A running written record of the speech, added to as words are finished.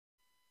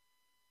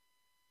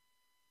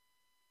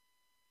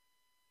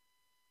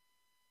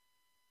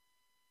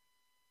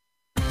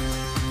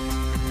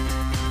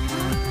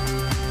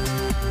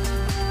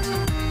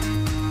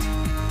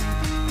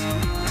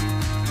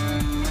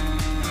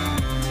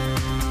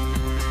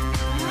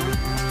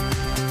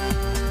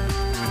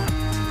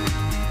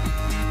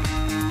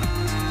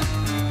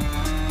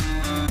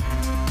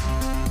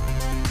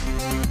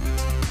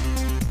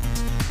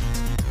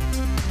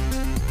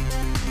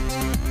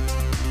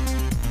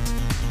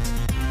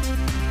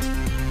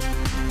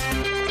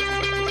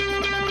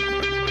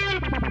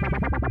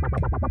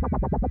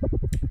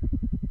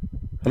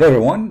Hello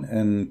everyone,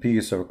 and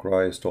peace of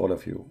Christ to all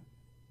of you.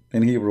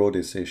 In Hebrew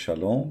they say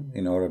shalom,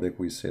 in Arabic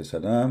we say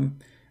salam,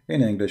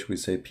 in English we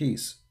say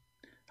peace.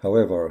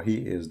 However, he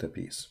is the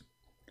peace.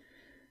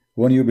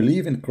 When you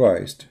believe in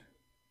Christ,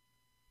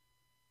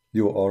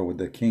 you are with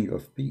the King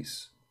of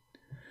Peace.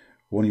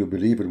 When you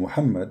believe in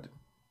Muhammad,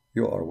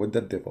 you are with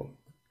the devil.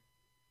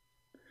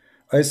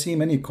 I see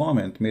many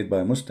comments made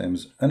by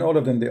Muslims, and all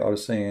of them they are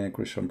saying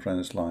Christian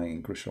friends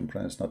lying, Christian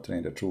friends not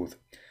telling the truth.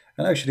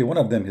 And actually one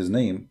of them, his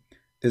name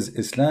is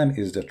Islam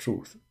is the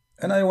truth.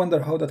 And I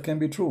wonder how that can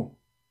be true.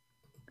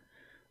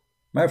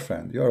 My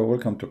friend, you are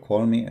welcome to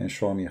call me and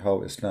show me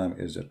how Islam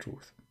is the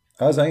truth.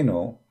 As I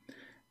know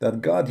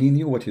that God, he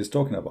knew what he's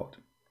talking about.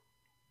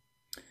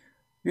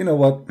 You know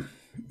what?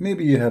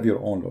 Maybe you have your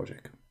own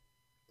logic.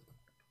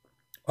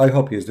 I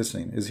hope he is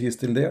listening. Is he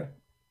still there?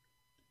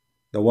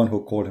 The one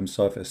who called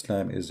himself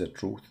Islam is the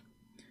truth.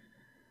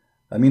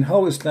 I mean,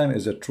 how Islam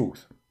is the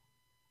truth?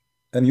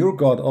 And your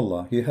God,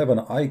 Allah, he have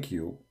an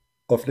IQ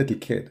of little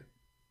kid.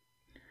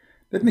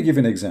 Let me give you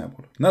an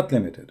example. Not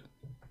limited.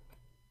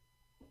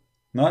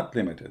 Not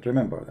limited.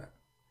 Remember that.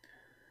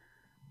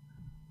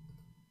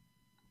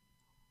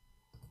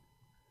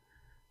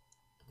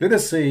 Let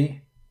us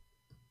say,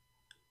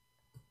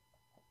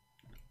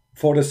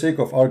 for the sake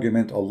of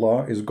argument,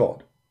 Allah is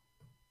God.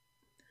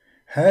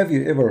 Have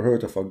you ever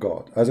heard of a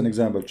God? As an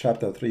example,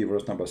 chapter 3,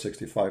 verse number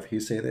 65, he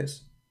say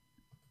this.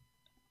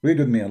 Read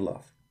with me and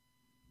laugh.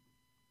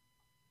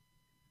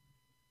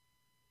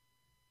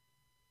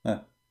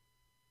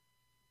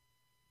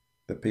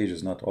 The page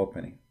is not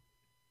opening.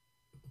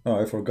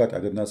 Oh, I forgot. I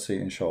did not say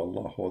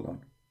inshallah. Hold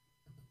on.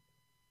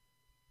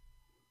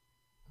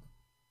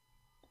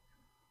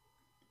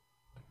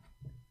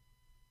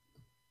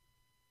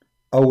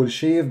 I will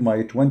shave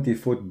my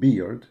 20-foot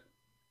beard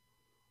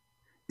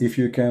if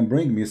you can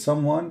bring me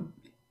someone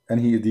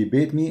and he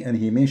debate me and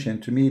he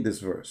mentioned to me this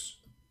verse,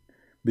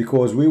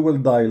 because we will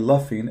die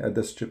laughing at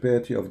the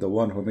stupidity of the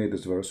one who made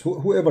this verse,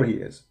 whoever he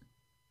is.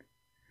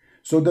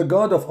 So the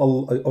God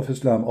of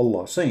Islam,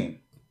 Allah, saying,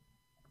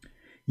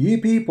 ye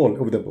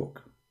people of the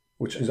book,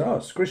 which is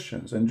us,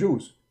 Christians and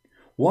Jews,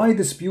 why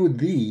dispute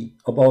thee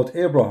about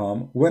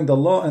Abraham when the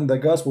law and the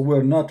gospel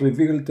were not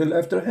revealed till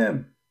after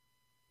him?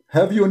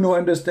 Have you no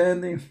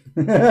understanding?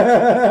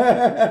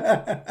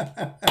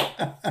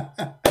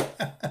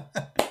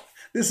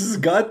 This is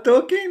God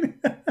talking?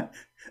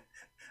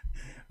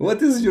 What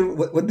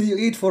do you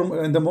eat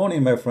for in the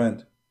morning, my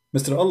friend?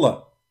 Mr.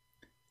 Allah.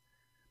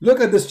 Look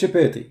at this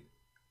stupidity.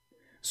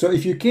 So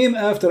if you came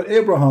after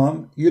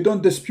Abraham, you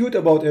don't dispute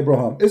about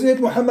Abraham. Isn't it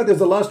Muhammad is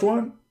the last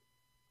one?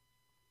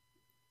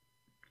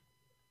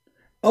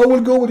 I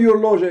will go with your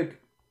logic.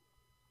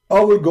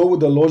 I will go with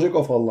the logic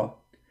of Allah.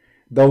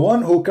 The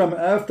one who come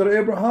after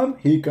Abraham,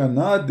 he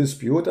cannot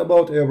dispute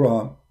about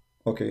Abraham.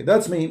 Okay,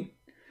 that's me.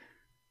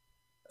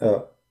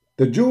 The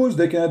Jews,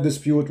 they cannot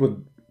dispute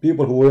with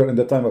people who were in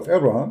the time of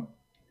Abraham.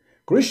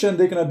 Christian,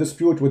 they cannot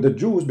dispute with the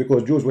Jews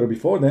because Jews were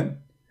before them.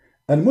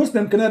 And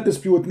Muslim cannot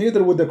dispute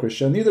neither with the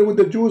Christian, neither with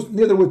the Jews,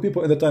 neither with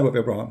people in the time of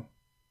Abraham.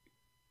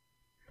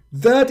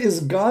 That is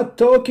God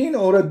talking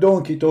or a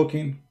donkey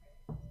talking?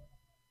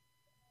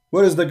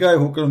 Where is the guy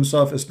who called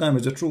himself Islam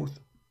is the truth?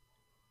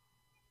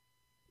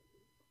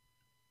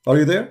 Are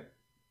you there?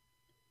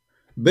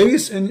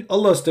 Based in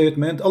Allah's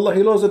statement, Allah,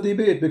 he lost the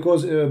debate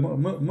because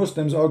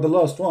Muslims are the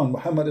last one.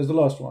 Muhammad is the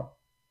last one.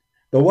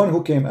 The one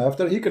who came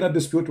after, he cannot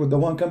dispute with the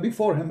one come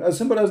before him. As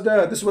simple as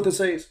that. This is what it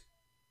says.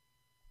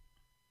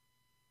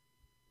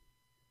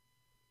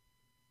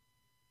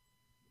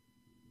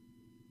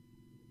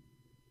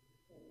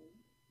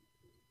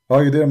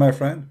 Are you there, my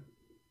friend?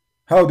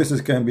 How this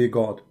can be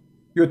God?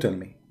 You tell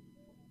me.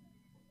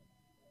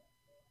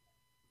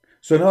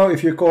 So now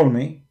if you call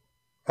me,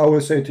 I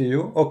will say to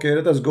you, okay,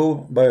 let us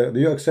go by, do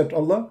you accept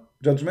Allah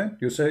judgment?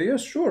 You say,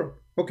 yes, sure.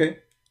 Okay.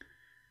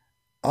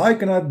 I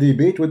cannot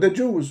debate with the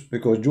Jews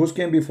because Jews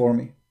came before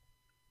me.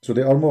 So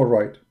they are more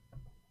right,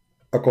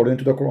 according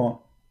to the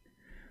Quran.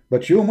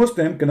 But you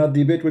Muslim cannot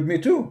debate with me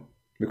too,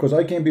 because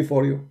I came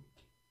before you.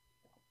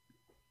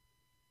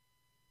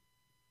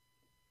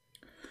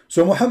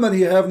 So Muhammad,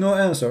 he have no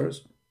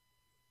answers.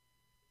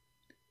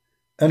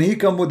 And he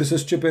come with this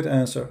stupid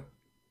answer.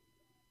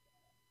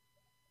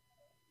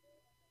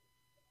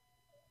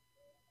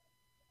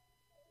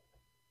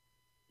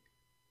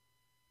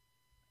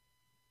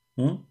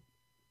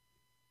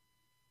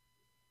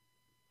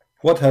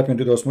 What happened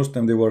to those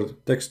Muslims? They were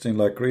texting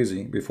like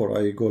crazy before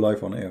I go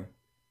live on air.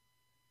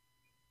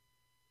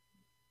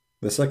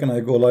 The second I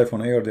go live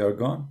on air, they are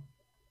gone.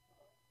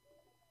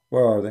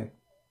 Where are they?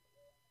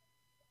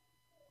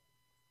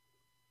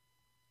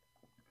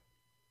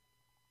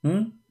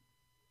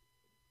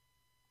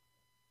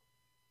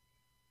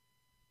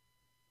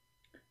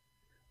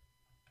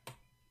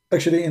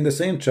 Actually, in the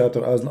same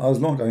chapter, as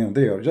long I am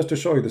there, just to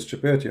show you the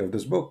stupidity of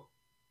this book.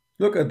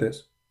 Look at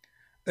this.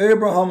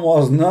 Abraham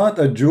was not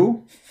a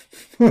Jew,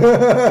 nor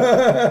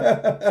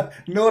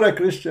a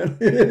Christian.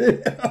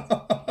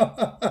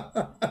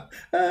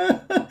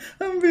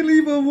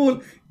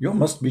 Unbelievable. You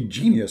must be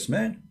genius,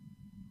 man.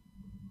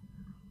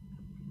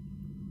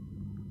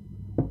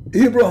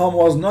 Abraham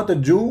was not a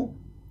Jew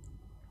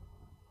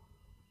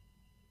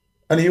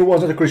and he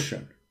was not a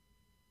Christian.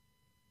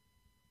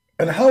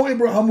 And how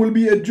Abraham will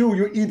be a Jew,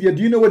 you idiot?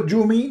 Do you know what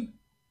Jew mean?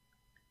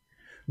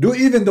 Do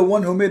even the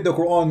one who made the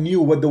Quran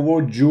knew what the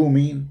word Jew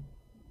mean?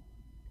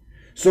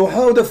 So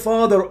how the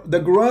father, the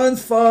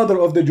grandfather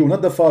of the Jew,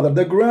 not the father,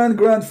 the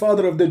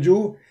grandfather of the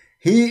Jew,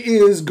 he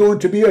is going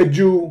to be a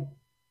Jew?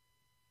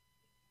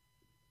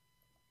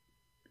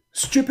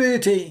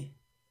 Stupidity.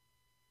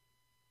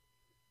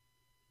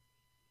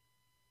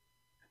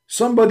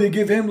 Somebody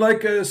give him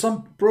like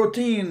some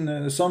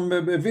protein, some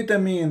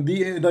vitamin,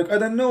 like I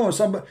don't know,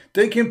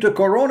 take him to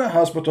Corona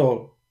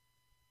hospital.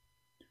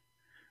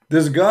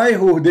 This guy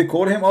who they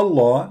call him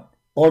Allah,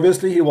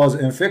 obviously he was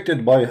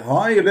infected by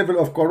high level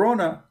of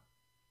Corona.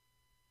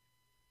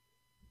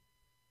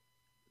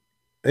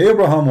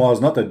 Abraham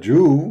was not a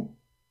Jew.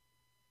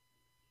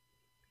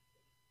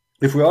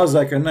 If we ask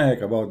Zakir Naik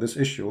about this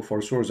issue,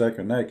 for sure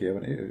Zakir Naik gave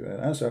an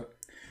answer.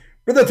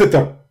 Brother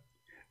Twitter,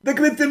 the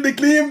Christians, they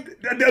claim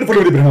that they are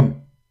following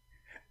Abraham.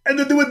 And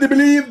they do what they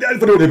believe, they are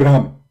following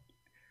Abraham.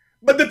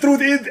 But the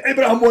truth is,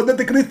 Abraham was not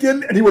a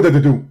Christian and he wanted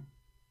to do.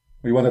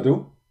 What he wanted to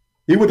do?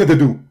 He wanted to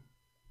do.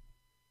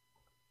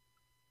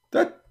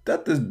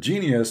 That is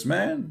genius,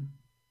 man.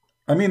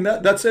 I mean,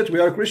 that's it. We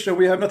are Christian,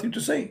 we have nothing to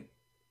say.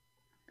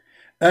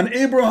 And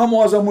Abraham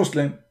was a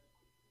Muslim.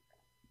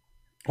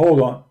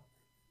 Hold on.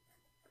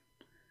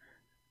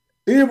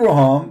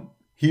 Abraham,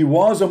 he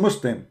was a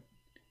Muslim.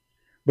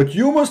 But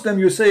you Muslim,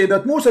 you say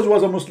that Moses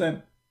was a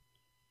Muslim.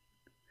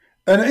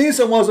 And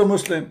Isa was a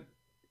Muslim.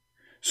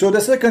 So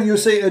the second you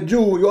say a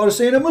Jew, you are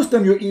saying a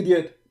Muslim, you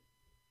idiot.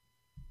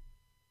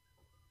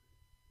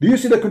 Do you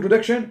see the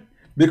contradiction?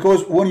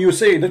 Because when you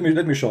say,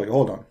 let me show you,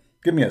 hold on.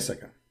 Give me a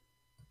second.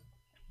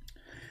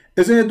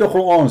 Isn't it the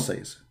Quran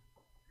says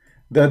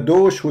that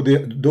those who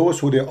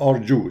they are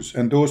Jews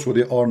and those who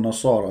they are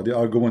Nasara, they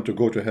are going to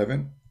go to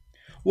heaven?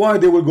 Why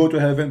they will go to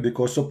heaven?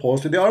 Because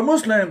supposedly they are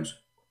Muslims.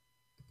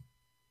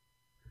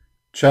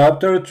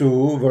 Chapter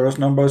 2, verse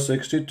number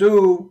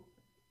 62.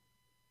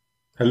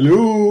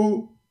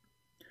 Hello.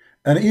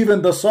 And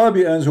even the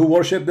Sabians who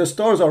worship the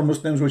stars are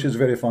Muslims, which is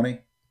very funny.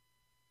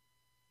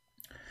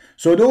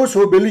 So those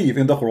who believe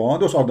in the Quran,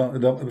 those are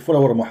the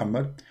follower of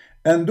Muhammad,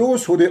 and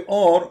those who they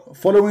are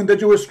following the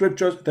Jewish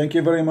scriptures, thank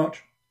you very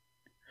much.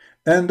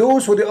 And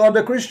those who they are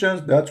the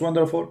Christians, that's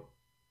wonderful.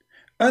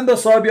 And the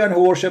Sabian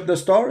who worship the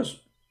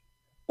stars,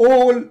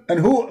 all and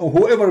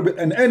whoever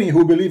and any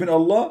who believe in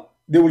Allah,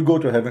 they will go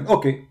to heaven.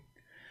 Okay,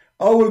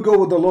 I will go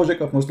with the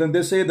logic of Muslim.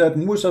 They say that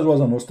Musa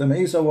was a Muslim,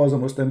 Isa was a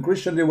Muslim,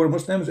 Christians they were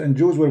Muslims, and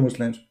Jews were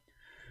Muslims.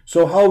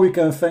 So how we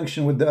can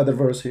function with the other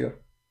verse here?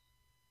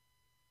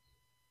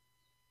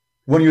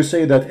 When you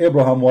say that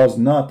Abraham was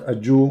not a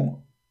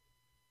Jew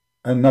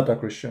and not a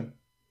Christian.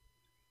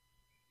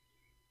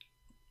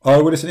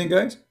 Are we listening,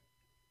 guys?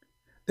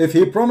 If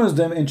he promised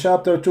them in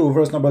chapter 2,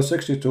 verse number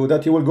 62,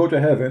 that he will go to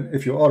heaven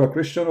if you are a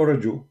Christian or a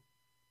Jew.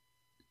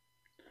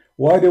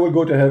 Why they will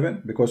go to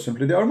heaven? Because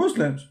simply they are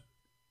Muslims.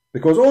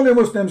 Because only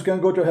Muslims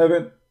can go to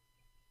heaven.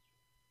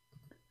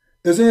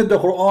 Isn't it the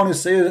Quran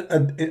says,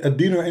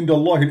 Ad-Dinu inda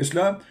Allah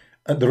Islam?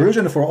 The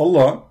religion for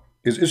Allah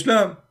is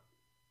Islam.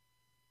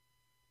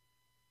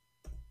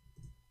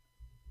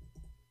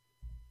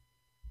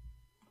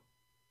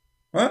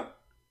 Huh?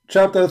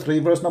 Chapter 3,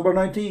 verse number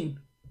 19.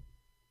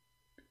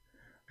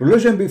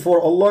 Religion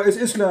before Allah is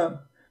Islam.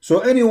 So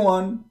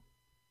anyone,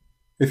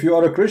 if you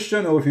are a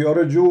Christian or if you are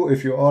a Jew,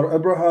 if you are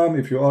Abraham,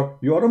 if you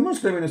are a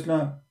Muslim in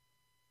Islam.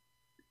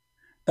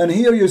 And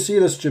here you see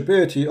the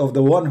stupidity of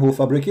the one who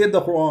fabricated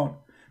the Quran.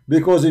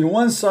 Because in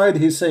one side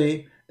he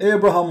say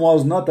Abraham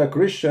was not a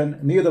Christian,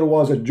 neither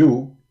was a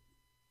Jew.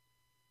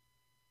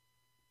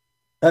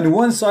 And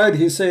one side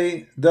he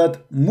say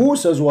that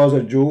Moses was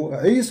a Jew,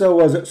 Isa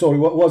was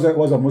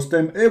a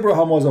Muslim,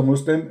 Abraham was a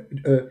Muslim,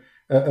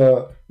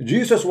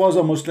 Jesus was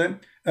a Muslim,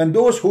 and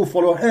those who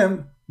follow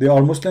him, they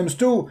are Muslims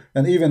too,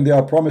 and even they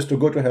are promised to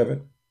go to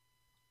heaven.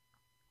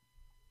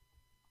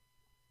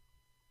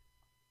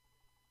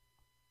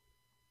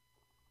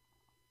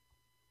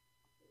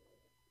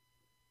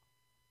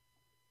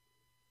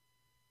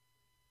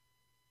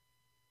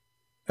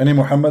 Any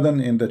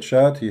Muhammadan in the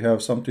chat, he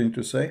have something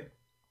to say?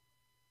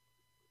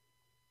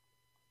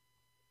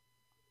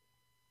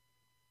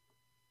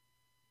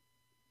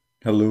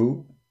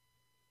 Hello?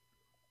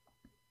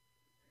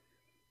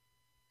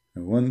 I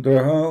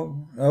wonder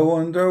how, I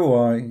wonder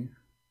why.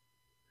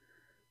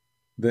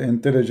 The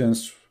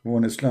intelligence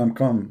when Islam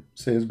come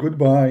says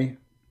goodbye.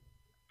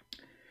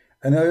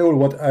 And all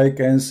what I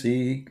can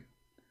see,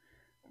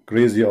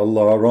 crazy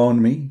Allah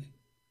around me.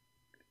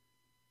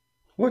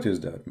 What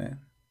is that, man?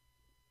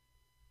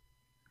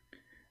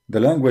 The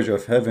language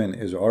of heaven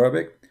is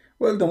Arabic.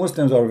 Well, the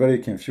Muslims are very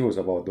confused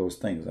about those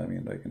things. I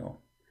mean, like, you know,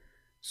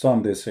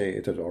 some they say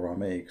it is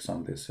Aramaic,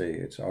 some they say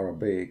it's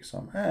Arabic,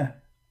 some,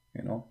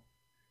 you know.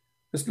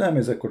 Islam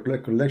is a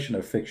collection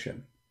of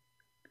fiction.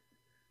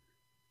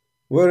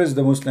 Where is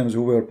the Muslims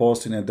who were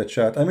posting in the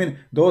chat? I mean,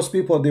 those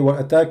people, they were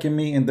attacking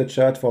me in the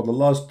chat for the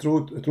last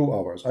two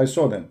hours. I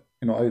saw them.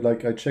 You know,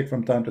 I check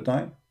from time to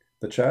time.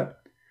 the chat,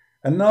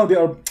 and now they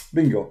are,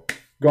 bingo,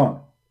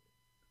 gone.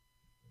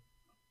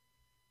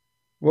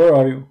 Where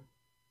are you?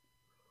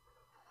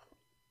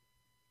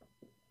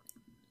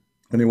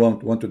 Anyone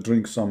want to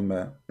drink some?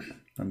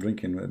 I'm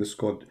drinking this is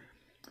called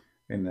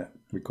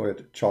we call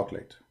it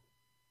chocolate.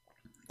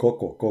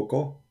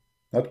 Cocoa,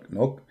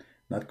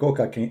 not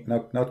cocaine,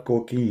 not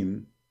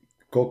cocaine,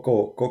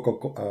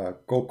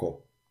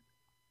 cocoa.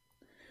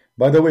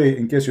 By the way,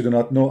 in case you do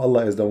not know,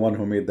 Allah is the one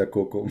who made the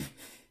cocoa.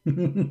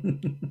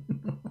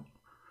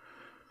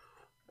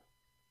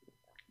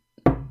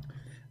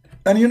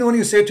 And you know, when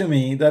you say to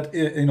me that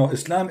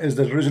Islam is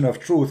the religion of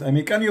truth, I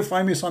mean, can you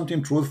find me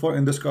something truthful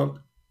in this cult?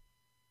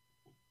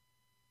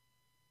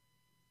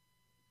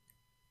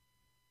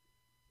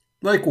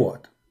 Like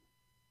what?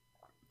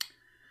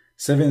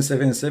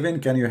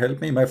 777, can you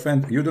help me? My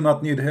friend, you do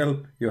not need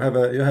help. You have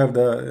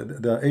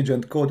the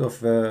agent code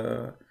of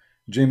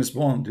James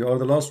Bond. You are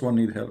the last one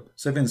need help.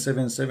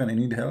 777, I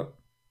need help.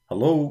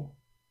 Hello?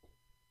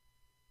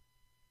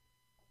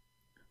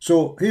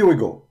 So here we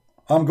go.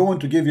 I'm going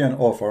to give you an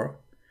offer.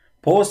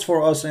 Post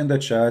for us in the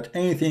chat.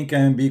 Anything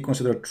can be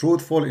considered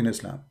truthful in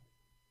Islam.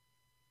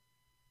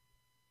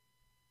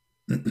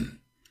 The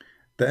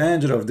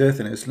angel of death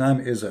in Islam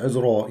is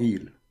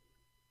Azrael.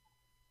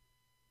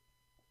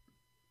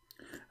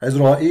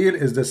 Azrael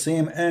is the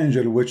same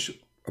angel which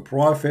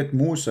Prophet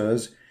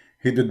Moses,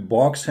 he did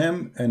box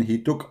him and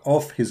he took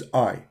off his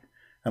eye.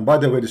 And by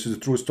the way, this is a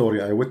true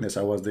story. I witnessed,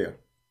 I was there.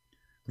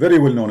 Very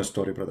well known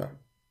story, brother.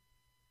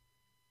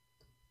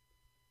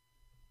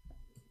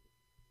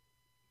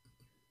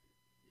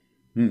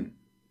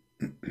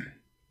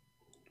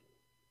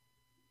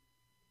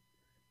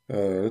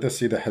 Let us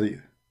see the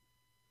hadith.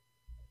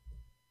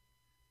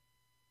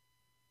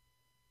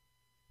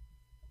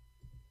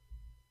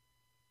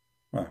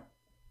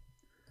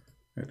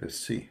 Let us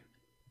see.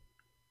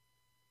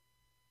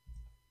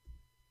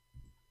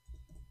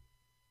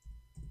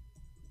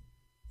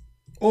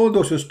 All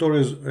those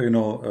stories,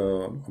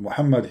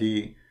 Muhammad,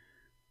 I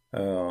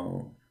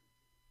don't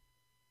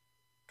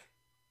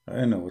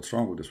know what's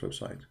wrong with this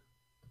website.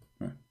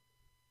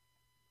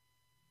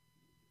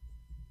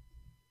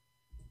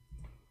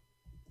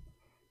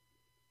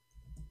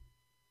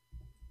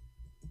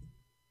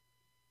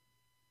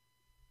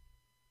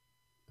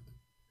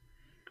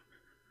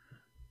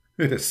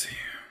 Let us see.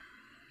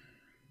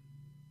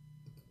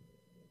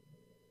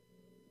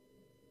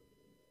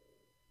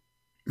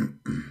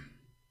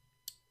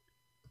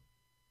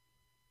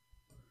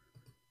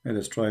 Let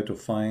us try to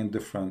find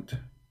different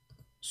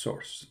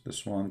source.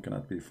 This one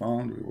cannot be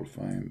found. We will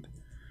find.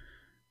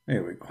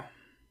 Here we go.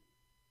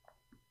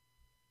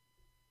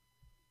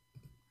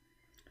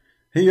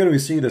 Here we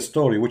see the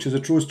story, which is a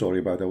true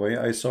story, by the way.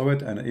 I saw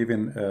it, and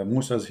even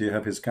Musa's, he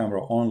have his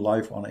camera on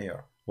live on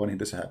air when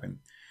this happened.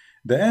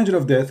 The angel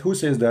of death, who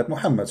says that?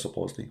 Muhammad,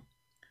 supposedly.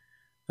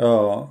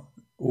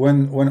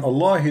 When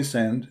Allah, he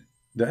sent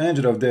the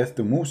angel of death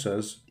to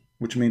Musa's,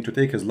 which means to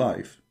take his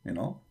life,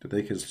 to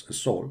take his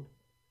soul.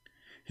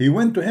 He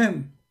went to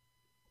him.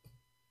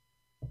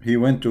 He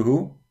went to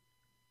who?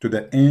 To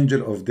the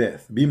angel of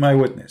death. Be my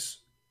witness.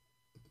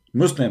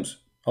 Muslims,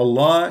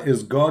 Allah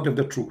is God of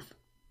the truth.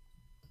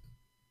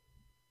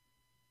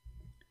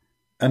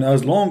 And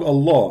as long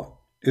Allah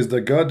is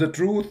the God of the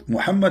truth,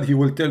 Muhammad, he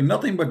will tell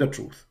nothing but the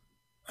truth.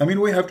 I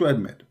mean, we have to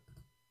admit.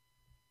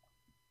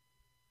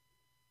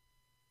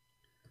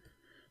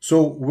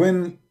 So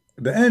when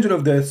the angel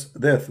of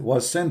death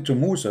was sent to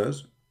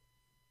Moses,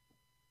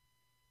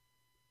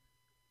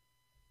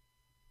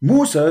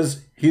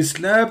 he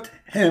slapped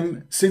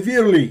him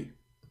severely.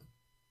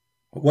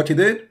 What he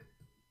did?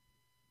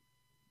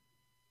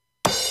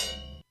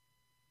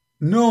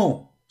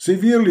 No,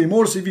 severely,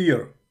 more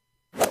severe.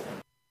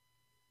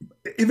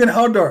 Even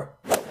harder.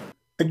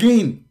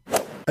 Again,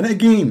 and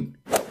again,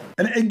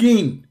 and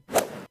again,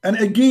 and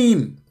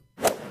again.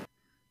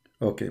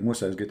 Okay,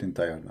 Musa is getting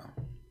tired now.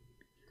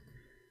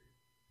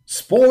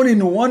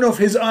 Spoiling one of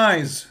his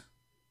eyes.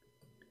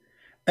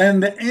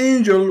 And the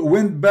angel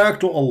went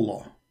back to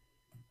Allah.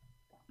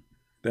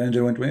 The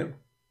angel went where?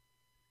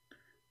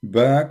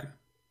 Back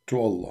to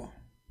Allah.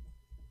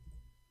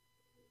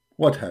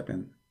 What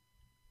happened?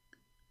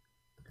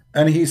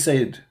 And he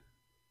said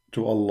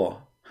to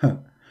Allah,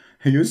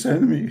 you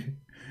send me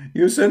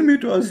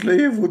to a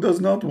slave who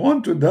does not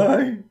want to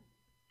die.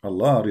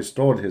 Allah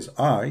restored his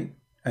eye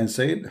and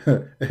said,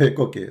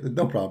 okay,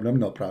 no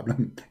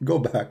problem. Go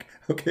back.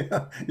 Okay,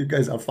 you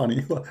guys are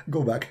funny.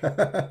 Go back.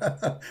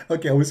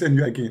 Okay, I will send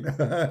you again.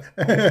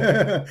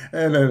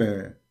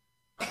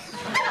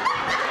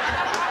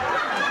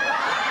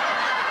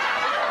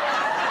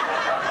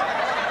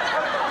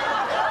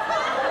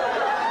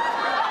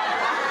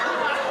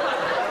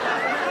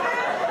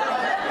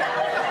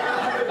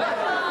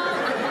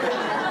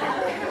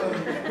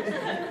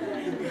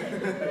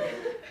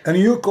 And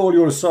you call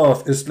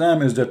yourself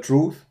Islam is the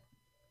truth?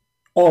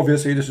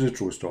 Obviously, this is a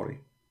true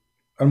story.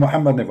 And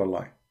Muhammad never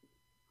lied.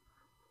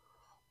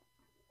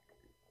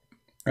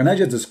 And I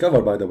just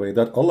discovered, by the way,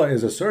 that Allah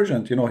is a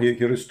surgeon.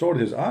 He restored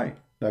his eye.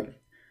 Like,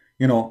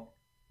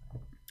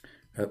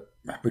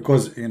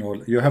 Because, you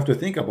know, you have to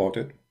think about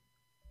it.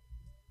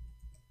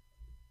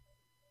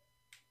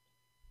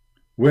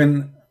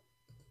 When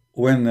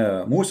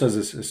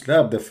Moses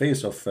slapped the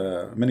face of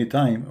many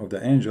times of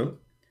the angel,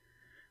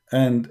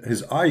 and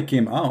his eye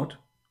came out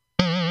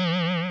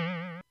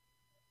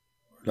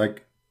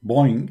like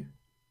boing.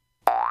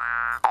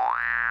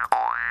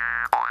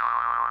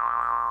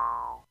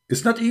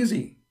 It's not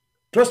easy.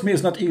 Trust me,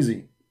 it's not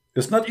easy.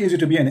 It's not easy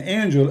to be an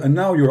angel and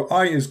now your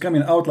eye is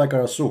coming out like a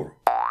rasur.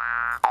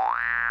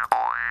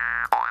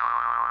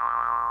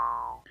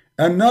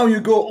 And now you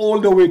go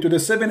all the way to the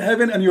seventh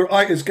heaven and your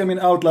eye is coming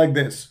out like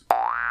this.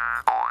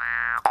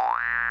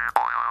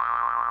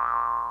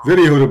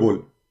 Very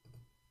horrible.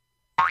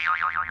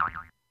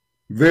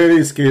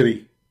 Very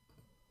scary.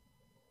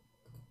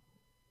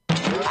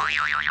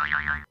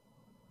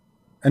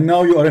 And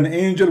now you are an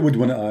angel with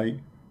one eye.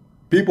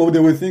 People, they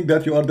will think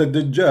that you are the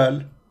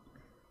Dajjal.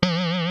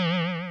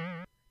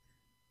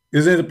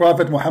 Isn't it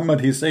Prophet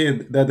Muhammad, he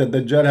said that the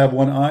Dajjal have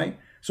one eye?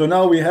 So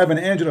now we have an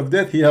angel of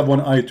death, he have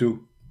one eye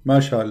too.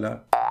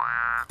 MashaAllah.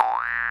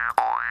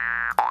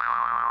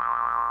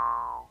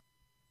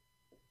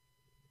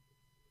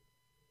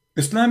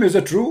 Islam is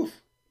the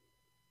truth.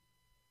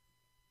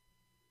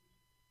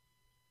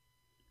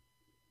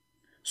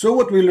 So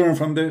what we learn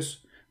from this?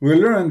 We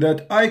learn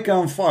that I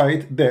can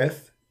fight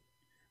death,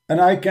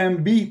 and I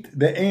can beat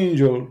the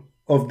angel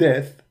of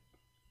death,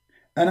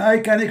 and I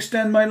can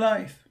extend my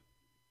life.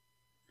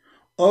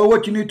 All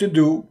what you need to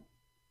do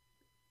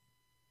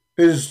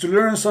is to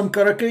learn some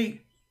karate.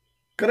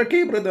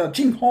 Karate, brother.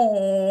 Ching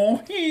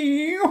ho,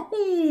 hee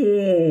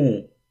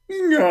ho,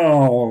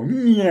 meow,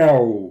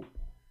 meow.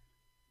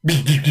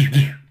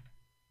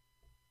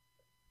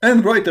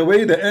 And right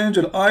away the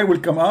angel eye will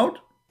come out.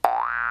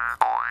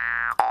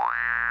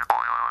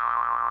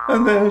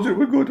 And the angel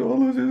will go to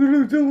Allah.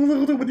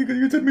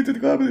 You sent me to the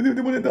God, I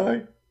didn't want to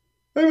die.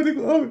 He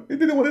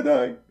didn't want to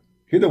die.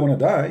 He didn't want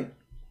to die.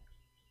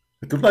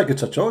 It looks like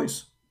it's a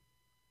choice.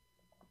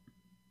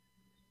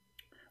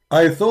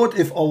 I thought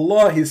if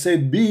Allah, he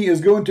said B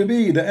is going to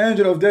be the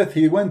angel of death,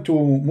 he went to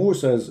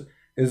Moses.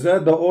 Is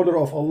that the order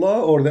of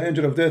Allah, or the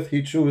angel of death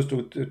he chose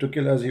to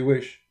kill as he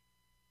wish?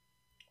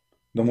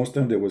 The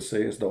Muslim, they will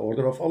say it's the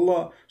order of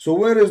Allah. So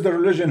where is the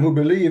religion who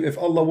believe if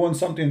Allah wants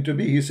something to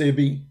be, he say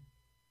be?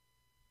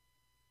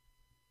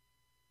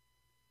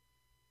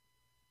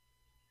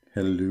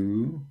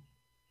 Hello?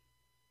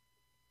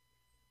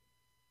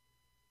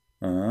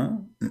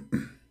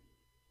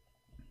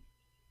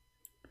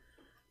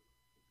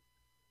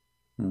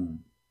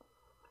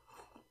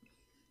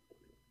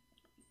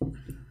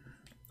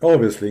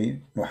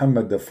 Obviously,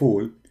 Muhammad the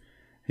fool,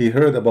 he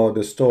heard about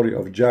the story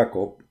of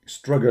Jacob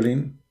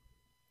struggling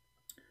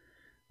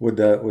with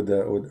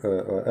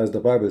as the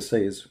Bible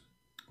says,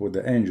 with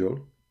the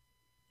angel,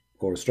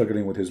 or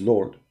struggling with his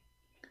Lord.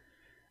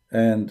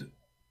 And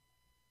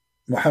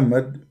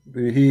Muhammad,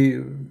 he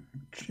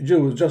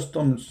just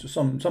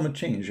some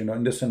change, you know,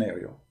 in this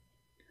scenario.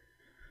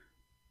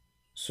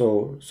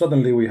 So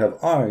suddenly we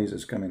have eyes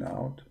is coming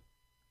out.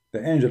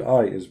 The angel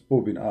eye is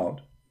pooping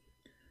out.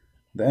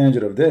 The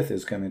angel of death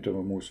is coming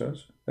to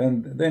Moses.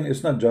 And then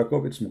it's not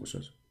Jacob, it's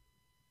Moses.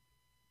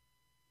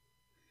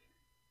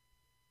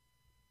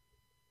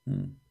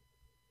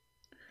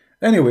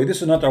 Anyway,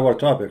 this is not our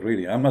topic,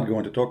 really. I'm not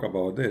going to talk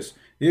about this,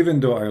 even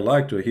though I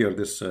like to hear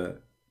this.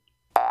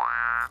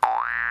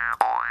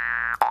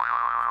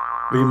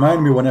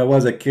 Remind me when I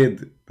was a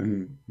kid,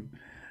 you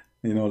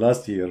know,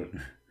 last year,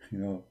 you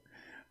know,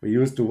 we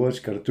used to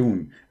watch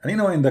cartoon. And, you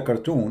know, in the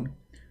cartoon,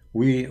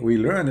 we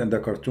learned in the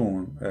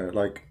cartoon,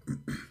 like,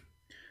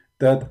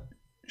 that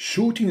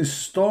shooting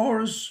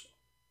stars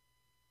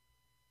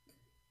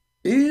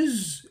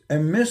is a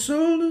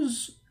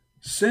missiles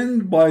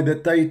sent by the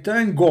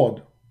Titan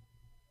God.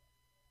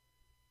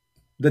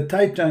 The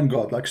Titan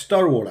God, like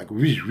Star Wars, like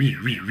wee, wee,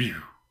 wee, wee.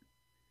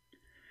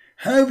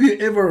 Have you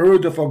ever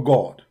heard of a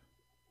God?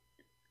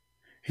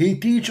 He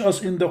teach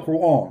us in the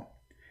Quran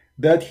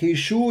that he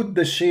shoot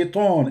the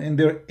shaitan in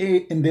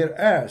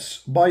their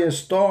ass by a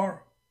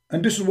star,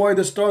 and this is why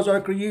the stars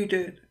are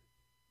created.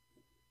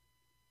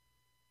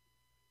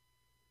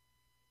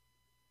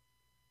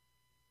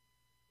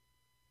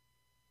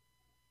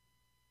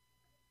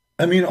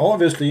 I mean,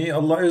 obviously,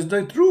 Allah is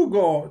the true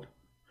God.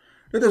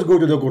 Let us go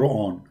to the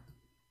Quran.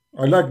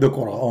 I like the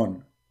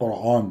Quran.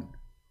 Quran.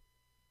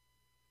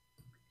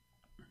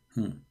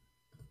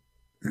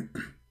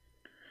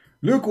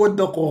 Look what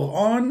the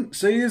Quran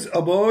says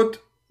about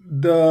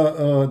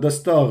the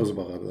stars,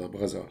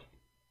 Baghazal.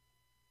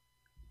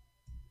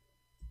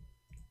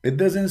 It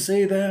doesn't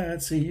say that,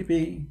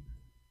 CB.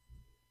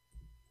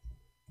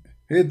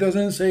 It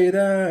doesn't say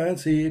that,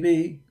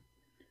 CB.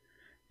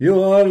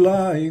 You are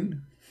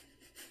lying.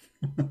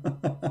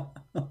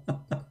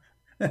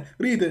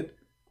 Read it,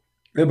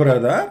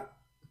 brother.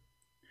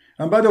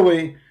 And by the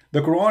way, the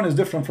Quran is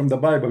different from the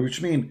Bible,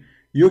 which means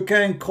you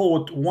can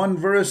quote one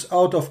verse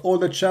out of all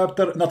the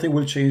chapter, nothing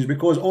will change,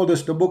 because all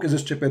this, the book is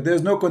stupid.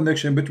 There's no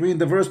connection between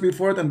the verse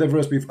before it and the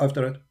verse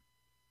after it.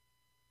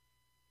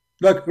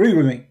 Like, read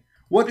with me.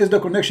 What is the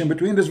connection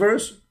between this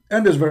verse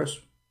And this verse.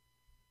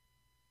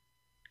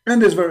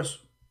 And this verse.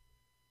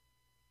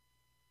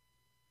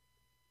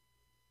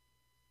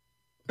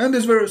 And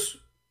this verse.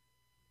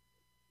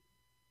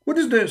 What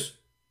is this?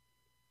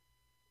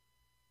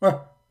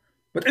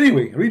 But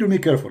anyway, read with me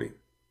carefully.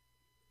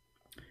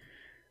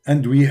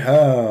 And we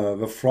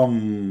have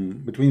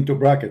from between two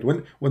brackets.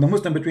 When a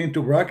Muslim between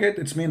two brackets,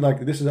 it's mean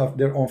like this is of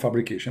their own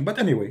fabrication. But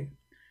anyway,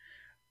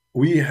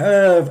 we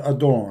have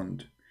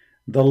adorned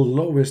the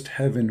lowest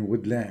heaven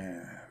with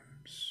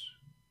lamps.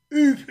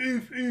 If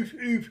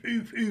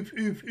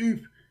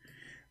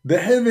the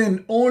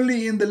heaven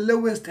only in the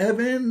lowest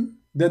heaven,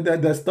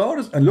 the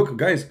stars. And look,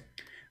 guys,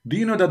 do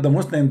you know that the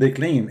Muslim, they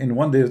claim in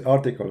one day's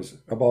articles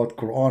about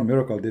Quran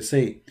miracle, they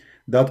say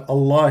that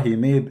Allah, he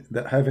made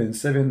the heaven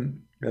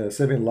seven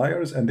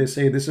layers, and they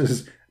say this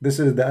is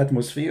the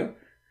atmosphere.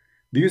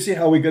 Do you see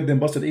how we get them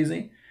busted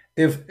easy?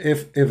 If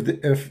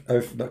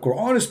the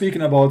Quran is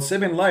speaking about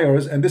 7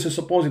 layers and this is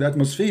supposedly the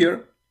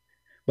atmosphere,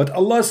 but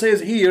Allah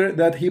says here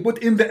that he put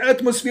in the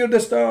atmosphere the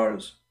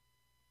stars.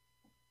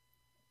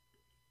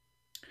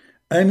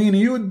 I mean,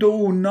 you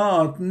do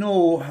not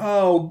know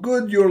how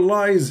good your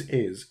lies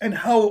is and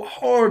how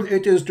hard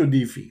it is to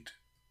defeat.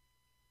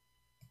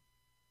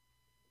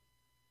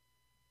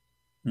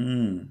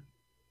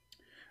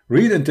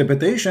 Read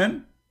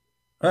interpretation.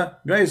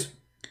 Guys,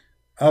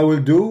 I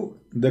will do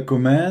the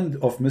command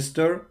of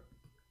Mr.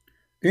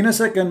 In a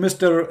second,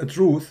 Mr.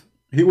 Truth,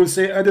 he will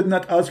say, I did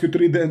not ask you to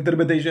read the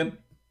interpretation.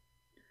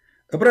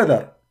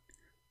 Brother,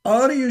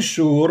 are you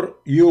sure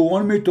you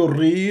want me to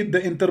read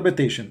the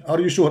interpretation? Are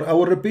you sure? I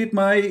will repeat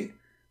my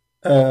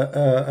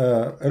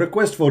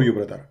request for you,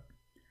 brother.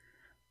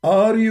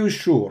 Are you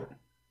sure?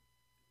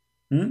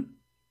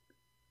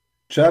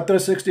 Chapter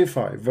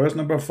 65, verse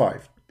number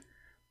 5.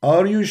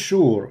 Are you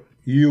sure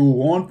you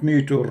want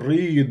me to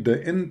read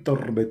the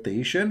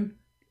interpretation?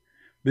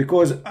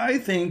 Because I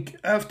think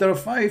after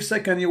 5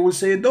 seconds you will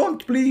say,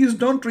 please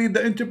don't read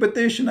the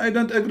interpretation. I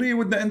don't agree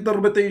with the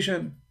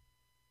interpretation.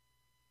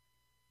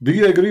 Do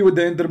you agree with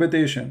the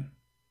interpretation?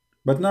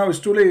 But now it's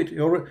too late.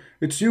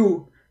 It's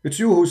you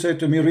who said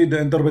to me, read the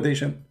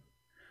interpretation.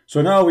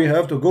 So now we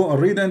have to go and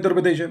read the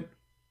interpretation.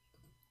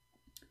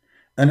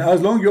 And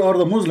as long you are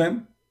the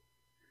Muslim,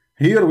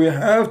 here we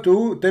have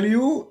to tell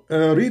you,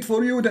 read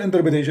for you the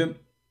interpretation.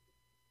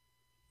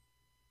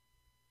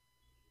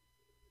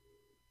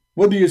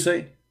 What do you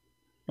say?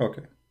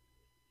 Okay.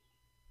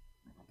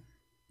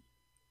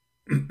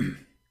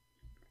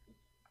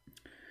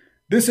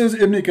 This is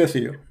Ibn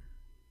Kathir.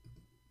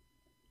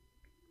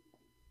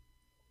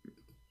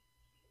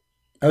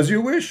 As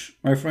you wish,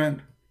 my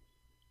friend.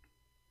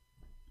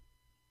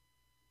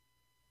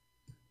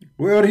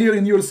 We are here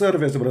in your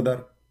service,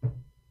 brother.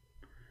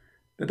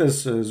 Let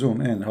us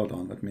zoom in. Hold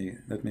on. Let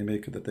me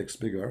make the text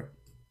bigger.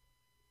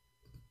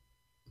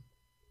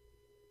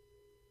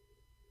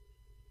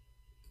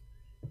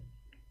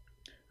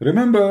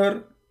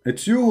 Remember,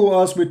 it's you who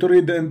asked me to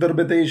read the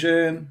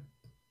interpretation.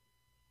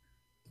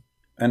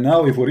 And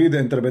now if we read the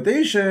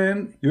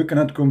interpretation, you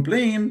cannot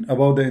complain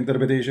about the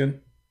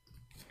interpretation.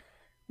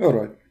 All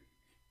right.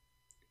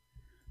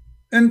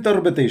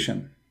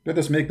 Interpretation. Let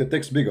us make the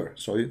text bigger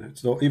so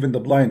even the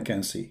blind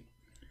can see.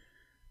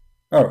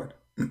 All right.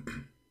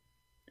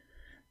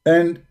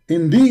 And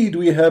indeed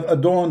we have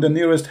adorned the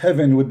nearest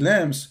heaven with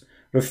lamps,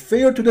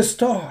 refer to the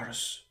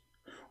stars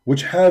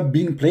which have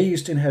been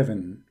placed in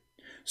heaven,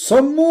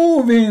 some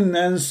moving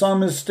and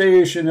some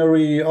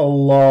stationary.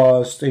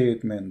 Allah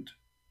statement.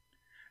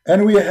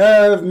 And we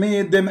have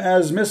made them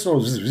as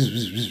missiles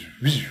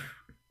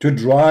to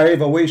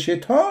drive away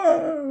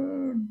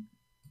shaitan.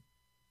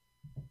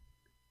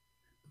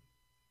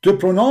 To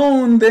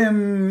pronoun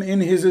them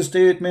in his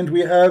statement,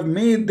 we have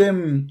made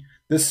them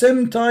the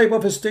same type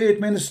of a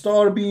statement,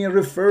 star being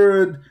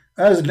referred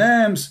as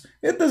lamps.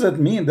 It doesn't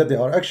mean that they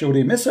are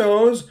actually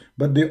missiles,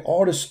 but they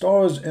are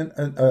stars, and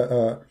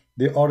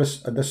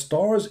the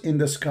stars in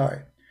the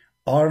sky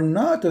are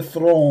not a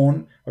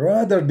throne,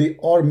 rather they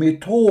are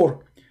meteor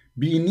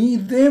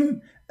beneath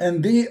them,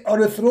 and they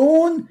are a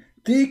throne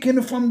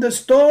taken from the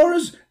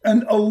stars,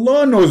 and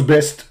Allah knows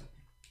best.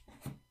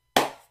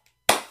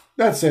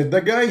 That's it. The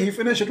guy, he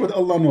finished it with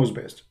Allah knows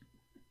best.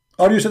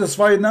 Are you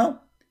satisfied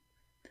now?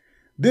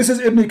 This is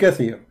Ibn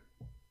Kathir.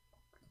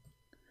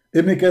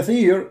 Ibn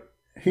Kathir,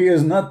 he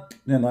is not,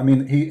 I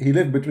mean, he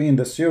lived between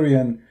the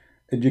Syrian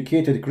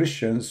educated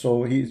Christians,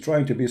 so he's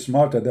trying to be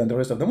smarter than the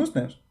rest of the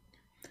Muslims.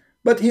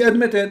 But he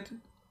admitted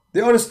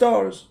they are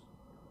stars.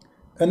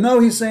 And now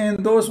he's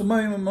saying those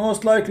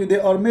most likely they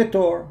are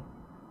meteor.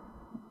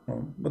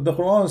 But the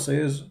Quran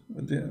says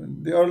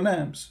they are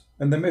lamps,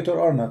 and the meteor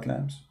are not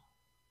lamps.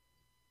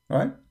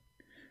 Right?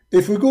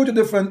 If we go to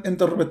different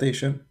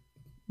interpretation,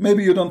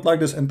 maybe you don't like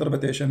this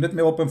interpretation. Let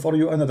me open for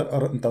you another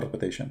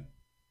interpretation.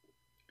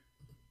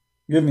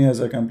 Give me a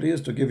second,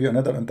 please, to give you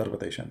another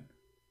interpretation.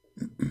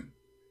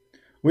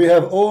 We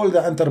have all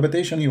the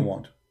interpretation you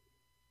want.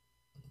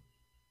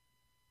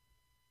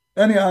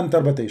 Any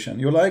interpretation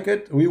you like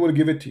it, we will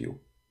give it to you.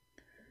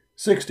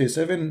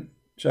 67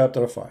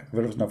 chapter 5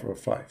 verse number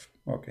 5.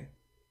 Okay,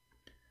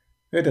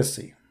 let us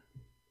see.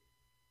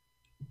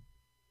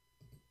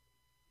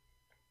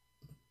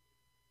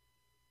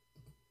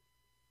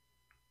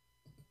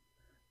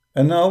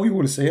 And now you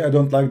will say, I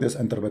don't like this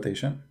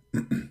interpretation.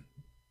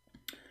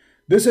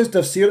 This is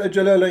Tafsir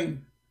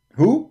al-Jalalain.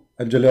 Who?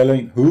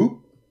 Al-Jalalain.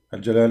 Who?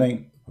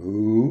 Al-Jalalain.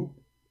 Who?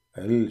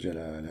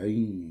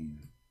 Al-Jalalain.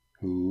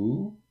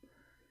 Who?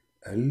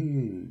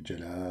 Al-Jalalain.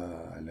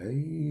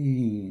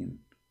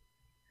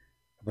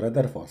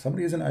 Brother, for some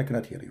reason I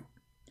cannot hear you.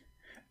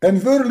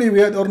 And verily we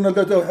had ordered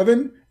that of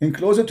heaven,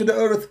 enclosed it to the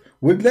earth,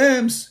 with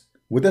lamps,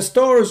 with the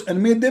stars,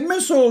 and made them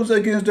missiles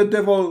against the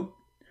devil,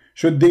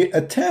 should they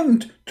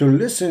attempt to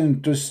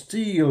listen to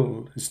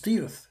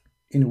stealth,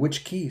 in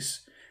which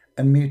case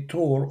a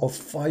meteor of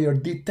fire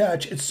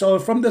detach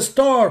itself from the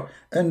star,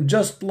 and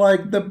just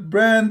like the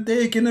brand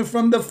taken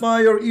from the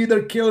fire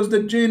either kills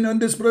the jinn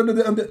and this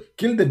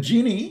kill the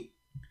genie.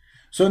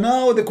 So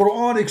now the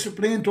Quran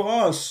explained to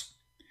us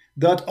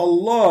that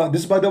Allah,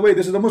 this by the way,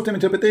 this is the Muslim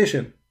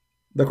interpretation.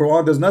 The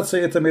Quran does not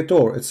say it's a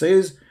meteor. It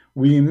says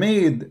we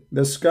made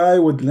the sky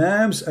with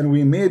lamps and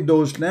we made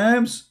those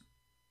lamps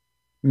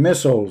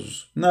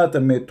missiles, not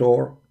a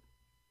meteor.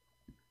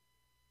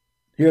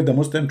 Here the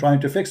Muslim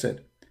trying to fix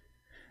it.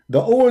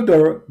 The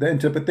older the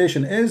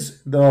interpretation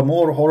is, the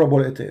more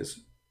horrible it is.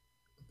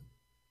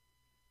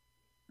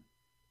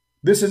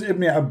 This is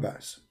Ibn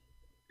Abbas.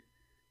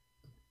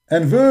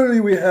 And verily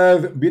we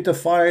have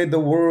beatified the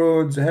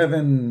world's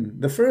heaven,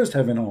 the first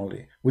heaven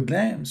only, with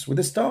lamps, with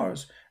the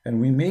stars, and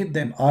we made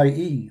them,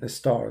 i.e. the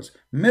stars,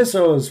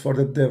 missiles for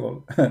the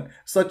devil,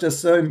 such as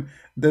some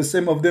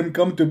of them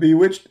come to be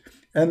bewitched,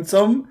 and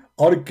some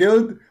are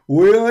killed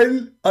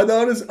while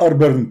others are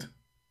burned.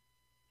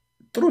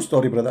 True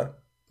story, brother.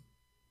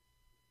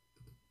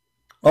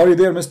 Are you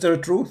there, Mr.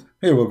 Truth?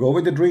 Here we go.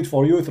 We did read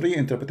for you 3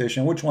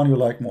 interpretations. Which one you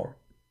like more?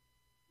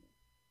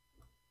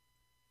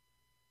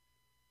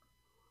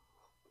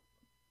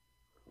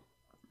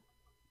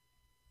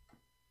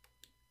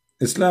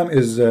 Islam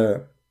is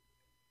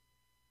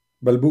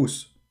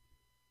Balboos.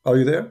 Are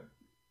you there?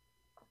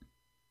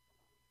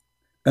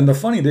 And the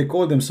funny, they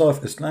call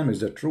themselves Islam is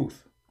the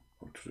truth.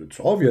 It's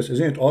obvious,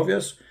 isn't it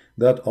obvious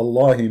that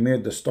Allah, He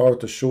made the star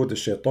to show the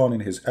shaitan in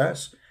his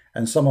ass,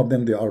 and some of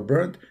them they are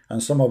burnt,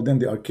 and some of them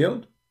they are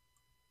killed.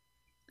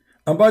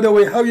 And by the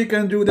way, how you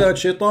can do that?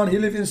 Shaitan, he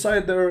lives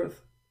inside the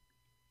earth.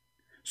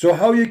 So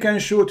how you can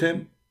shoot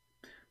him?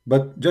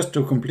 But just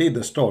to complete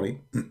the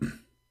story,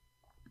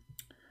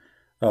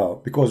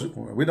 because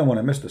we don't want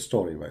to miss the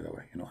story, by the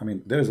way. You know, I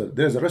mean, there's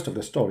a rest of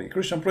the story.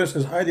 Christian Prince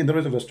is hiding the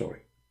rest of the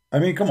story. I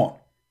mean, come on.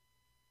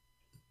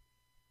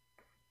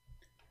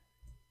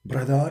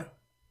 Brother,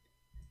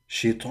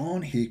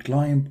 Shaitan, he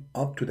climbed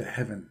up to the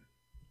heaven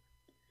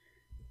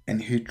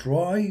and he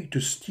tried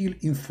to steal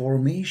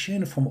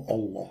information from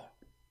Allah.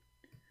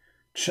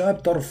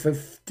 Chapter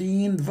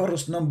 15,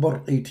 verse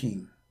number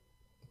 18.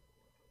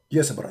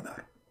 Yes,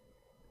 brother.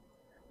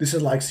 This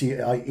is like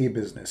CIA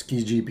business,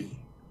 KGB.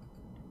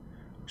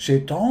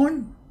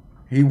 Shaitan,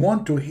 he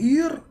want to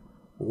hear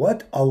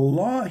what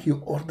Allah, he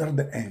ordered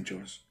the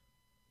angels.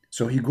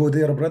 So he go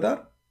there,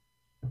 brother.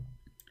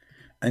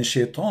 And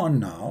Shaitan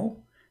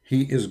now,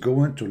 he is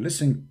going to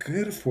listen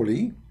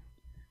carefully,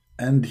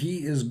 and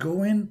he is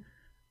going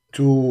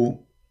to,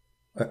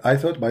 I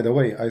thought, by the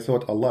way, I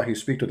thought Allah, he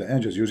speak to the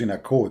angels using a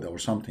code or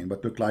something,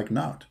 but look like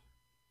not.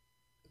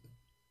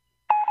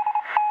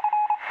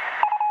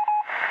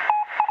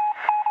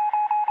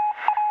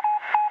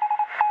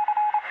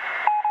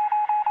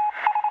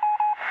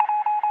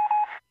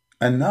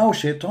 And now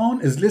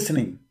Shaitan is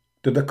listening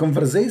to the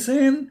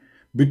conversation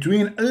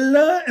between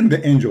Allah and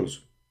the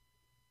angels.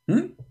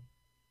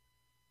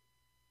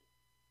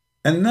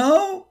 And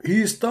now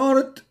he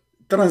started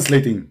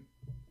translating.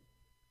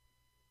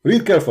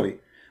 Read carefully.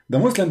 The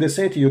Muslim, they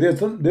say to you,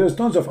 there's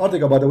tons of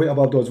article, by the way,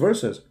 about those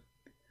verses.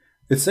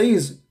 It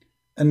says,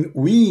 and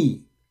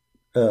we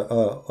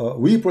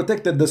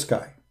protected the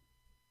sky.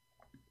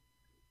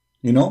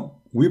 You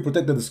know, we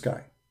protected the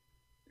sky.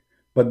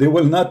 But they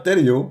will not tell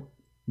you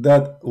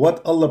that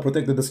what Allah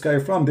protected the sky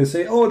from. They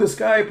say, oh, the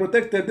sky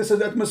protected, this is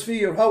the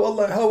atmosphere. How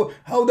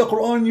the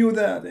Quran knew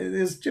that? It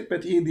is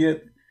stupid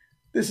idiot.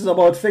 This is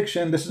about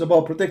fiction. This is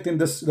about protecting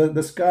the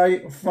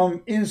sky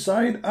from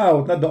inside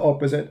out, not the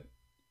opposite.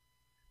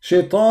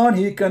 Shaitan,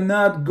 he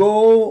cannot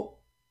go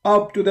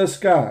up to the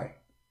sky.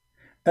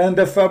 And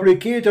the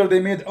fabricator,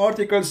 they made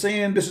articles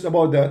saying this is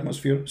about the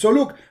atmosphere. So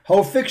look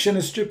how fiction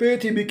and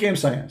stupidity became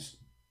science.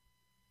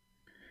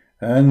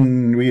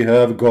 And we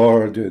have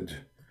guarded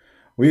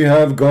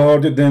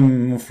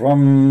them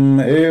from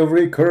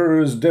every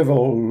cursed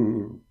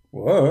devil.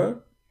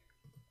 What?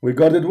 We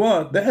guarded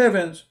what? The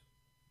heavens.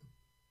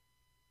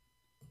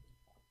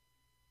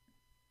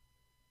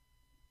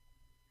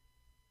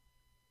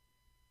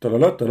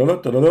 Allah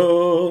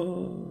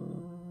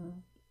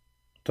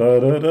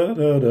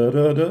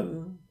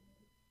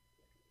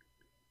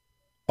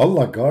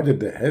guarded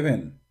the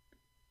heaven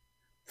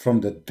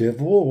from the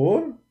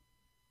devil.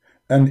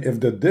 And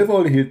if the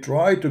devil, he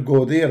tried to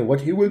go there,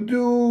 what he will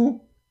do?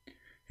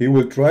 He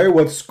will try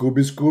what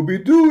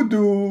Scooby-Doo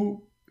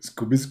do.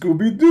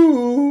 Scooby-Doo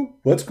do.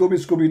 What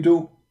Scooby-Doo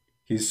do?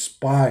 He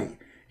spy.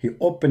 He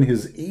opened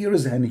his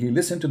ears and he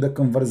listened to the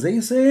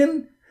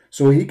conversation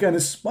so he can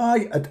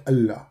spy at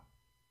Allah.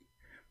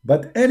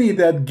 But any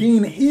that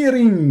gain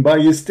hearing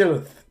by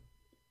stealth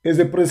is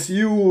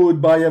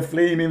pursued by a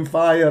flaming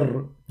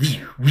fire.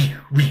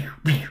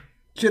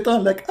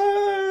 Shaitan like,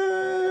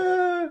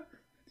 ah.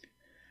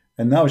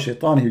 And now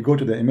Shaitan, he go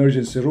to the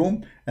emergency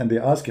room and they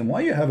ask him,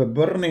 why you have a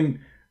burning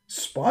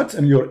spots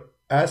in your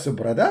ass,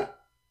 brother?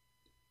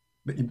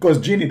 Because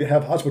genie, they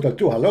have hospital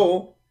too,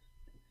 hello?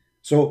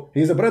 So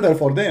he's a brother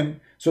for them.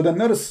 So the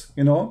nurse,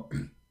 you know,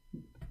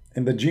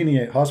 in the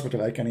genie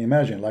hospital, I can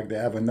imagine, like they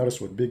have a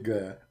nurse with big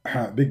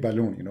big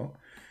balloon, you know.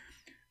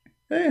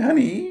 Hey,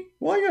 honey,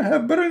 why you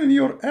have burn in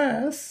your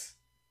ass?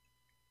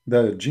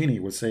 The genie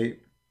will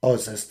say, oh,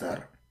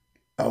 sister,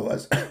 I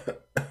was...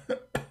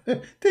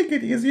 Take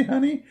it easy,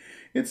 honey.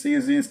 It's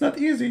easy. It's not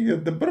easy.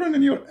 The burn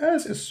in your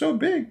ass is so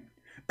big.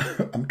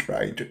 I'm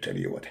trying to tell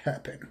you what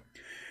happened.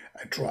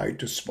 I tried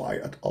to spy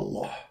at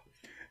Allah.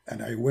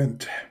 And I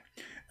went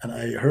and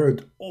I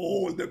heard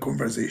all the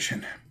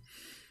conversation.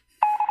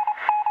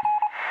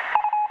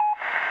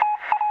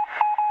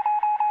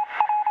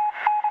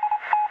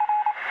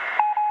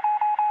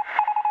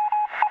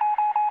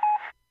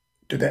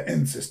 To the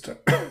ancestor.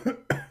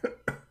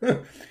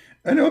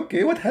 And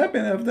okay, what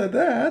happened after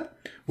that?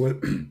 Well,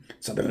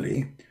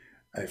 suddenly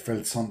I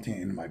felt something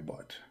in my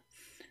butt.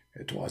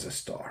 It was a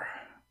star.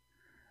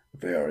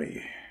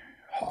 Very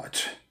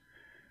hot.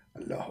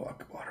 Allahu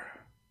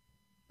Akbar.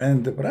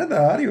 And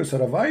brother, you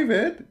survived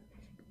it?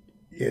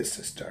 Yes,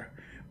 sister.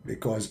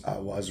 Because I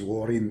was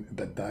wearing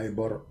the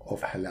diaper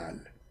of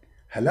halal.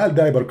 Halal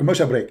diaper,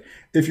 commercial break.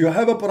 If you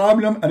have a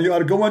problem and you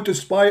are going to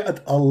spy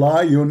at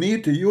Allah, you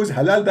need to use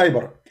halal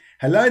diaper.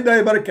 Halal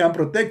diaper can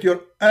protect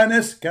your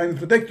anus, can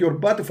protect your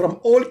butt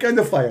from all kind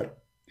of fire.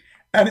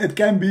 And it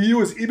can be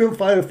used even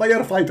for a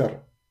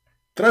firefighter.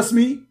 Trust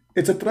me,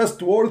 it's a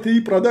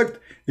trustworthy product.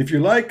 If you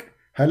like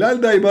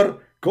halal diaper,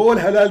 call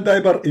halal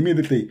diaper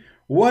immediately.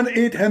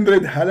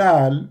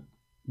 1-800-HALAL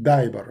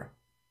diaper.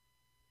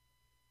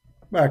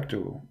 Back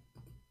to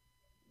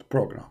the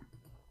program.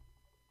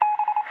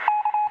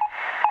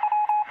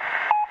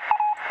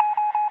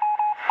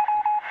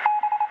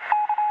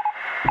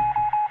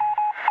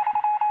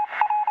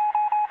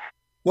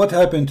 What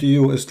happened to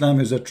you? Islam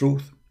is the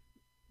truth.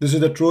 This is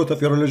the truth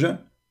of your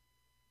religion.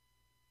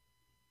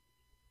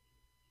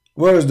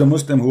 Where is the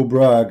Muslim who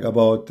brag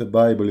about the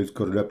Bible is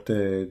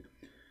corrupted,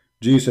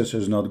 Jesus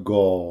is not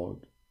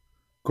God,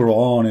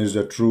 Quran is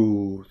the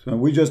truth?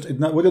 And we did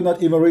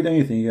not even read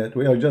anything yet.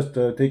 We are just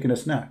taking a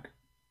snack.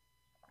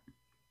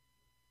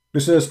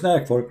 This is a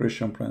snack for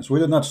Christian Prince. We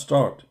did not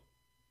start.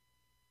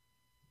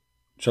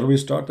 Shall we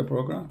start the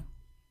program?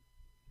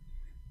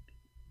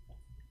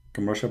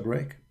 Commercial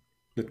break.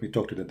 Let me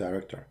talk to the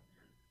director.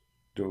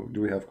 Do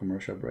we have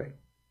commercial break?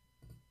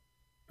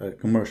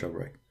 Commercial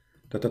break.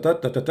 If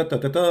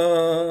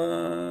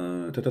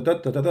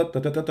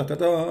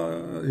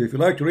you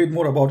like to read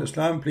more about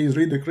Islam, please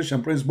read the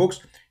Christian Prince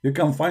books. You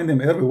can find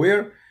them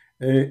everywhere.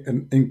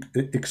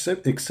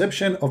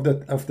 Exception of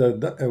the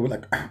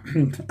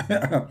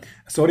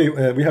sorry,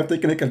 we have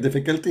technical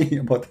difficulty,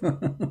 but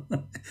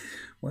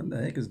what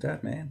the heck is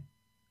that, man?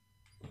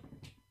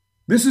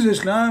 This is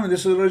Islam,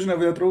 this is the religion of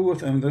the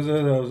truth, and this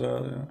is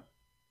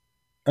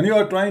and you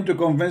are trying to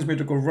convince me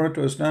to convert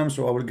to Islam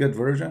so I will get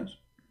virgins?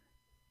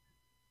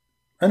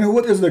 And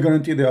what is the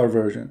guarantee they are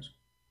virgins?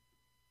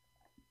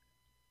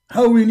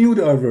 How we knew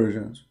they are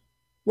virgins?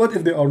 What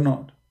if they are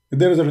not? If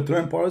there is a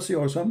return policy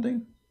or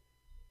something?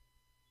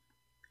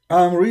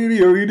 I'm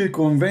really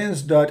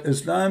convinced that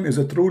Islam is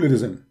a true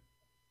religion.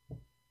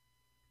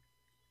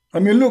 I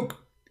mean,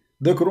 look,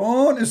 the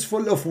Quran is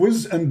full of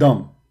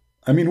wisdom.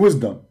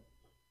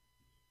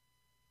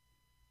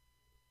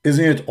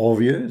 Isn't it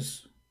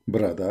obvious,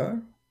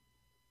 brother?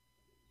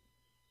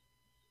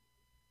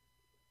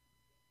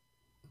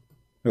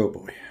 Oh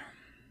boy.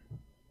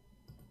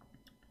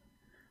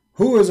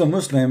 Who is a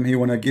Muslim? He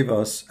want to give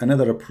us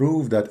another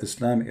proof that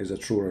Islam is a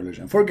true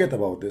religion. Forget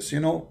about this, you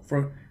know.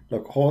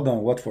 Look, hold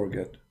on, what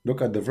forget?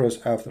 Look at the verse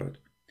after it.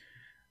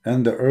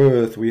 And the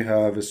earth we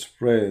have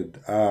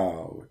spread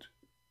out.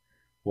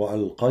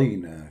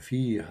 وَأَلْقَيْنَا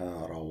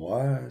فِيهَا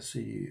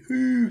رَوَاسِي.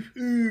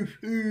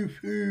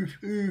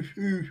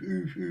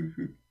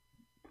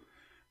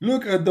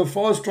 Look at the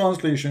false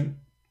translation.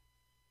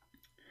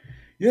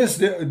 Yes,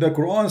 the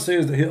Quran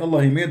says that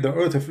Allah, He made the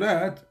earth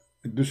flat.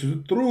 This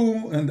is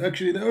true, and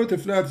actually the earth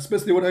is flat,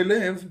 especially where I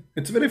live.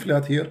 It's very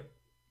flat here.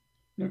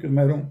 Look at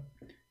my room.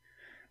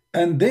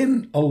 And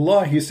then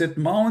Allah, He set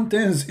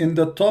mountains in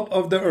the top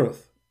of the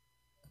earth.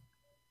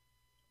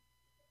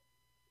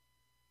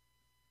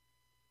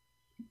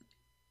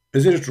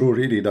 Is it true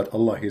really that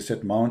Allah, He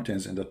set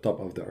mountains in the top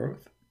of the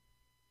earth?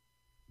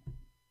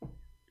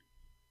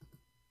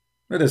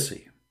 Let us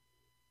see.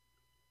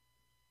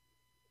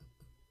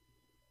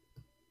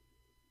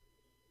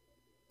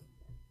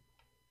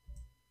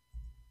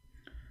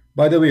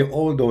 By the way,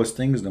 all those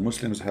things, the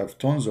Muslims have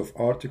tons of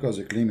articles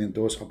claiming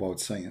those about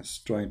science,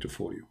 trying to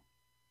fool you.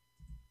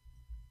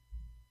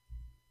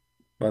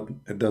 But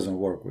it doesn't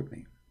work with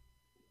me.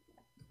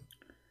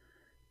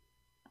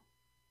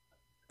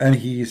 And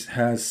he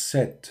has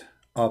set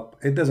up.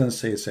 It doesn't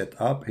say set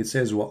up. It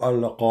says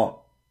وَأَلْقَى.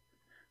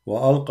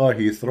 وَأَلْقَى,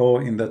 he throw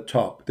in the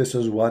top. This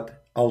is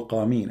what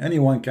alqa mean.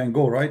 Anyone can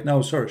go right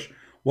now search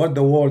what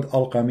the word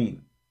alqa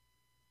mean.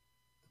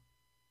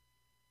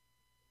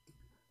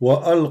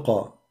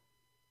 وَأَلْقَى.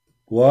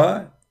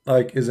 Wa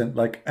like isn't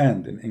like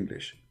and in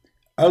English.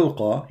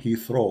 Alqa, he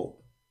throw.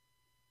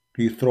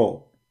 He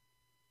throw.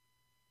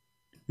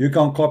 You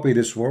can copy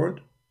this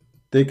word,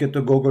 take it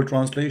to Google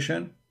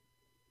Translation,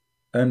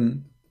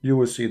 and you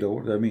will see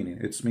the meaning.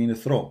 It's mean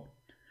throw.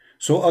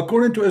 So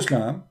according to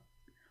Islam,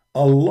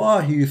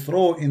 Allah, he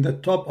throw in the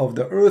top of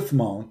the earth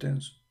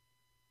mountains.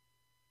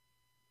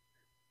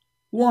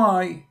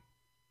 Why?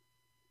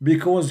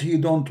 Because he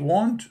don't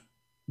want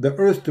the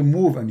earth to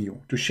move on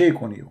you, to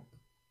shake on you.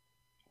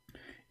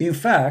 In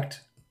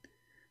fact,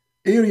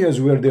 areas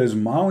where there's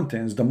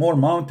mountains, the more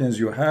mountains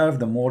you have,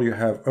 the more you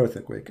have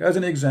earthquake. As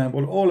an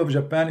example, all of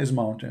Japan is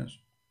mountains.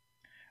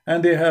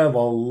 And they have a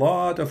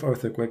lot of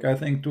earthquake, I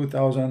think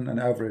 2,000 an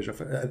average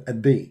of a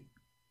day.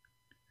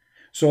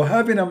 So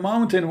having a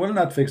mountain will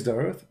not fix the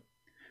earth.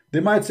 They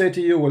might say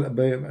to you, well,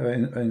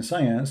 in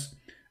science,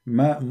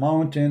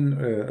 mountain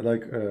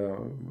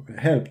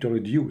help to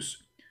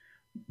reduce.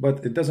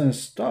 But it doesn't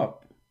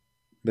stop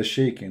the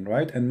shaking,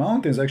 right? And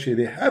mountains actually,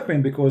 they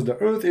happen because the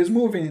earth is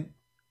moving.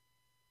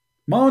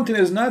 Mountain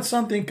is not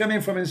something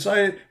coming from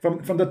inside,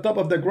 from the top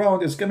of the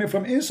ground. It's coming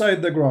from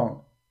inside the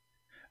ground.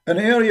 An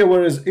area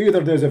where is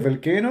either there's a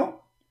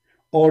volcano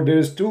or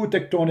there's two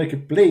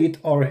tectonic plates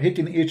are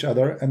hitting each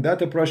other, and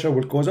that pressure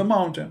will cause a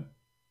mountain.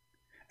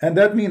 And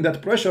that means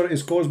that pressure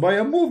is caused by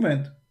a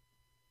movement.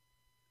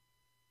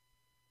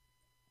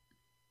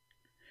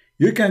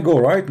 You can go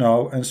right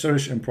now and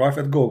search in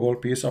private Google,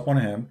 peace upon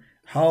him,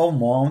 how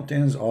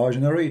mountains are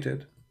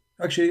generated.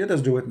 Actually, let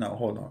us do it now.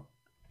 Hold on.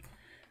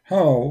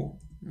 How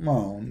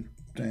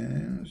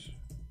mountains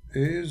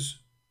is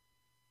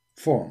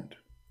formed.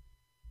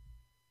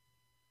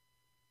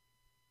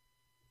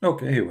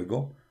 Okay, here we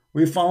go.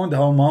 We found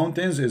how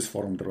mountains is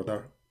formed,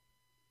 brother.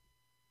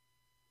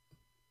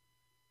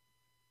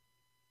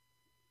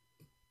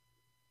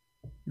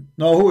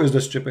 Now, who is the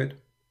stupid?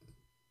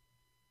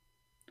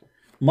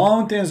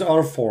 Mountains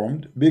are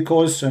formed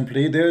because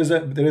simply there is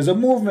a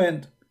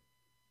movement.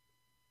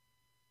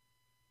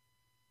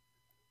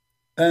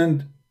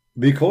 And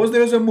because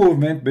there is a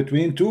movement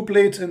between two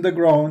plates in the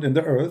ground, in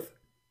the earth,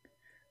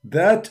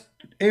 that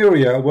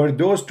area where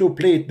those two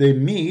plates they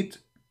meet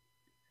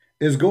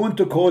is going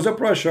to cause a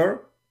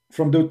pressure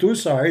from the two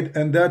sides,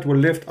 and that will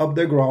lift up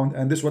the ground.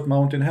 And this is what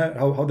mountain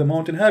how the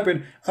mountain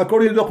happened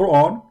according to the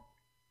Quran.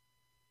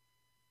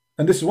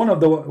 And this is one of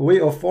the way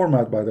of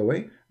format, by the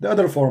way. The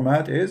other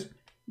format is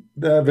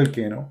the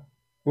volcano,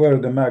 where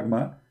the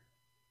magma,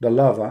 the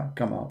lava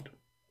come out.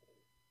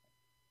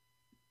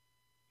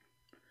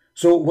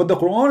 So what the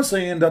Quran is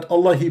saying that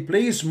Allah, he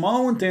placed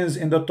mountains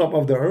in the top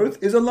of the earth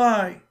is a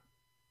lie.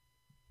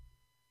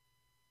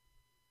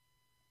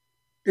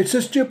 It's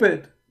a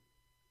stupid.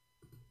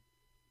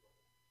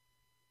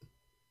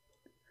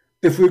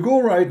 If we go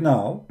right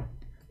now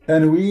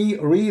and we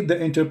read the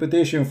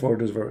interpretation for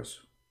this verse,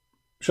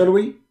 shall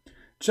we?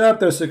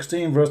 Chapter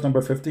 16, verse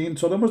number 15.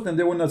 So the Muslim,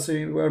 they will not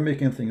say we are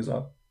making things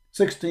up.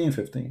 16,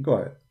 15. Go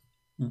ahead.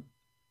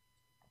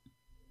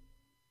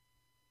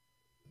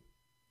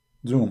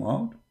 Zoom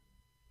out.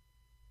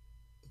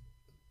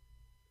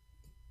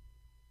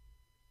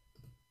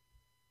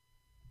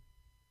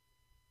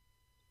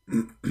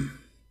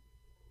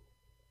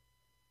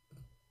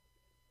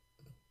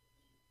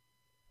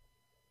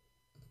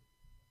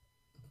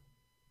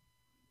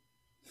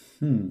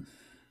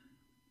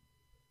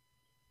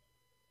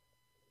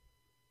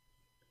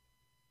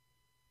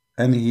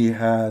 And he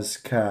has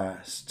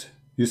cast.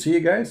 You see,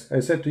 guys? I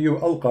said to you,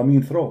 alqa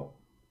mean throw.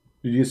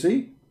 Did you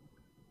see?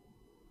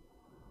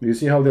 Do you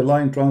see how the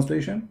line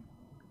translation?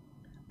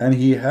 And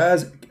he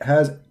has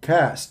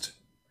cast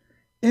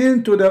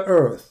into the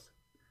earth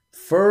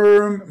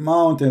firm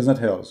mountains, not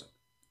hills,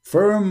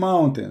 firm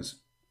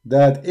mountains,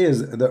 that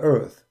is the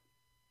earth.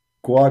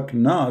 Quack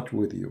not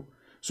with you.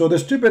 So the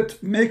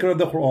stupid maker of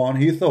the Quran,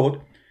 he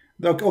thought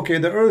that, okay,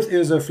 the earth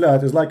is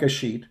flat, is like a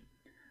sheet.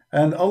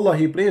 And Allah,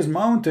 he placed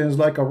mountains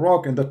like a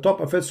rock in the top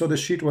of it so the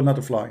sheet will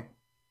not fly.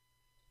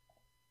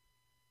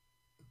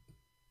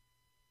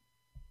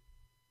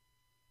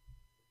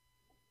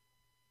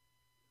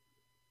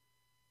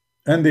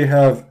 And they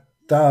have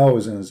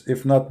thousands,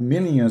 if not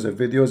millions of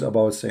videos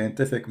about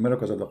scientific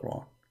miracles of the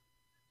Quran.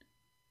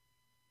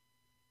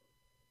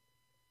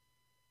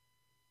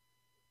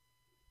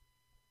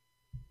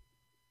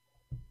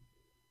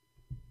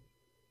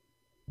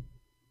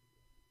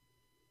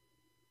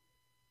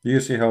 Do you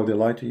see how they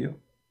lie to you?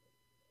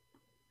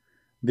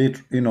 They,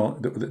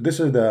 this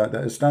is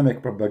the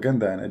Islamic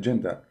propaganda and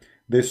agenda.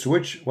 They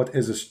switch what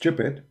is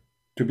stupid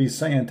to be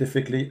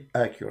scientifically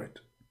accurate.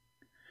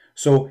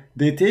 So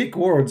they take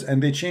words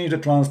and they change the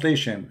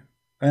translation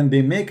and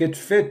they make it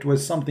fit with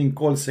something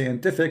called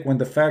scientific when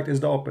the fact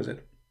is the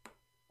opposite.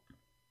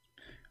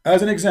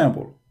 As an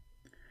example,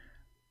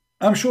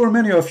 I'm sure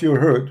many of you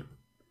heard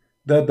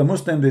that the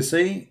Muslim, they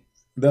say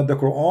that the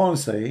Quran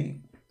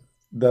say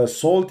the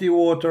salty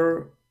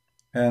water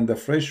and the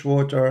fresh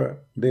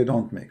water, they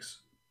don't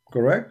mix,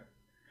 correct?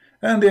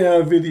 And they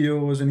have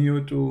videos on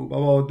YouTube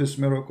about this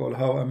miracle,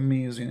 how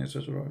amazing,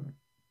 etc.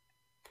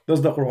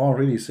 Does the Quran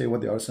really say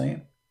what they are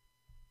saying?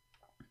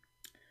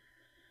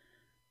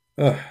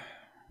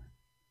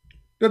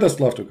 Let us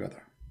laugh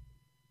together.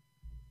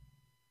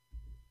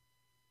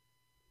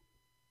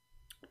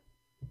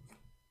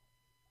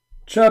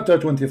 Chapter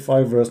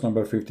 25, verse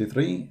number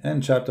 53,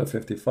 and chapter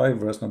 55,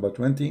 verse number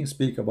 20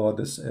 speak about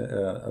this,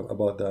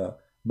 about the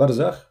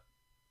barzakh.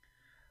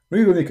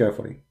 Read really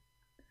carefully.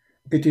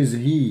 It is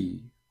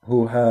He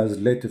who has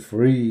let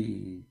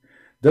free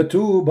the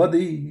two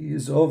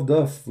bodies of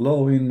the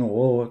flowing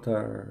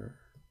water.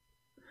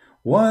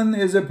 One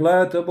is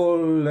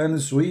palatable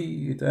and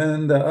sweet,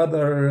 and the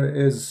other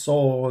is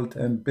salt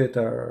and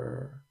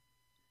bitter.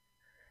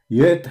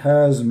 Yet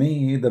has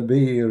made a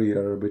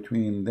barrier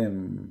between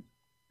them,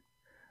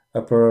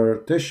 a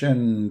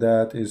partition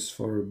that is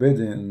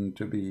forbidden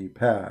to be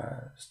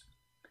passed.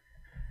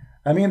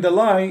 I mean, the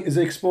lie is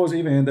exposed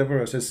even in the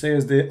verse. It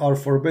says they are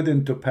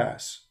forbidden to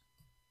pass.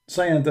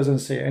 Science doesn't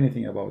say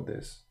anything about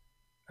this,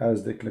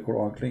 as the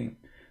Quran claims.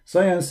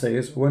 Science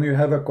says when you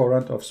have a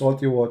current of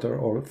salty water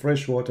or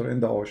fresh water in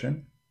the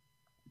ocean,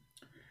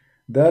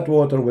 that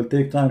water will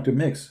take time to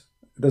mix.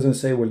 It doesn't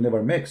say will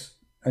never mix.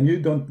 And you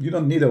don't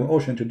need an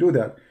ocean to do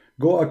that.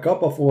 Go a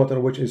cup of water,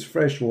 which is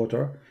fresh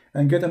water,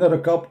 and get another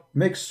cup,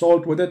 mix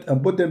salt with it,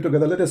 and put them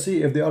together. Let us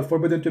see if they are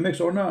forbidden to mix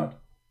or not.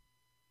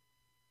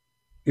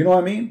 You know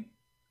what I mean?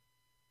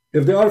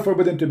 If they are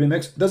forbidden to be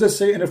mixed, does it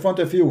say in front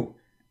of you,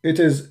 it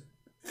is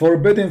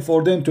forbidden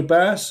for them to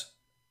pass?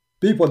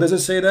 People, does it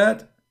say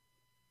that?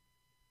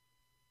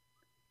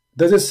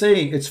 Does it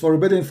say it's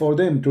forbidden for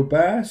them to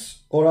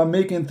pass? Or I'm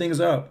making things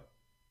up?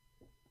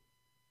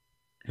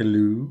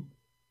 Hello?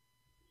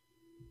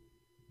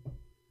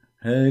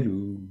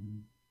 Hello?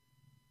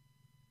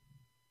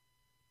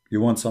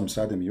 You want some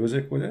sad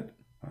music with it?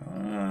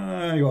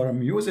 Ah, you are a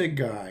music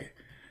guy.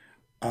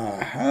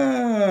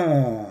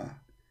 Aha!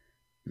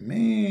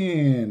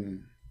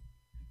 Man,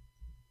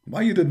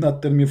 why you did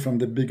not tell me from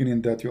the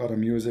beginning that you are a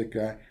music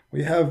guy?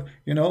 We have,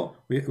 you know,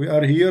 we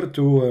are here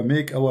to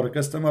make our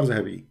customers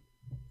happy.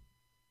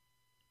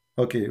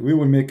 Okay, we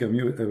will make a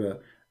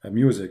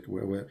music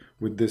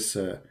with this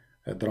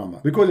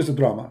drama, because it's a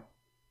drama.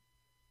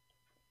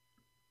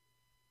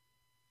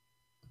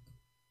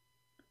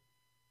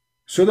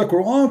 So the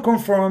Quran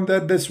confirmed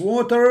that this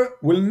water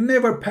will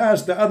never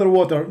pass the other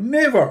water.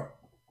 Never.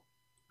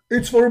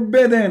 It's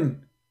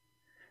forbidden.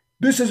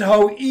 This is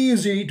how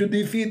easy to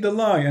defeat the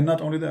lie. And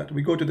not only that,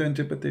 we go to the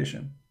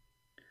interpretation.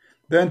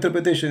 The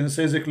interpretation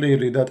says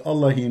clearly that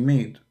Allah, He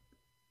made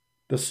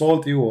the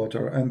salty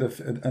water and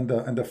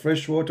the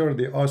fresh water.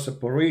 They are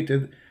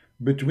separated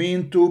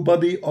between two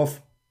bodies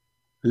of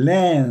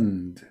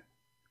land,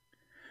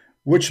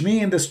 which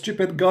means the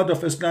stupid God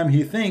of Islam,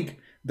 he think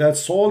that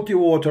salty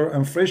water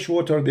and fresh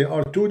water, they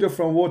are two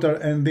different water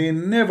and they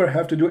never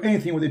have to do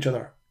anything with each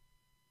other.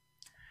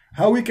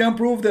 How we can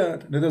prove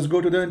that? Let us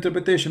go to the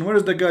interpretation. Where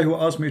is the guy who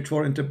asked me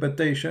for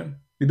interpretation?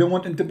 You don't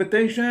want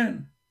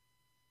interpretation?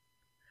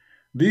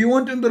 Do you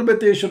want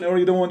interpretation or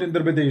you don't want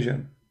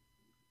interpretation?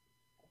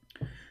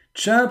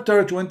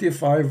 Chapter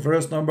 25,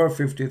 verse number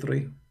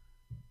 53.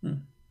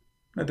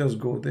 Let us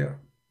go there.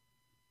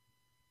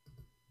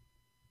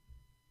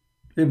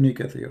 Ibn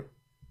Kathir.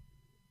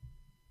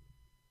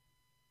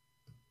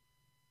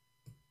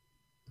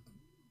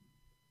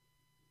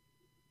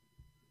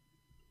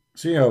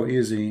 See how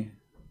easy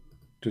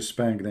to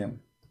spank them.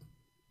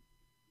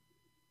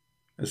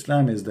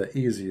 Islam is the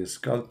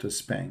easiest cult to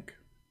spank.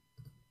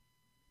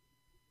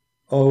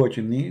 All what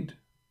you need,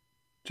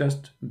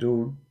 just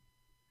do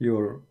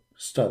your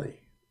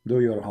study, do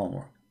your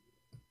homework.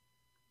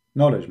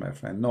 Knowledge, my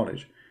friend,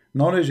 knowledge.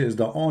 Knowledge is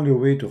the only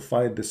way to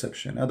fight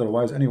deception.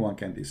 Otherwise, anyone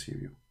can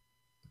deceive you.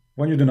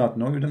 When you do not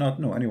know, you do not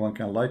know. Anyone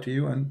can lie to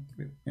you, and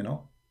you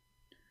know.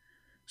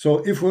 So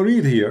if we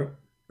read here,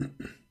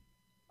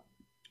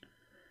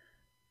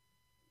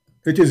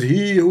 it is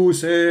He who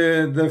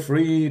said the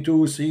free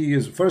two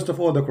seas. First of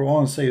all, the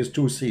Quran says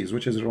two seas,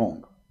 which is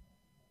wrong.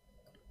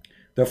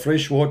 The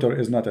fresh water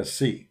is not a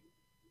sea.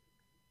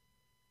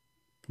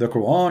 The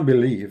Quran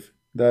believes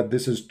that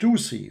this is two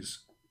seas.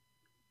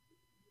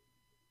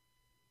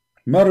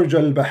 Marj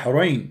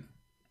al-Bahrain.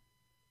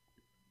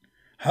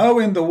 How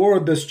in the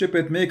world the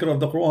stupid maker of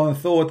the Quran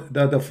thought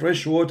that the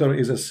fresh water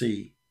is a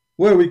sea?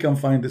 Where we can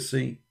find the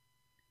sea?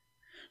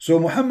 So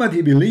Muhammad,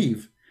 he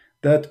believed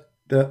that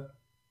the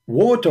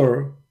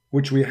water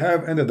which we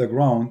have under the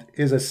ground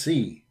is a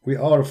sea. We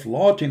are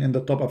floating in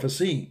the top of a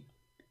sea.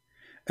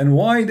 And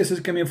why this is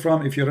coming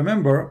from, if you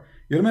remember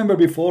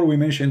before we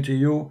mentioned to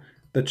you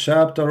the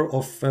chapter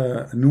of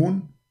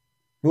Noon.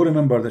 Who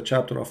remember the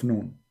chapter of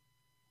Noon?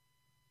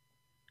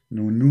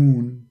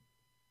 Noon.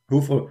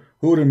 Who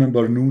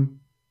remember Noon?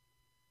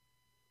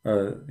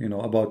 You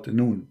know about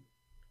Noon,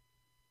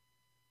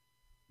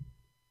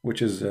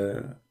 which is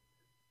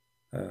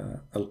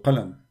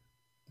Al-Qalam.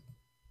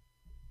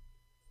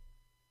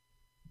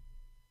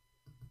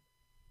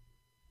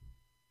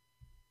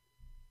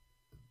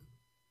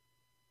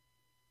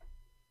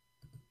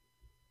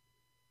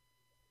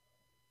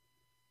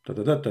 Read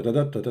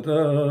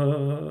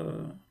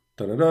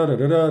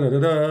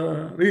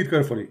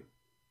carefully.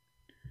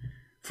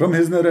 From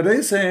his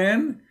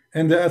narration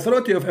and the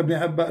authority of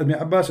Ibn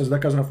Abbas is the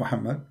cousin of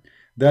Muhammad,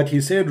 that he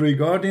said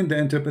regarding the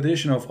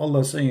interpretation of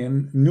Allah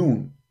saying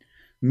Noon.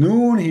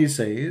 Noon, he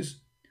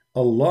says,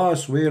 Allah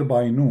swear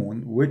by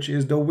Noon, which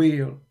is the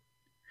whale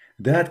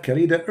that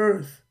carried the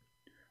earth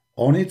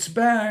on its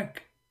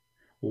back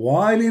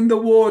while in the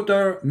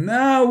water.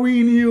 Now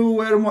we knew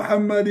where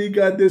Muhammad he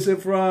got this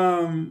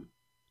from.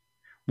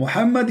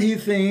 Muhammad he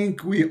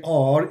think we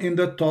are in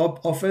the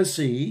top of a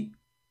sea,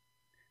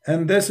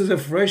 and this is a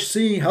fresh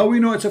sea. How we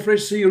know it's a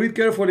fresh sea? Read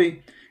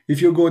carefully.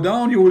 If you go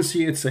down, you will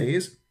see it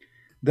says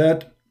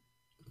that.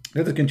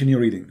 Let us continue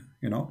reading.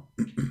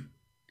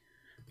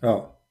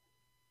 Oh,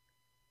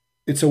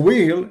 it's a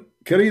whale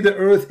carry the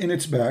earth in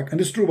its back,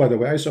 and it's true, by the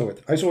way. I saw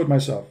it. I saw it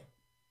myself.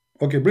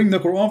 Okay, bring the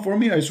Quran for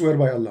me. I swear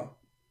by Allah,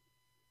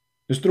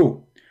 it's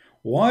true.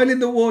 While in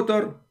the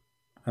water,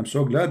 I'm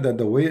so glad that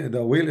the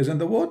whale is in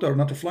the water,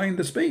 not flying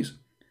the space.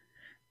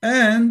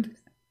 And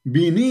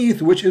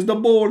beneath, which is the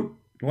bowl.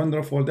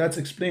 Wonderful. That's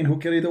explained who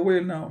carried the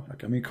whale now.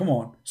 Like, I mean, come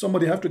on.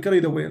 Somebody have to carry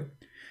the whale.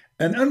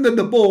 And under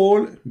the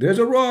bowl, there's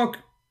a rock.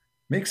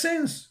 Makes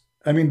sense.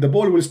 I mean, the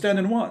bowl will stand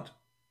in what?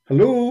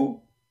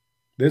 Hello?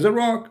 There's a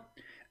rock.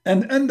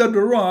 And under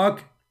the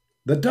rock,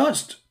 the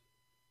dust.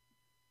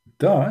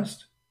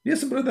 Dust?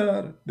 Yes,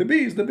 brother. The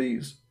bees, the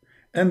bees.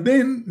 And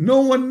then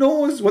no one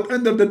knows what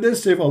under the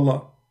dust save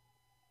Allah.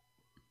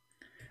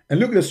 And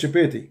look at the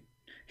stupidity.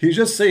 He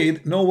just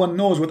said no one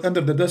knows what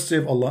under the dust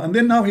save Allah. And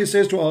then now he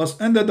says to us,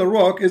 under the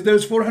rock is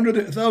there's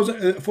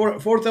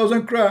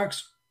 4,000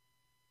 cracks.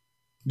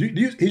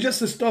 He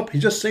just stopped. He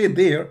just said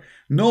there,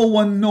 no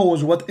one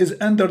knows what is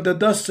under the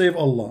dust save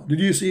Allah.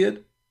 Did you see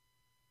it?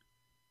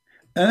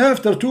 And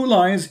after 2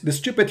 lines, the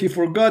stupidity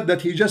forgot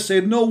that he just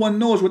said no one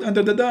knows what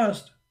under the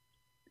dust.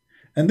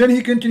 And then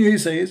he continues, he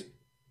says,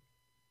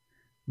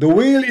 the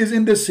whale is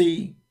in the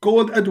sea,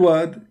 called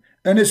Adwad,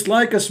 and it's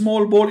like a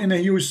small ball in a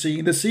huge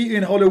sea, the sea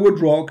in Hollywood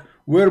Rock,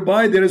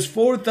 whereby there is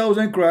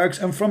 4,000 cracks,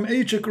 and from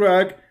each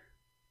crack,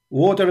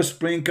 water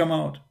spring come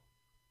out.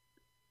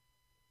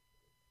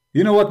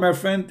 You know what, my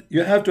friend?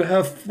 You have to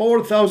have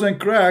 4,000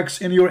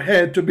 cracks in your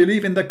head to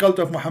believe in the cult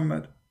of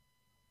Muhammad.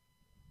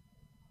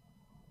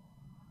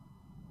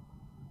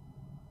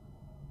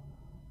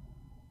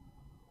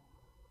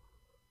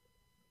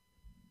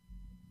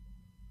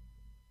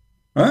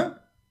 Huh?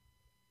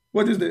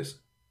 What is this?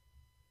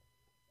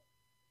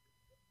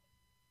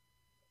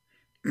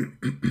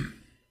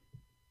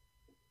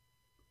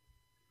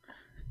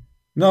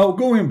 Now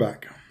going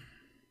back.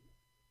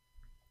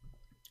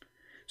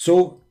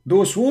 So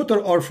those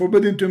water are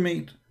forbidden to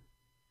meet.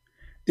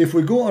 If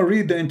we go and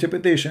read the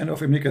interpretation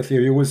of Ibn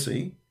Kathir, you will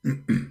see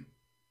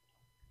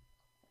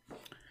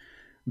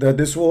that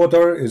this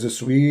water is a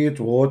sweet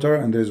water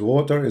and this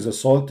water is a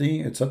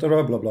salty,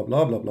 etc. Blah blah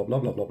blah blah blah blah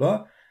blah blah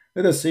blah.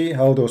 Let us see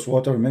how those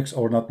water mix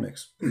or not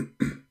mix.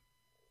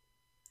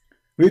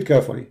 Read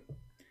carefully.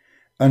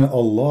 And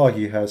Allah,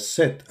 He has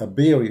set a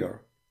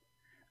barrier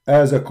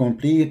as a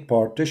complete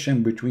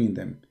partition between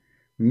them,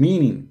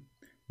 meaning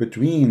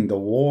between the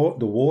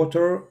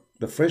water,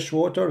 the fresh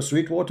water,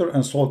 sweet water,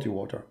 and salty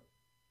water.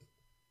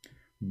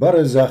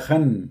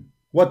 Barzakhan.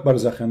 What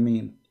barzakhan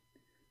mean?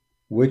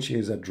 Which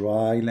is a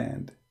dry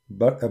land.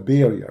 But a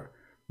barrier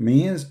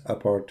means a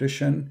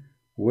partition,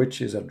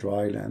 which is a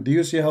dry land. Do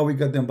you see how we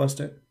got them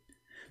busted?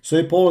 So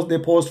they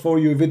post for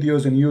you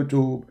videos on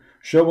YouTube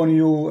showing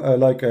you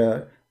like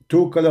a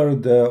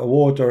two-colored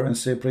water and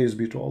say praise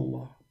be to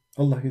Allah.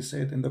 Allah, He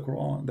said in the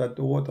Quran that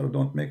the water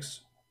don't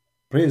mix.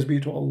 Praise be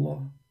to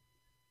Allah.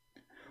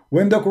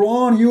 When the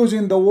Quran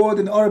using the word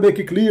in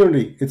Arabic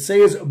clearly, it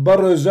says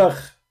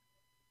barzakh,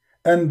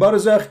 and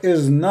barzakh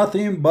is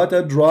nothing but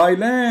a dry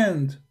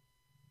land.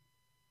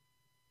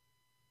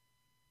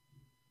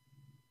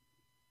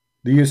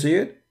 Do you see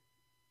it?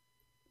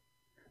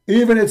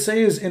 Even it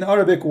says in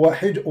Arabic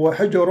وَحِجْرًا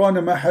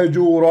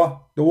مَحَجُورًا,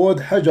 the word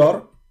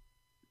hajar,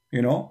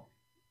 you know,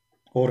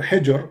 or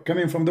hijr,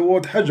 coming from the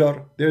word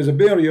hajar. There is a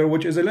barrier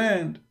which is a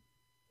land.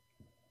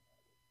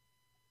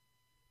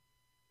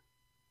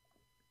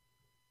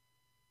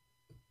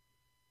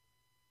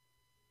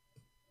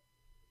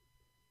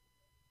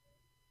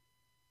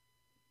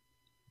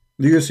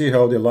 Do you see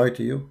how they lie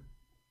to you?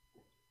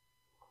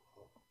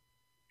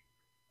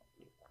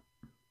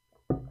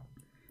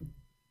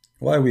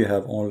 Why we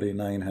have only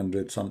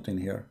 900 something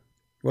here?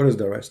 What is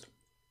the rest?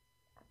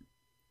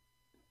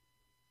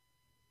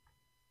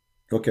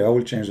 Okay, I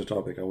will change the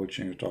topic. I will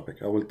change the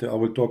topic. I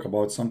will talk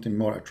about something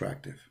more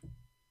attractive.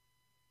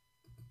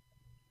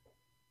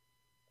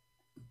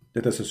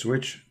 Let us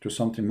switch to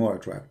something more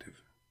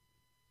attractive.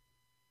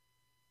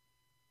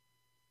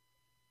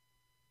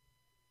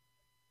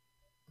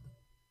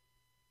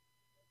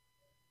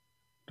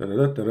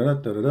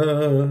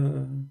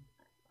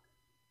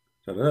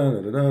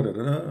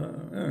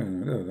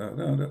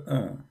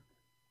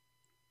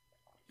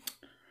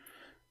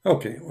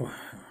 Okay,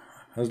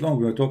 as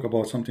long as we talk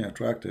about something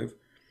attractive,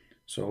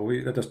 so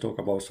let us talk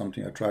about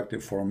something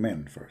attractive for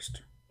men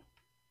first.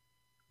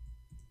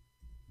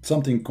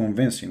 Something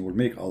convincing will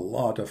make a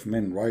lot of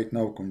men right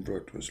now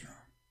convert to Islam.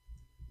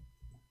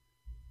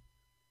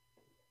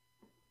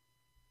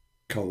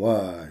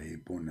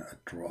 كواهب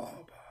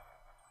أترابا.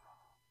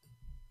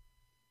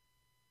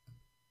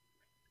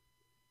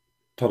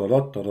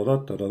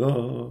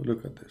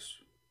 Look at this.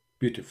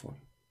 Beautiful.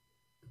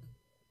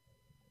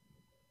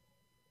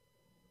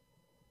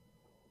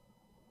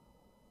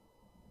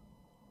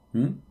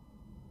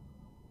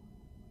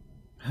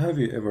 Have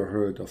you ever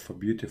heard of a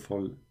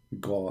beautiful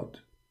God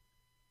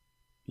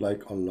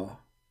like Allah?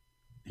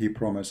 He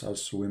promised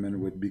us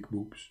women with big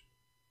boobs.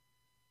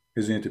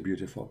 Isn't it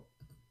beautiful?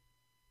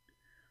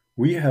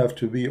 We have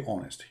to be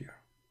honest here.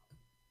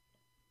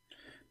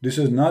 This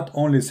is not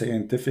only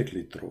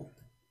scientifically true.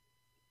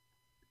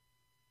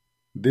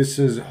 This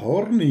is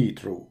horny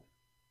true.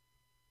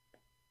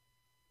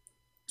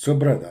 So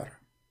brother,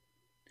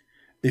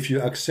 if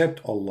you accept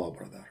Allah,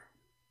 brother,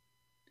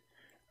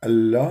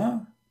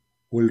 Allah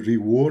will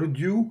reward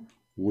you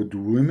with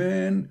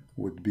women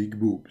with big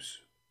boobs.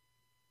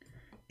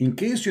 In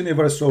case you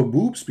never saw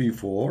boobs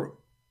before,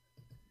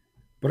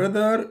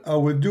 brother, I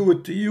will do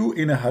it to you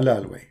in a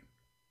halal way.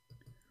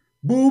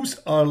 Boobs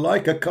are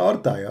like a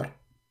car tire,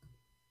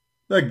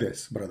 like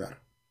this, brother.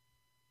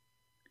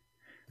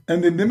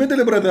 And in the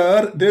middle,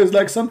 brother, there's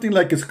like something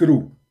like a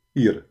screw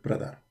here,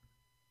 brother.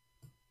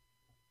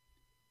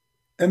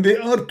 And they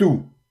are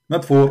two,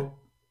 not four.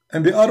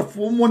 And they are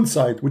from one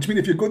side, which means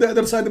if you go the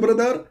other side,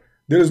 brother,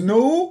 there is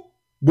no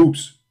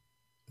boobs.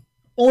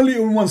 Only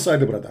on one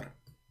side, brother.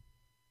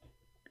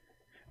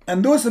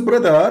 And those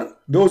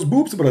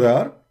boobs,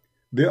 brother,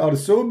 they are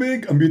so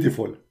big and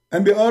beautiful.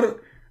 And they are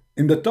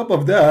in the top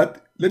of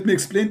that. Let me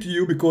explain to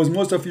you, because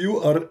most of you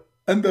are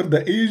under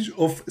the age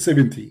of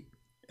 70.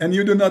 And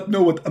you do not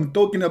know what I'm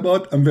talking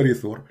about. I'm very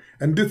sure.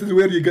 And this is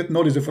where you get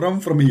knowledge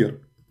from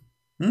here.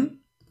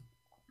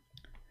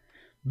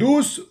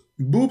 Those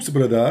boobs,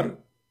 brother,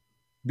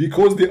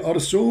 because they are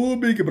so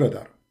big,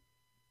 brother,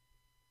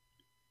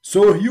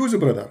 so huge,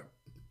 brother,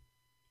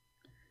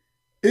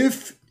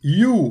 if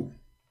you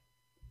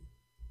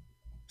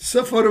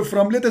suffer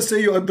from, let us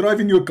say you are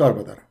driving your car,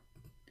 brother,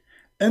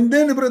 and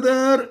then,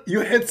 brother,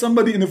 you hit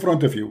somebody in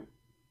front of you.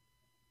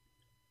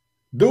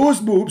 Those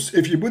boobs,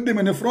 if you put them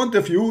in front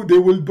of you, they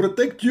will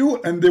protect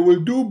you and they will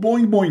do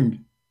boing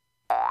boing.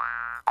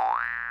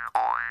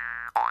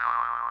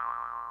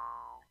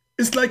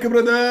 It's like,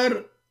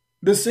 brother,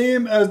 the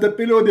same as the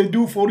pillow they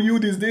do for you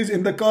these days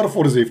in the car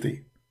for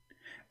safety.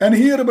 And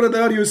here,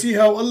 brother, you see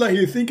how Allah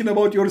is thinking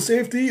about your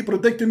safety,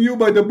 protecting you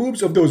by the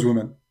boobs of those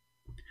women.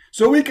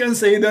 So we can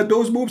say that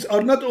those boobs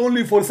are not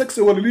only for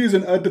sexual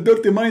reason at the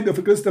dirty mind of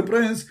a Christian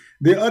prince,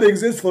 they are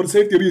exist for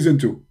safety reason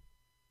too.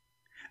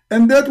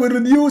 And that will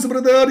reduce,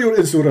 brother, your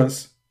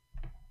insurance.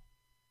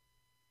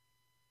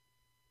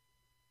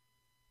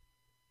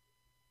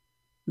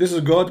 This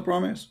is God's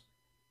promise.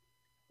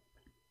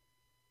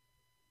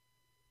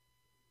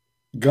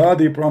 God,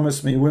 He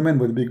promised me women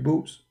with big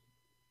boobs.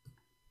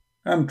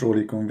 I'm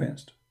truly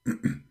convinced.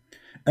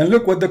 And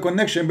look what the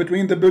connection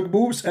between the big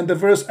boobs and the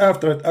verse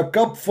after it. A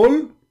cup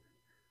full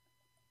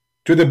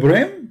to the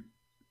brim.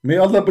 May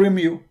Allah brim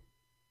you.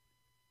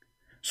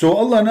 So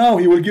Allah now,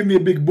 He will give me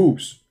big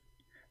boobs.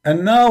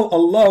 And now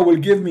Allah will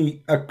give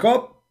me a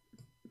cup.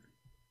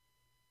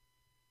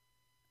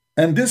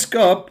 And this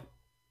cup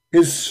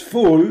is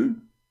full.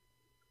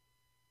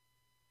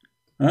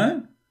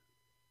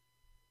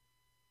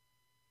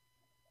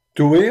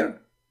 To where?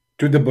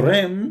 To the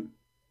brim.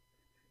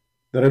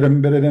 I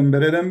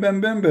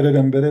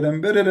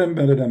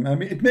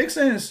mean, it makes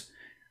sense.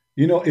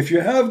 You know, if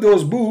you have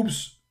those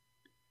boobs,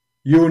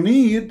 you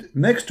need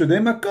next to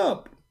them a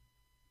cup.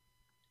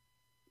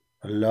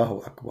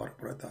 Allahu Akbar,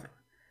 brother.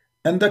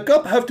 And the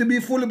cup have to be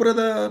full,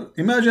 brother.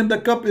 Imagine the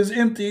cup is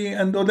empty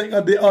and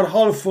they are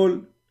half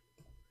full.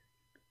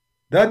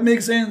 That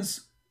makes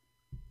sense.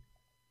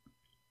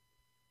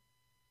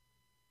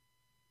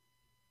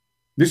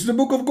 This is the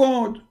book of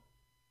God.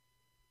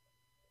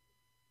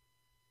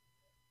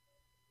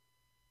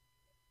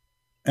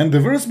 And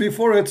the verse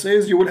before it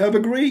says you will have a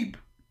grape.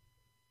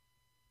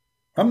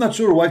 I'm not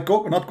sure why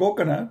not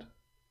coconut.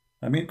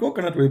 I mean,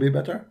 coconut will be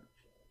better.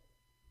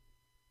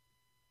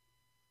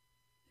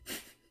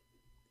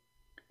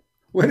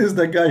 Where is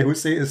the guy who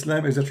say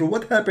Islam is true?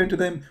 What happened to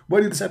them? Why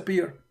did it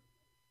disappear?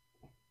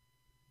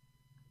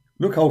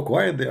 Look how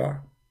quiet they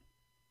are.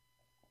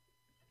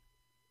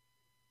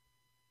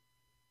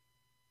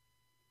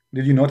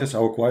 Did you notice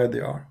how quiet they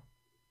are?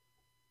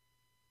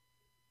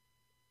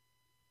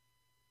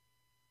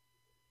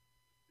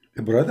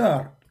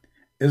 Brother,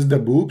 is the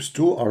boobs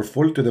too are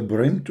full to the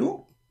brim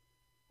too?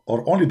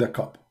 Or only the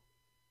cup?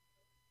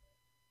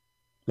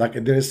 Like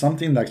there is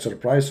something like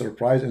surprise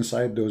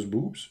inside those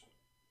boobs?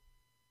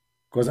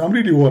 Because I'm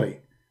really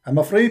worried. I'm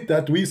afraid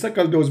that we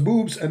suckle those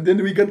boobs and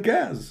then we get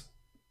gas.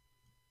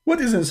 What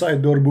is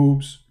inside those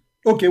boobs?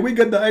 Okay, we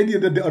get the idea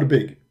that they are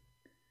big.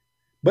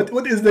 But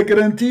what is the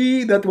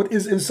guarantee that what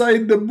is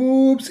inside the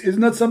boobs is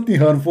not something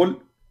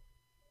harmful?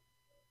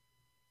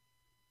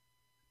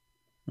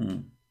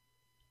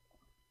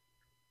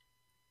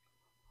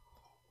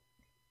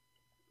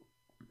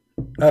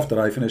 after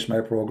I finish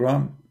my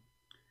program,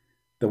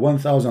 the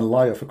 1000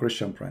 lie of a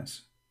Christian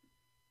prince.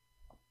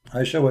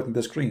 I show it in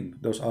the screen.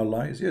 Those are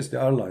lies. Yes, they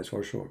are lies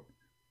for sure.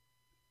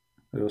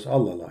 Those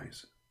Allah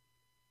lies.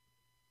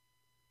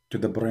 To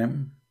the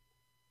brim.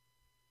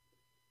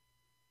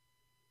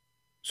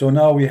 So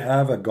now we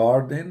have a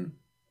garden,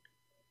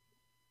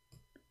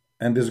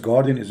 and this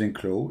garden is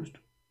enclosed,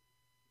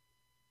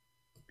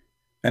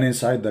 and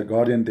inside the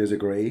garden there's a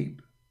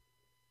grape,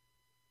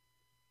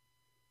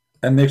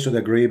 and next to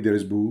the grape there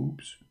is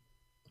boobs,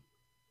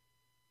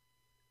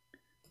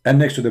 and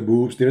next to the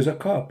boobs there is a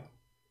cup,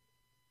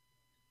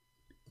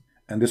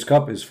 and this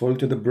cup is full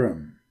to the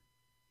brim.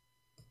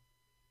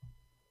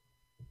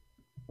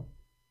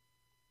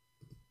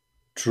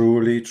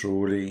 Truly,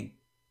 truly,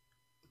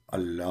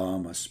 Allah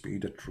must be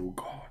the true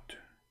God.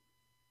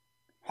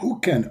 Who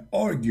can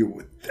argue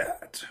with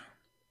that?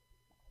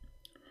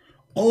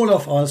 All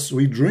of us,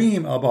 we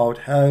dream about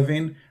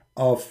having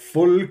a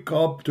full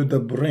cup to the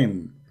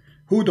brim.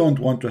 Who don't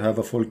want to have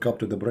a full cup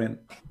to the brim?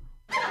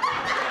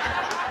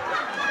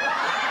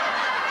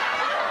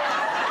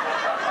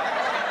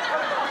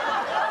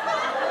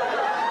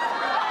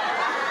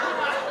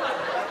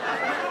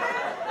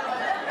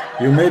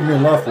 You made me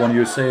laugh when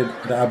you said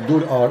the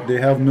Abdul they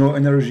have no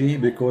energy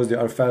because they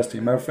are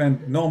fasting. My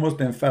friend, no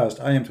Muslim fast.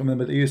 I am from the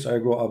Middle East. I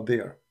grew up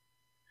there.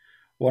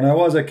 When I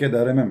was a kid,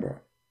 I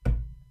remember.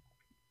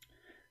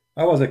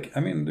 I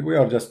mean, we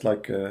are just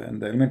like in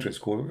the elementary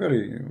school,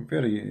 very,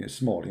 very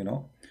small, you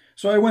know.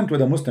 So I went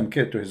with a Muslim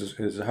kid to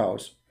his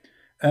house,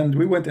 and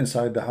we went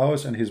inside the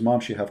house, and his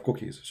mom, she have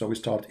cookies. So we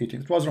start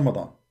eating. It was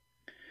Ramadan.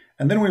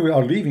 And then when we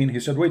are leaving,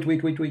 he said, wait.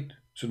 I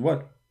said,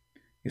 what?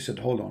 He said,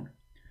 hold on.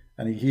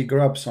 And he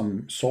grabbed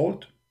some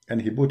salt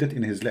and he put it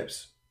in his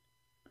lips.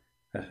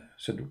 I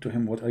said to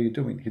him, what are you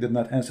doing? He did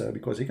not answer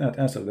because he cannot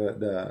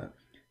answer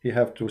he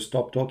have to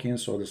stop talking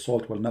so the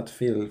salt will not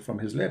fail from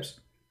his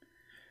lips.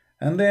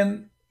 And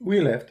then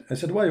we left. I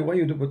said, why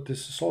you do with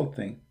this salt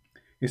thing?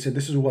 He said,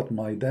 this is what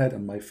my dad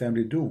and my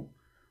family do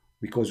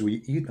because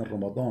we eat in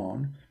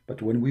Ramadan,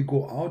 but when we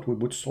go out, we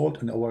put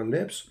salt in our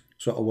lips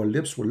so our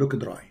lips will look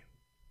dry.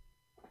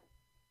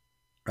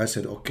 I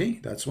said,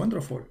 okay, that's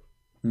wonderful.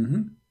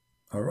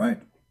 All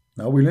right,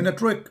 now we learn a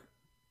trick.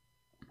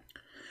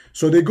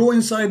 So they go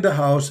inside the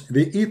house,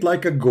 they eat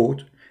like a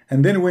goat,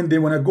 and then when they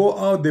want to go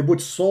out, they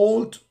put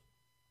salt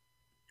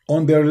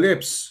on their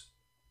lips,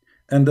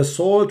 and the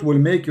salt will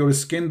make your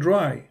skin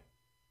dry,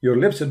 your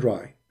lips are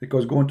dry,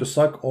 because going to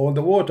suck all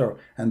the water,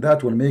 and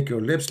that will make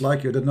your lips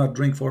like you did not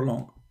drink for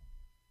long.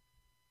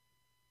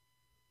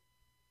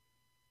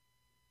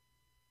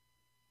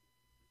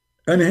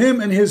 And him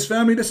and his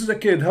family, this is a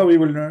kid, how he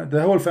will learn?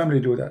 The whole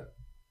family do that.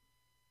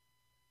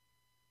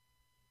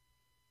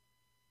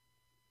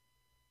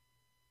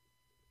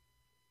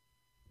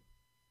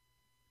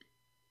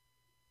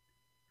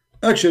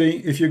 Actually,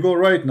 if you go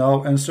right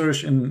now and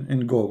search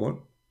in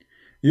Google,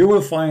 you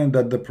will find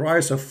that the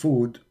price of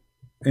food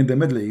in the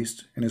Middle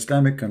East, in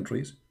Islamic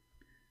countries,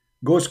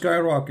 goes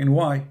skyrocketing.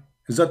 Why?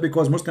 Is that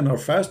because Muslims are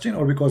fasting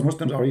or because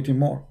Muslims are eating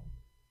more?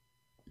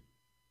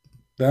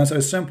 The answer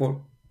is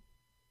simple.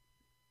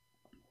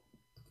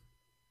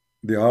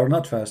 They are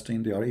not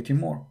fasting, they are eating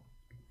more.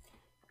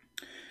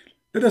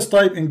 Let us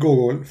type in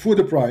Google,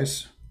 food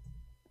price,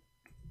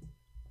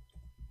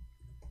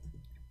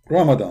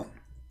 Ramadan.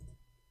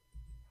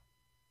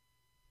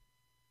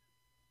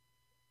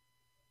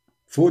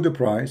 Food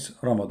price,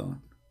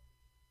 Ramadan.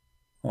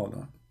 Hold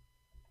on.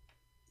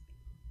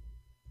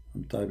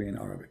 I'm typing in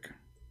Arabic.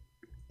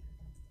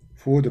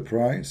 Food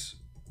price,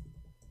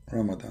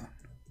 Ramadan.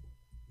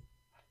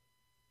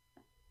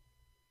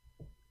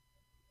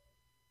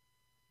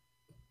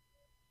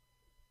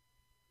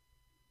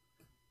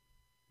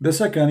 The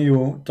second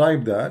you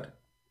type that,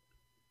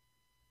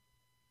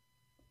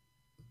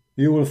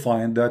 you will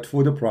find that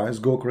food price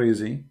go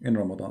crazy in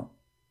Ramadan.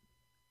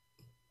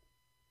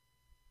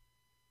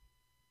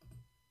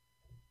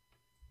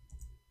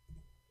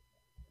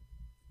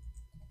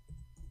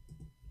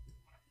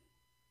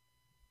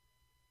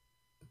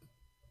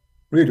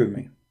 Read with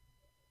me.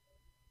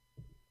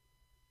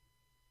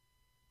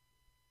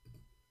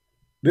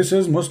 This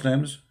is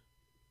Muslims.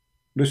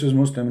 This is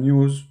Muslim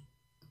news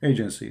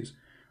agencies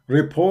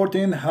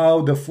reporting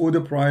how the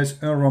food price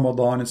in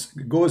Ramadan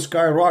goes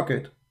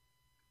skyrocket.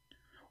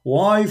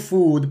 Why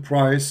food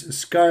price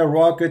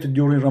skyrocket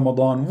during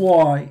Ramadan?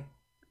 Why?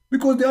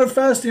 Because they are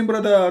fasting,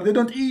 brother. They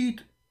don't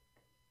eat.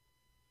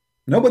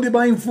 Nobody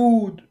buying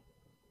food.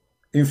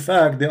 In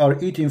fact, they are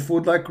eating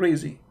food like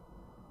crazy.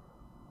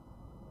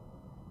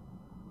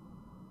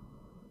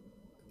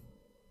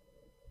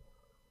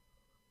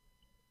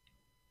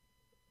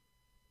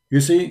 You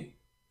see,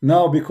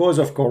 now because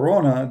of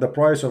Corona, the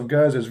price of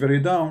gas is very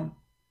down.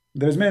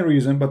 There is many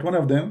reasons, but one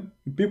of them,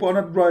 people are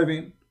not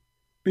driving.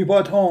 People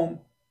at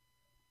home.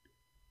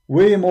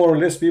 Way more or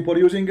less people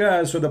using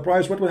gas. So the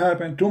price, what will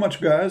happen? Too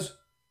much gas,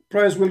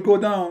 price will go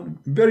down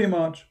very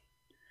much.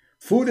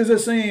 Food is the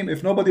same.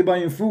 If nobody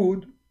buying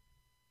food,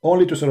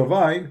 only to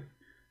survive,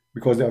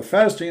 because they are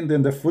fasting,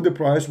 then the food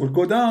price will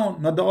go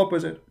down, not the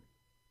opposite.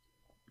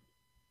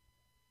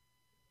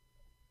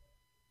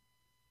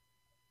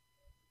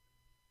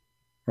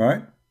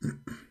 right?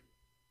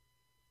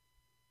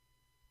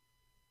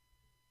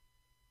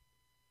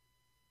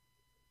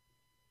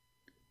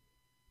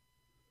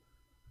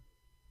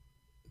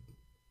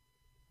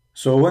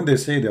 So when they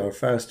say they are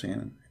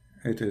fasting,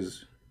 it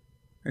is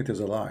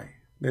a lie.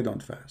 They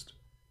don't fast.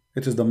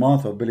 It is the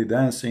month of belly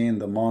dancing,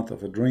 the month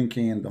of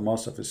drinking, the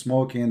month of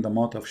smoking, the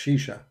month of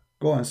shisha.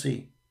 Go and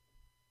see.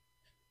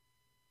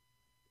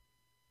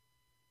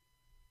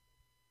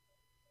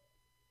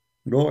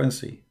 Go and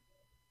see.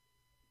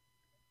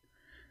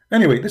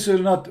 Anyway, this is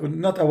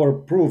not our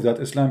proof that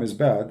Islam is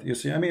bad. You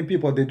see, I mean,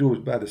 people, they do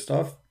bad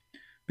stuff.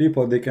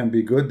 People, they can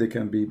be good, they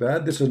can be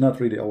bad. This is not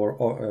really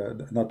our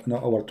not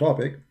our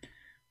topic.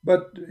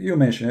 But you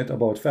mention it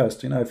about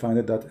fasting. I find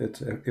it that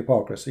it's a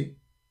hypocrisy.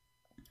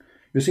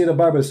 You see, the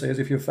Bible says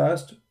if you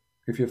fast,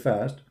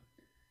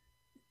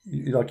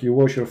 like you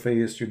wash your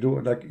face, you do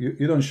like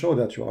you don't show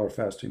that you are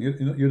fasting.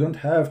 You don't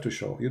have to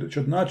show. You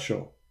should not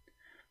show.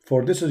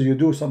 For this is you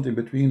do something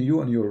between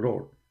you and your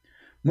Lord.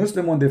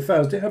 Muslim, when they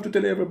fast, they have to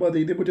tell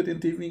everybody. They put it in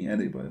TV.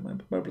 Anybody,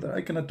 my brother,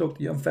 I cannot talk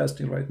to you. I'm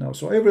fasting right now.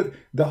 So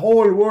the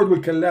whole world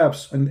will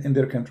collapse in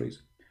their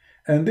countries.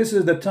 And this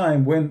is the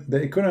time when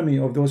the economy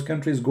of those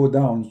countries go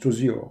down to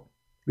zero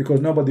because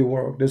nobody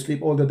works. They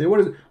sleep all the day.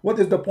 What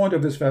is the point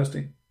of this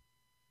fasting?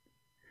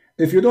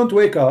 If you don't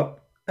wake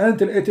up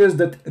until it is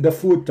the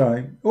food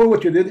time, or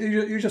what you did,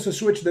 you just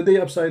switch the day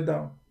upside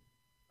down.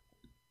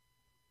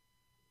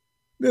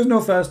 There's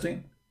no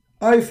fasting.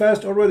 I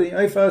fast already.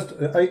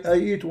 I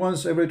eat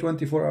once every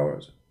 24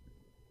 hours.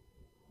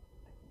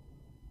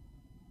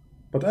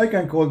 But I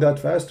can call that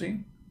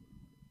fasting.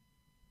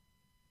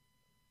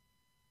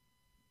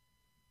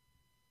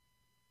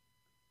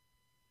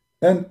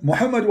 And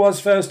Muhammad was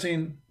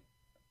fasting,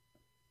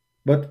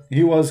 but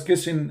he was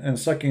kissing and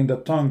sucking the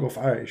tongue of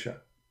Aisha.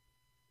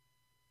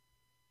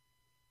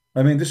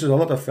 I mean, this is a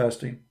lot of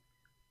fasting.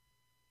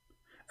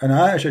 And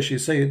Aisha, she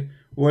said,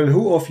 well,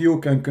 who of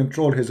you can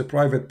control his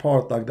private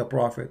part like the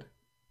Prophet?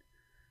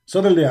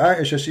 Suddenly,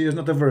 Aisha, she is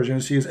not a virgin,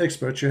 she is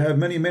expert. She had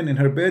many men in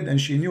her bed, and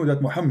she knew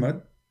that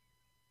Muhammad,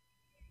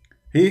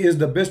 he is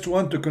the best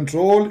one to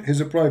control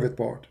his private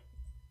part.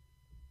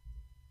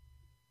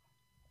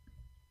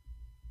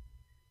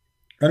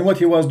 And what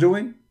he was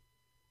doing?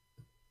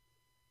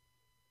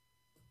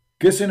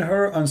 Kissing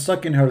her and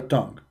sucking her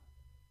tongue.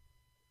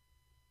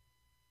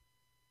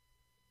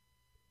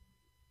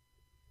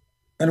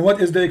 And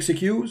what is the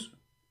excuse?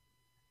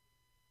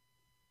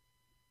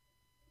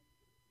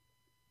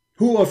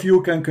 Who of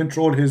you can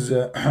control his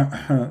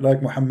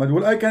like Muhammad?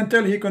 Well, I can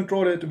tell he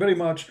controlled it very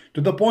much,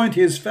 to the point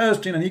he is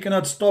fasting and he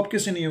cannot stop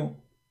kissing you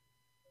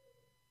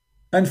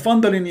and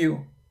fondling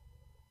you.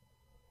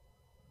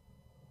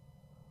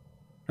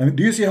 I mean,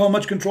 do you see how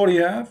much control he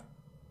have?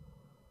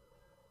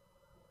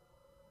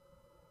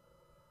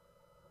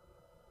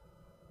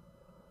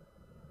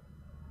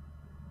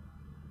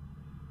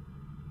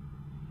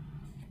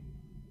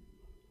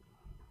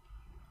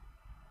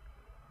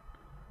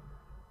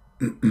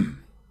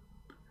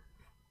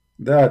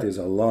 That is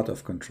a lot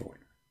of control.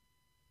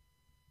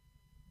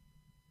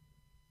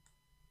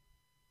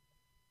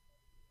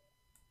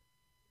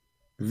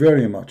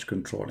 Very much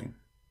controlling.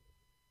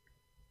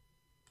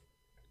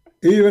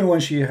 Even when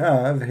she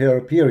have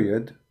her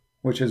period,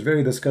 which is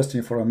very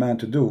disgusting for a man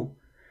to do,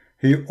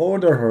 he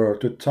ordered her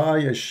to tie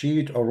a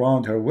sheet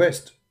around her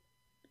waist.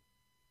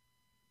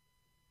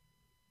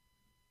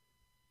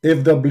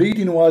 If the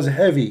bleeding was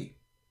heavy,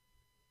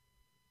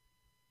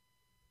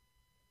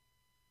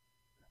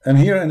 and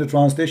here in the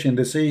translation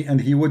they say,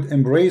 and he would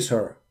embrace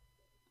her.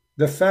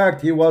 The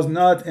fact he was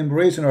not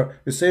embracing her,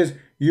 it says,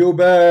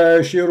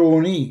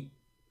 Yubashiruni.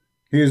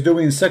 He is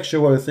doing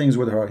sexual things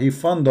with her. He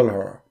fondled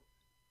her.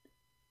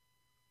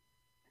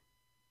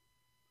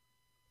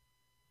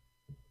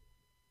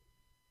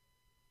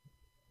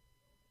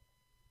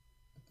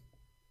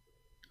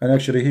 And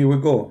actually here we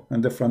go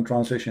in different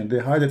translation. They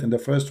hide it in the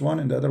first one,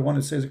 in the other one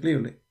it says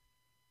clearly.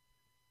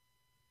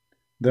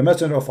 The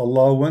Messenger of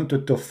Allah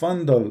wanted to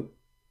fondle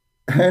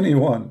any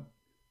one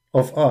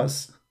of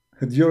us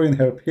during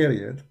her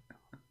period.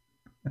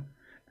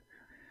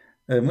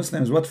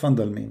 Muslims, what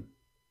fondle mean?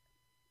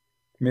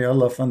 May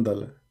Allah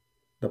fondle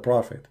the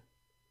Prophet.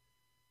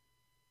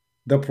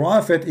 The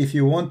Prophet, if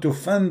you want to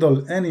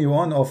fondle any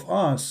one of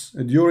us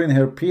during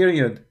her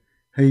period,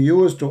 he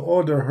used to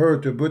order her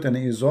to put an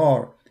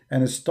izar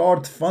and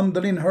start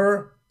fondling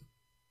her.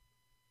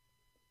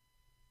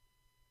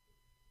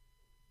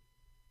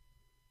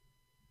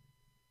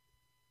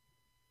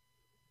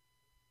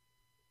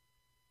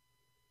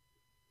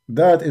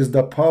 That is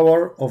the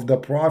power of the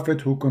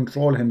Prophet who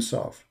controlled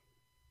himself.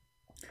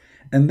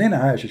 And then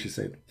Aisha, she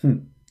said,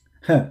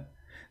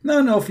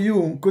 none of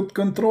you could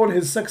control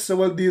his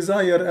sexual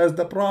desire as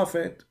the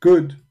Prophet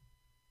could.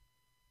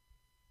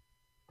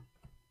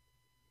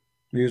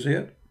 Do you see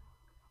it?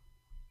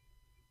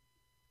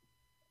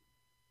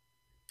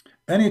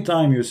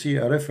 Anytime you see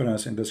a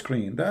reference in the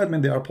screen, the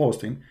admin, they are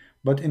posting,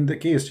 but in the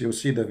case you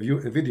see the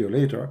video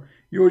later,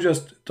 you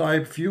just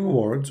type few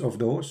words of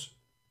those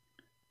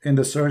in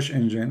the search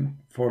engine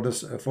for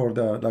this for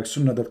the like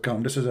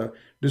sunnah.com. This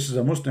is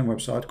a Muslim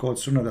website called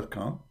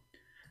sunnah.com,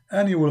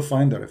 and you will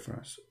find the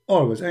reference.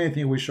 Always,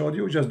 anything we showed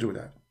you, just do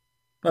that.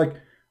 Like,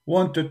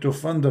 wanted to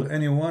fundle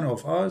any one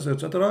of us,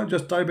 etc.,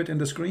 just type it in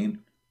the screen,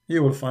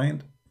 you will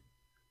find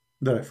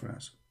the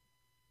reference.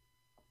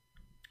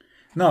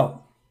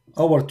 Now,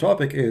 our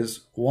topic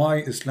is why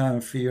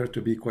Islam fear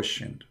to be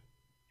questioned.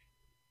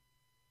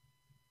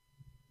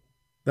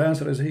 The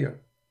answer is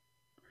here.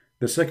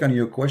 The second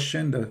you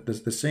question,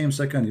 the same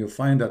second you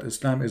find that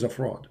Islam is a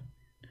fraud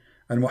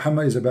and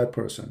Muhammad is a bad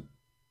person,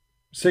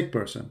 sick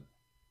person.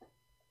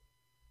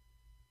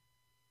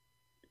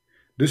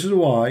 This is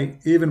why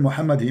even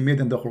Muhammad, he made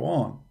in the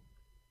Quran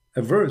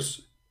a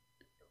verse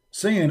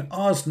saying,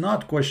 ask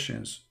not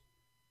questions.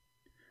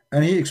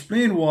 And he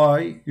explained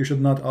why you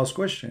should not ask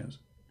questions.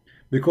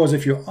 Because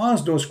if you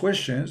ask those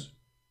questions,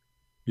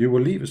 you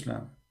will leave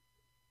Islam.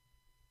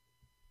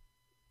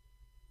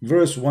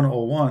 Verse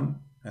 101,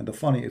 and the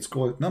funny, it's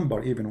called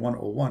number even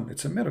 101.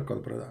 It's a miracle,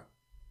 brother.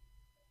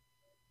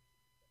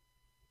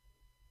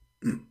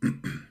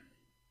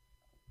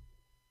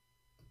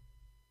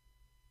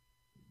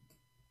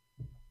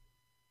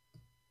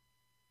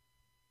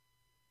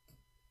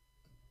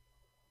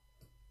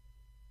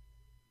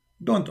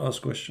 Don't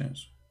ask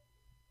questions.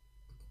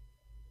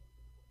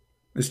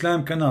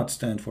 Islam cannot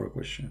stand for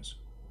questions.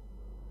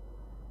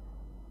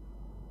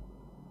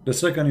 The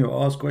second you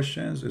ask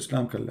questions,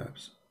 Islam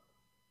collapses.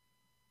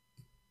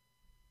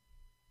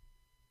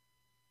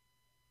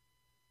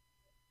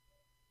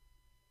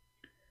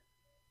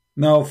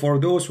 Now, for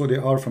those who they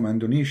are from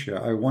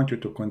Indonesia, I want you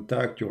to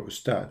contact your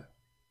Ustad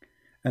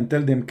and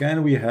tell them,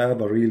 can we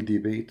have a real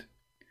debate?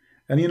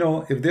 And you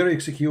know, if their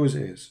excuse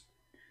is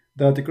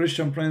that the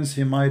Christian prince,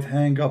 he might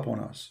hang up on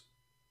us,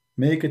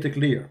 make it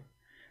clear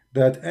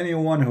that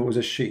anyone who is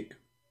a sheikh,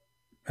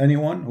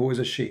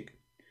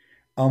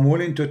 I'm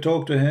willing to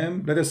talk to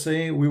him. Let us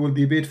say we will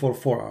debate for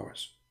 4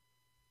 hours.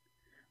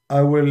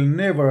 I will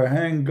never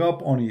hang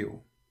up on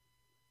you.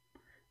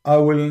 I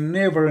will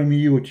never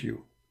mute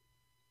you.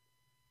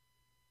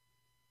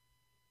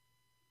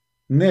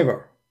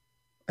 Never.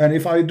 And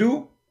if I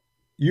do,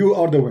 you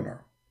are the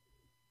winner.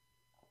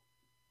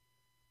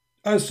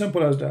 As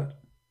simple as that.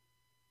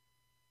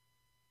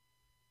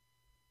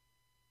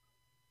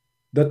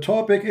 The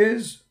topic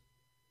is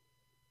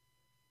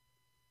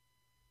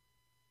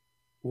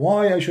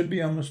why I should be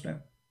a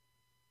Muslim.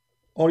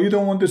 Or you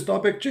don't want this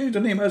topic, change the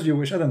name as you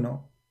wish, I don't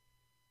know.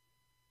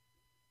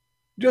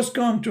 Just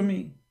come to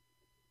me.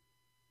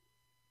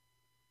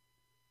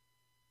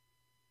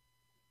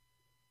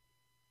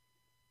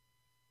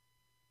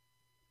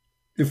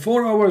 If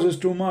 4 hours is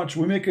too much,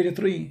 we make it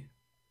 3.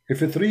 If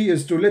 3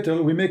 is too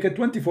little, we make it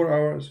 24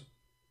 hours.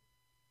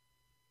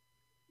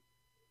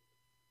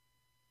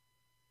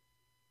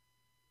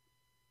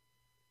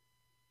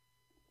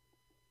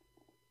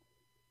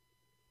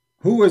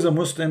 Who is a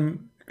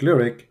Muslim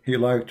cleric? He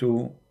like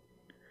to...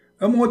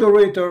 A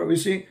moderator, you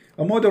see,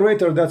 a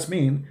moderator, that's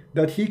mean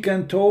that he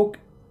can talk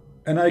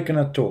and I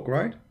cannot talk,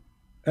 right?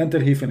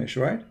 Until he finish,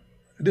 right?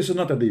 This is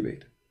not a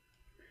debate.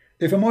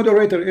 If a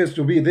moderator is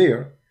to be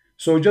there,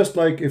 so just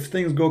like if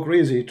things go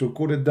crazy to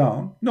cool it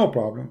down, no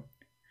problem.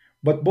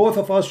 But both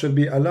of us should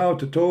be allowed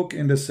to talk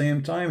in the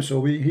same time,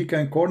 so he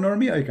can corner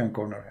me, I can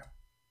corner him.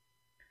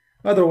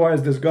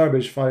 Otherwise, this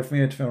garbage, 5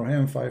 minutes for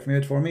him, 5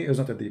 minutes for me, is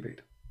not a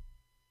debate.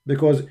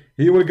 Because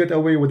he will get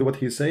away with what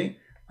he say,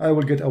 I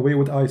will get away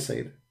with what I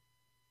said.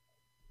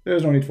 There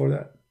is no need for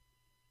that.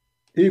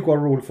 Equal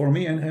rule for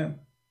me and him.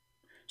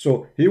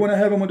 So he want to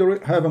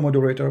have a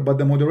moderator, but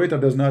the moderator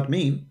does not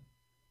mean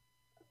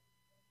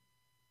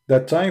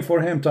that time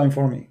for him, time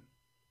for me.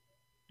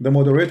 The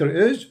moderator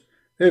is,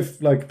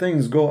 if like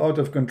things go out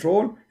of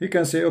control, he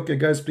can say, okay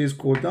guys, please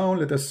cool down,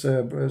 let us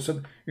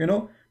you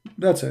know,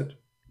 that's it.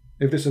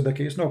 If this is the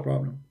case, no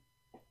problem.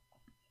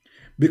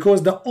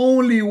 Because the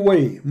only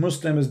way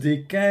Muslims,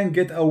 they can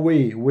get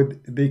away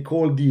with, they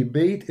call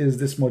debate, is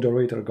this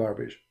moderator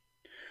garbage.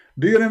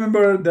 Do you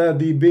remember the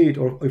debate,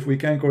 or if we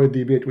can call it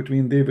debate,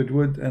 between David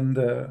Wood and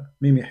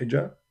Mimi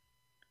Hijab?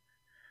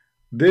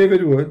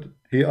 David Wood,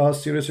 he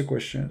asked serious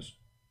questions.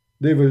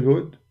 David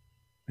Wood,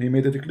 he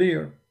made it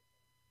clear.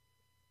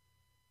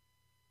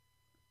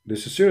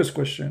 This is a serious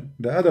question.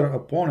 The other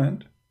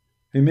opponent,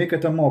 he make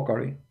it a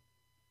mockery.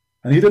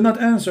 And he did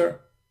not answer.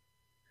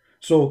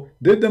 So,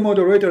 did the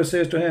moderator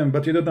say to him,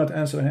 but he did not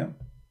answer him?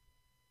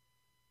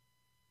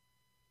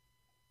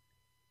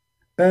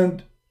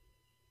 And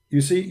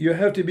you see, you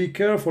have to be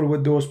careful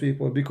with those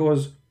people,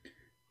 because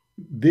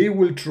they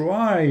will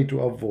try to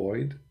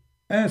avoid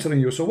answering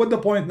you. So what's the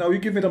point now? You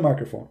give me the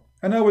microphone,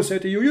 and I will say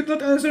to you, you did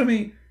not answer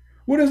me.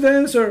 What is the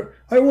answer?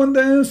 I want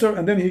the answer.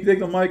 And then he take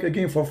the mic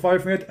again for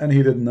 5 minutes, and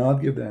he did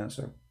not give the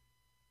answer.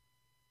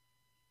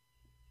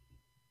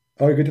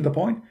 Are you getting the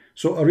point?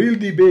 So a real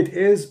debate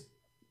is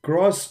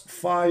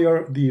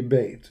crossfire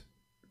debate.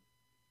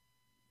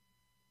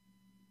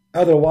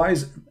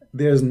 Otherwise,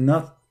 there's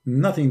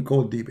nothing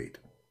called debate.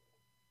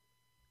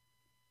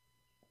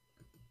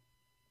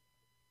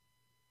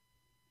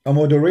 A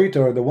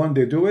moderator, the one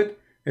they do it,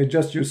 It's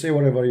just you say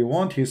whatever you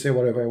want, he say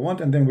whatever I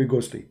want, and then we go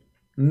sleep.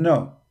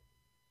 No.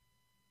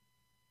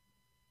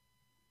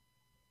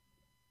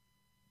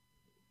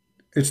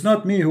 It's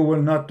not me who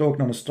will not talk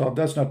non-stop.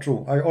 That's not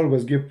true. I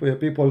always give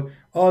people,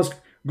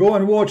 go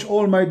and watch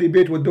all my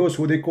debate with those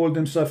who they call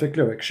themselves a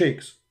cleric,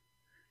 sheikhs.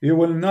 You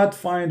will not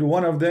find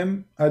one of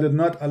them. I did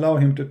not allow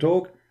him to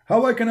talk.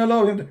 How I can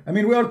allow him I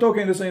mean, we are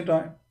talking at the same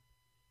time.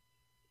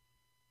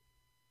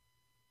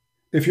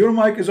 If your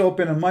mic is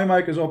open and my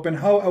mic is open,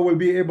 how I will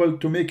be able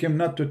to make him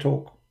not to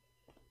talk?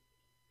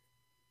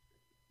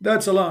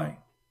 That's a lie.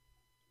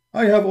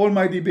 I have all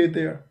my debate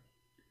there.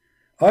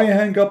 I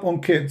hang up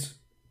on kids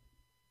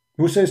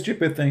who say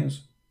stupid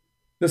things.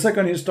 The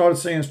second he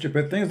starts saying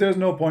stupid things, there's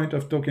no point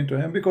of talking to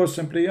him, because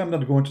simply I'm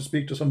not going to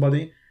speak to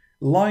somebody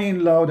lying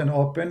loud and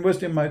open,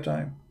 wasting my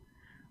time.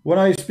 When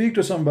I speak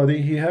to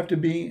somebody, he have to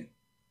be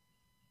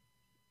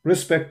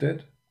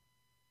respected,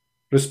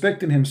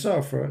 respecting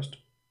himself first,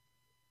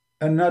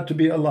 and not to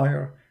be a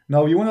liar.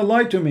 Now you want to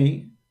lie to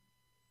me,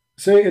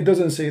 say it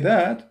doesn't say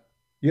that,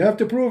 you have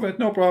to prove it,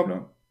 no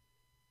problem.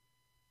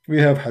 We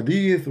have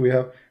hadith, we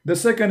have, the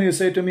second you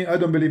say to me, I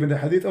don't believe in the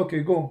hadith,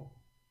 okay, go.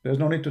 There's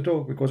no need to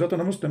talk, because I'm not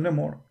a Muslim no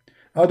more.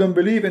 I don't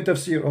believe in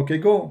tafsir, okay,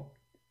 go.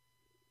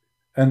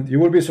 And you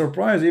will be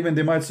surprised, even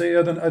they might say,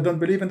 I don't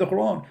believe in the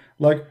Quran.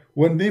 Like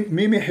when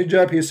Mimi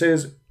Hijab, he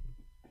says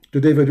to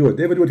David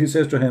Wood, he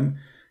says to him,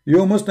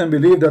 you Muslim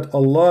believe that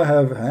Allah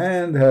have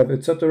hand, have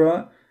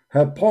etc.,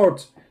 have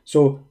parts.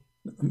 So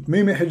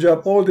Mimi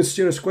Hijab, all this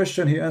serious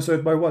question, he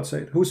answered by what?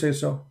 Said, who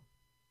says so?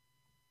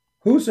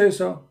 Who says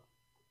so?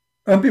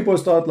 And people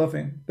start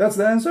laughing. That's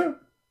the answer?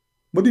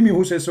 What do you mean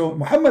who says so?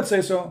 Muhammad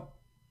says so.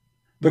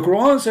 The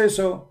Quran says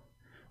so.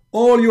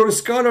 All your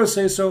scholars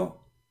say so.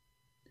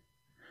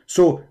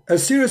 So a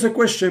serious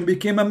question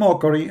became a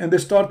mockery, and they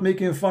start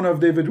making fun of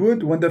David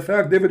Wood, when the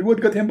fact David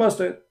Wood got him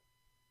busted.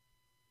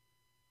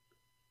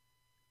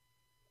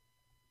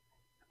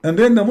 And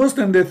then the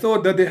Muslim, they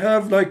thought that they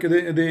have like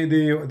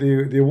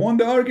they won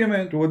the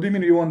argument. What do you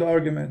mean you won the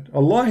argument?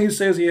 Allah, he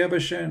says he have a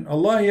shin.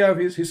 Allah,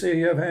 he say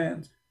he have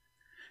hands.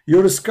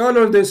 Your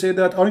scholar, they say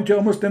that, aren't you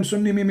a Muslim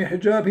Sunni, Mimi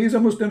Hijab? He's a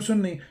Muslim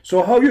Sunni.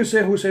 So how you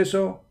say who say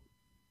so?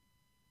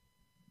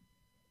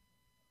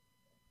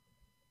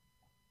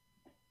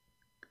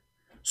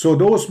 So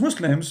those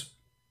Muslims,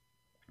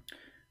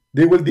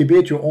 they will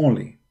debate you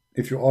only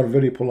if you are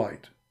very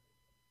polite.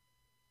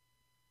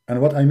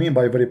 And what I mean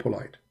by very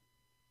polite,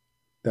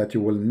 that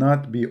you will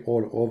not be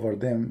all over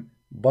them,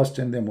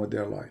 busting them with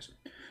their lies.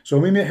 So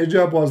Mimi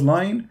Hijab was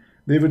lying.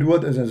 David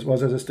Wood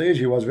was at a stage,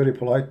 he was a very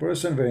polite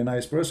person, very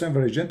nice person,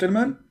 very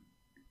gentleman.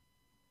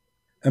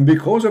 And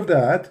because of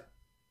that,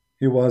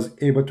 he was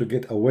able to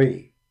get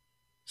away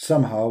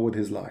somehow with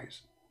his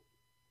lies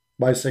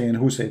by saying,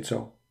 who said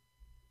so?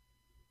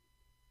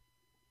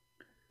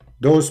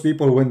 Those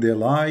people, when they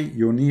lie,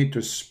 you need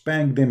to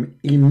spank them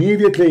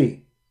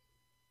immediately,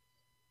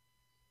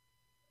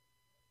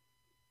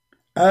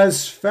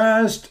 as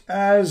fast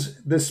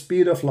as the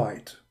speed of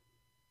light.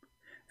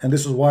 And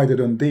this is why they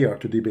don't dare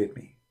to debate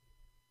me,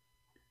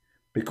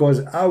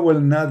 because I will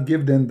not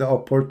give them the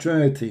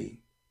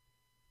opportunity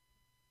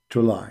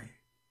to lie.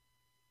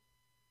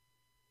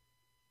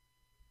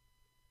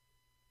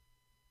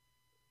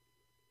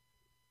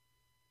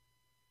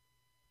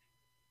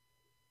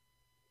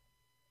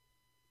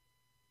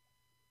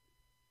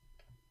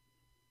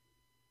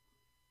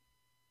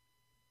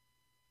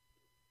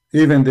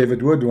 Even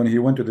David Wood, when he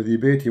went to the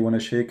debate, he wanted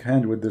to shake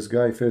hand with this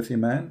guy, filthy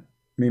man,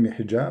 Mimi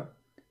Hijab.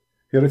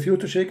 He refused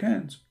to shake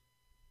hands.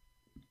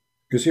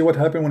 You see what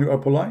happened when you are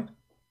polite?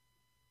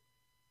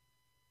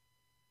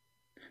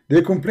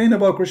 They complain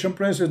about Christian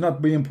princes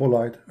not being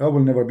polite. I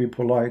will never be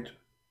polite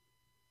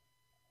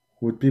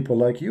with people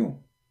like you.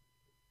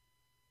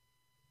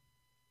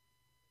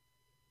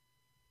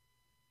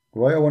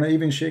 Why I want to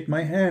even shake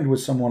my hand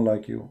with someone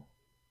like you,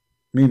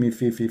 Mimi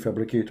Fifi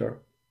Fabricator,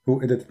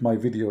 who edited my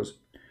videos.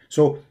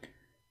 So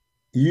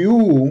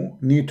you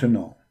need to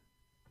know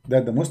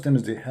that the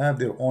Muslims, they have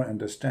their own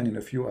understanding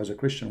of you as a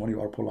Christian when you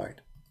are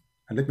polite.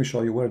 And let me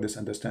show you where this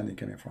understanding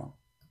came from.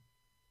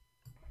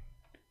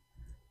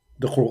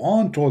 The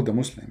Quran told the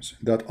Muslims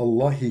that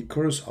Allah, he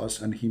cursed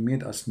us and he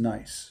made us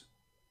nice.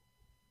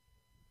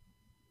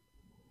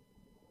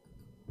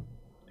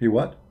 He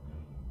what?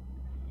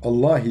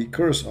 Allah, he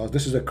cursed us.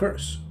 This is a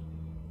curse.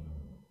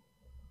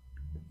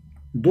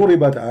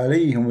 ضربت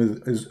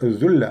عليهم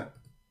الذلة.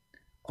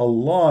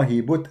 Allah,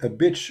 he put a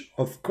bitch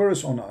of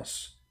curse on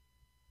us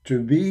to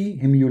be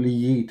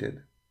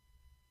humiliated.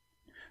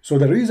 So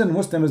the reason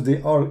Muslims, they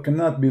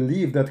cannot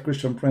believe that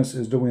Christian prince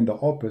is doing the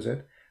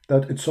opposite,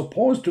 that it's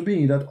supposed to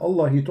be that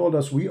Allah, he told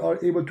us we are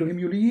able to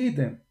humiliate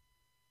them.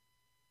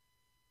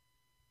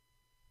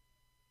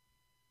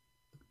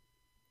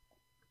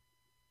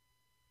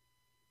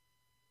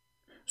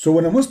 So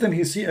when a Muslim,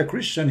 he see a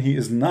Christian, he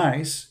is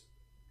nice,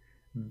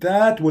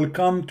 that will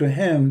come to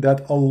him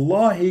that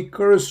Allah, he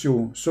curse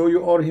you, so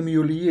you are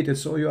humiliated,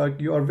 so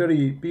you are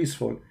very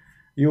peaceful.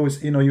 You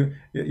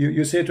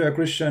say to a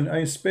Christian,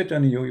 I spit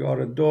on you, you are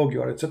a dog,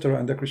 you are etc.,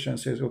 and the Christian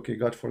says, okay,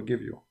 God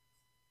forgive you.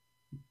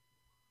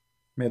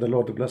 May the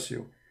Lord bless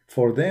you.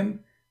 For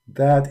them,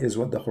 that is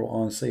what the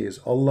Quran says.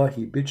 Allah,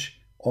 He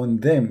pitch on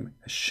them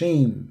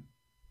shame.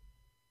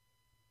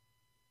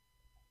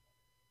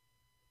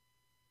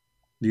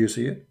 Do you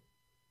see it?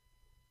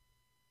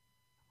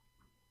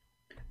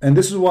 And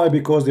this is why,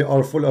 because they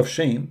are full of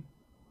shame,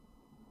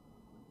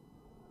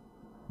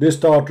 they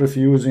start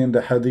refusing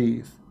the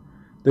hadith.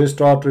 They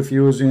start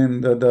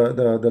refusing the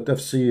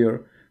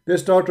tafsir. They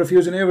start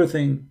refusing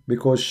everything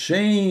because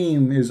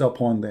shame is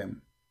upon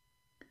them.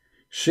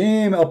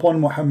 Shame upon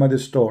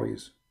Muhammad's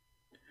stories.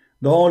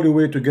 The only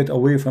way to get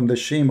away from the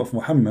shame of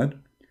Muhammad,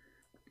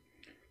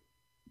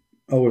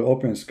 I will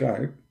open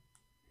Skype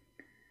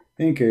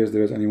in case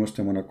there is any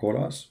Muslim wanna call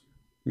us.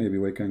 Maybe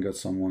we can get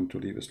someone to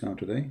leave Islam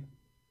today.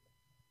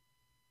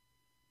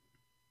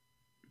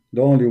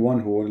 The only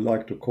one who would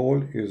like to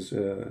call is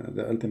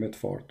the ultimate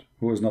fart,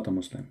 who is not a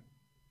Muslim.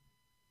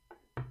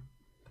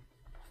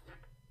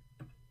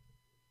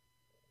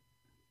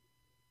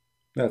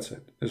 That's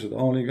it. This is the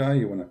only guy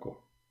you wanna call.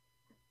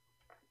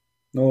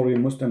 No real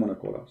Muslim wanna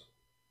call us.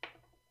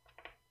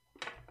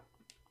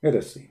 Let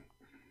us see.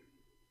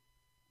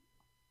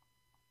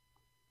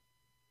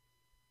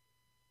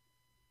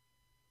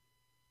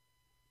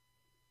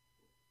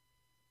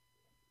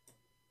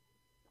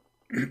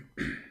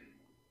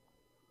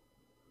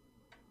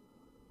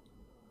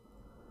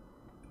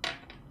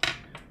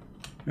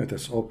 Let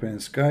us open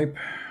Skype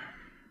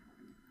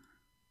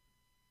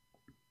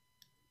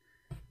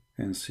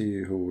and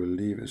see who will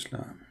leave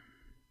Islam.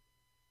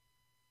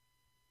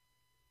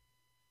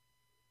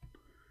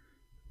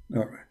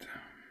 All right.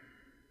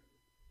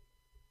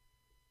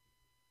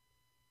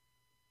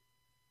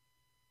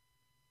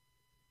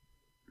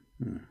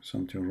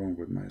 Something wrong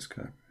with my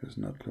Skype. It's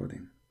not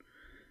loading.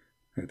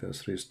 Let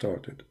us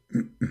restart it.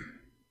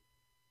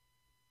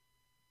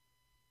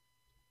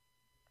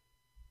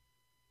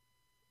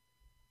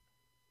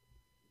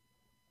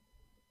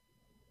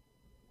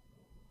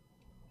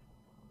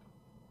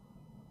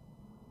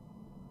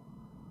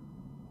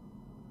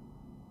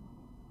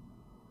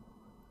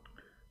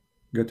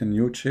 Get a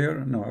new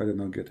chair? No, I did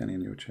not get any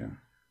new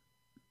chair.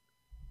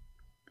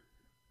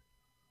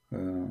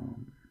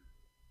 And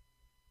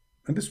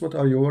this, what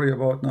are you worried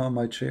about now,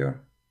 my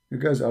chair? You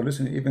guys are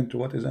listening even to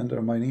what is under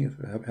my knee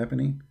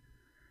happening.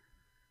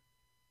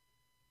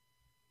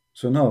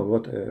 So now,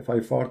 what if I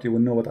fart, you will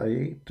know what I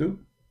ate too?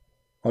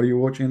 Are you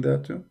watching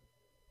that too?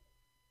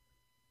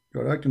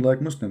 You're acting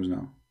like Muslims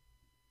now.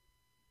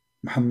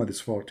 Muhammad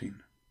is farting.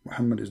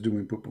 Muhammad is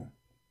doing poo-poo.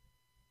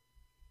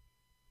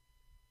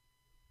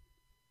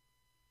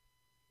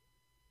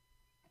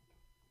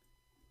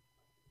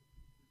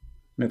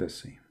 Let us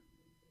see.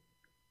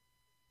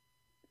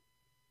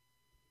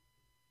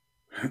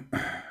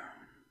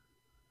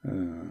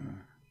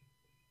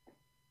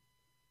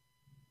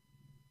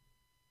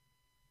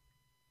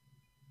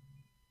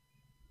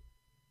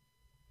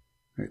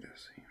 Let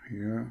us see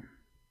here.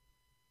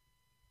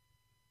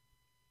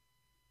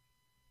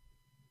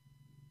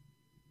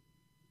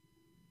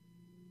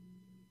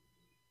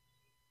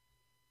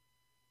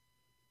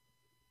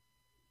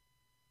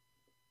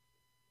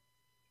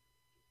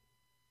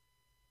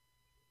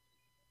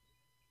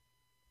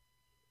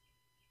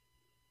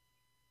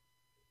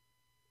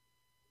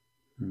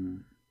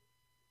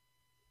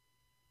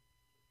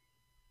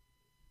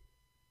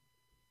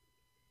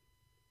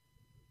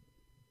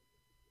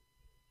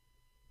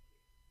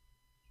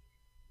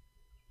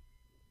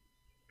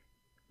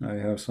 I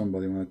have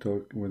somebody want to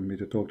talk with me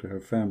to talk to her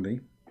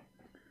family,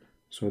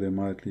 so they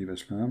might leave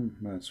Islam.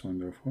 That's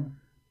wonderful.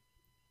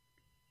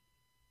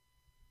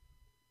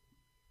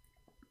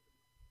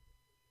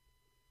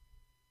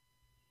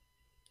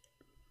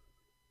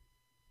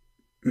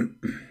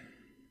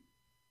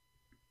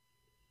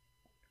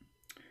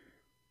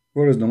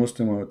 Where is the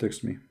Muslim who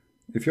text me?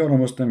 If you're a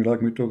Muslim, you'd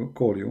like me to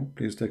call you,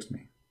 please text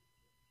me.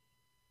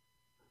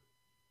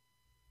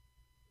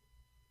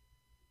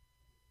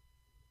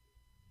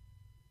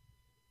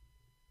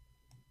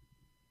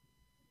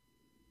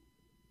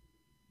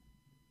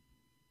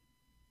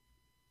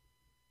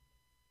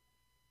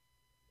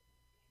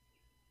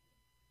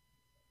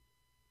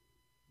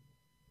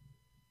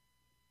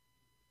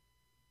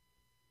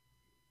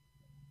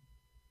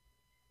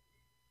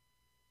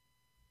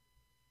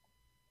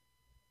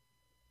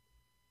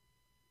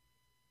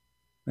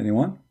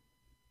 Anyone?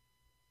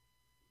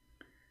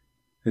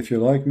 If you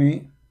like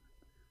me,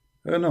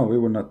 no, we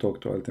will not talk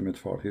to Ultimate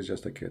Fart. He's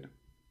just a kid.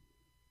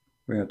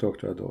 We're going to talk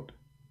to adult.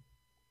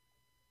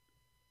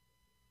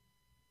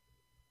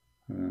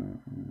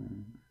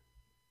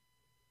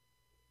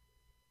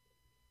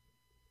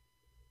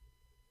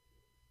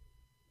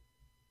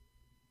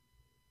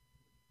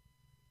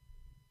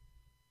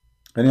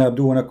 Any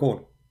Abdul want to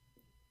call?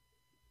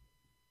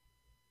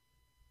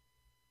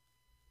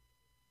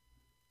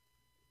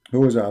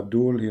 Who is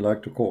Abdul? He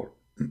like to call.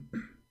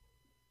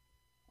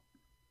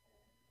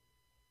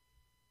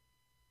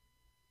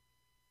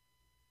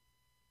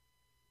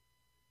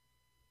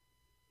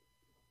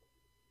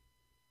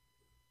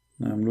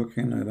 I'm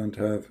looking. I don't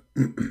have.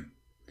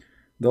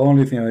 The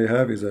only thing I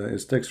have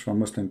is text from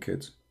Muslim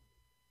kids.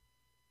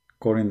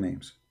 Korean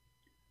names.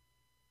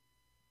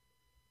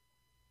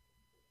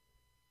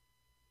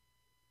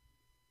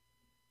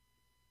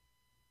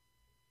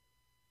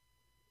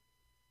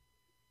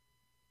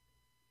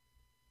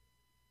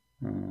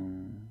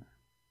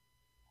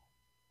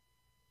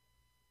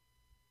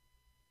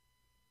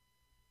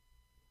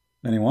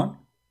 Anyone?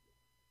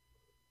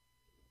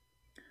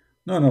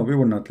 No, no, we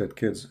will not let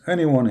kids.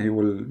 Anyone he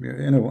will,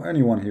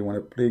 anyone he want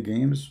to play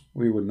games,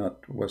 we will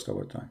not waste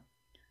our time.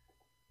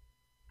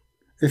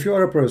 If you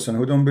are a person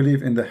who don't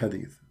believe in the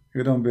hadith,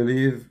 you don't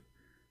believe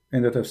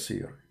in the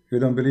tafsir, you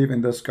don't believe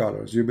in the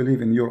scholars, you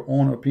believe in your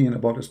own opinion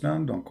about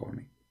Islam, don't call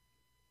me.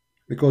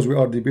 Because we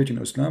are debating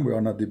Islam, we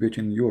are not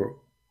debating your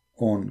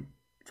own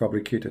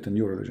fabricated and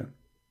your religion.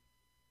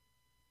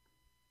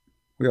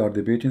 We are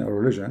debating a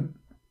religion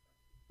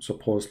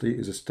supposedly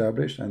is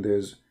established and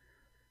there's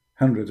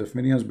hundreds of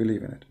millions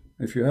believe in it.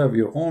 If you have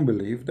your own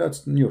belief,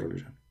 that's your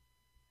religion.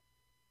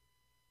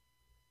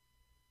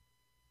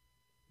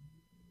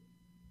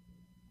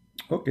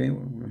 Okay,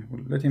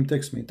 let him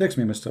text me. Text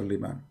me, Mr.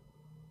 Liban.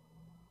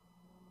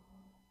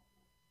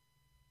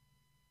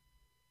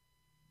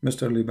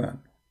 Mr. Liban,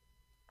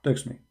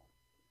 text me.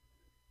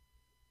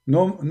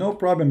 No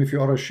problem if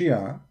you are a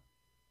Shia.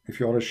 If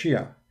you are a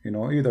Shia, you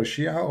know, either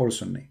Shia or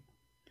Sunni.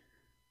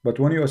 But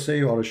when you say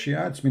you are a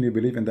Shia, it means you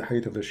believe in the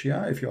height of the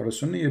Shia. If you are a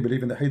Sunni, you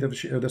believe in the height of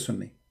the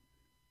Sunni.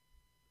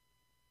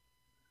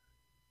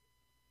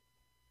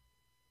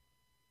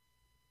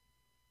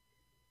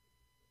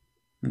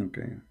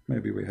 Okay,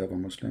 maybe we have a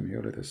Muslim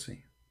here. Let us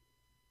see.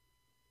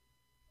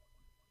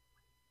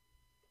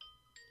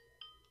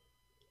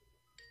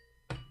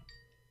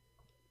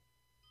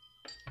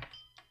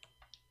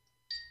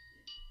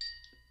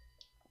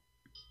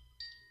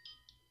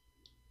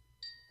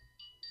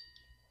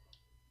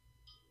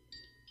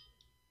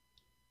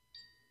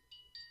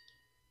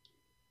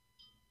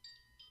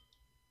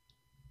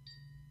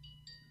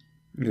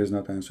 He is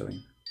not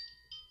answering.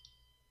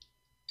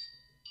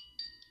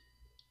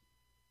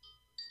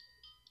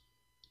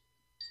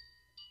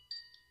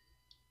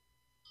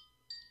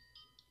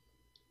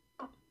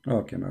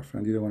 Okay, my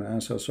friend, you don't want to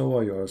answer, so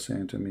what you are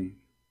saying to me?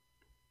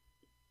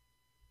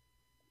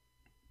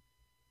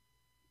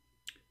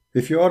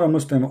 If you are a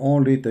Muslim,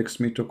 only text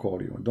me to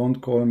call you.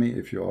 Don't call me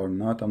if you are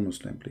not a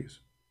Muslim, please.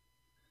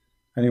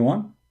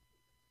 Anyone?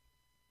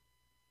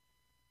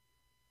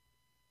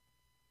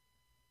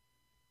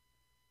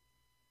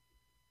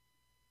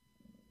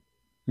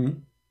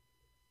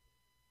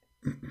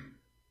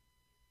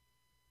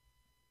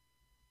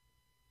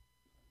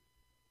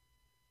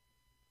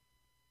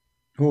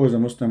 Who is a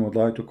Muslim would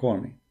like to call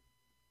me?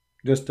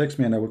 Just text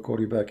me and I will call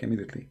you back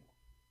immediately.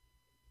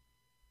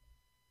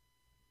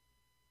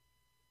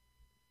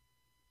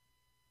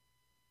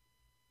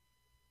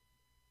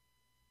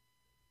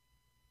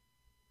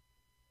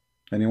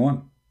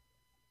 Anyone?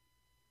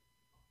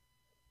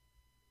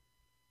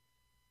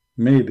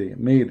 Mayday,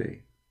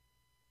 Mayday.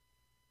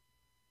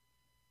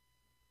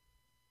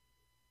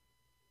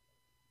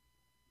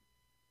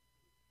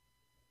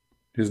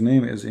 His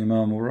name is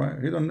Imam Mura.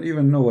 He don't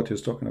even know what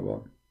he's talking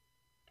about.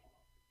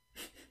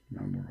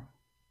 Imam Mura.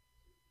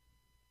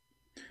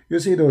 You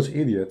see those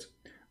idiots,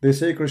 they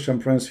say Christian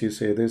Prince, he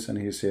say this and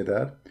he say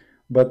that,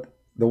 but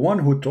the one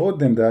who told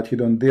them that, he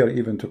don't dare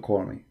even to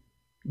call me.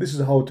 This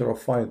is how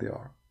terrified they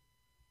are.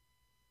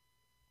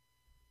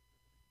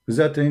 Is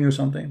that telling you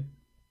something?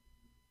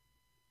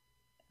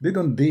 They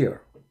don't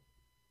dare.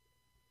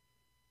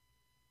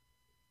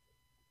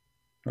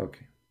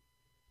 Okay.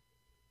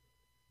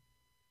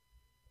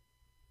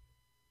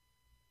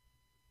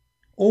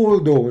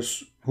 All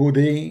those who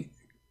they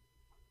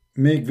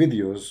make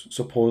videos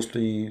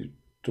supposedly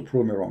to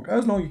prove me wrong.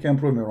 As long as you can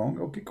prove me wrong,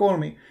 okay, call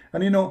me.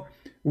 And you know,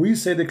 we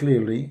said it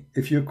clearly,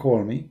 if you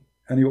call me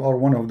and you are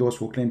one of those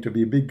who claim to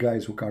be big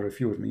guys who can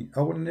refute me,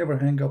 I will never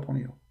hang up on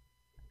you.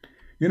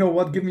 You know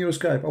what? Give me your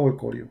Skype. I will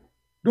call you.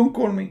 Don't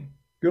call me.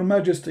 Your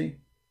Majesty.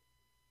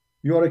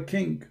 You are a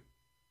king.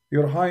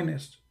 Your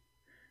Highness.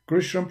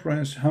 Christian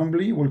Prince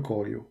humbly will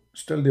call you.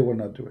 Still, they will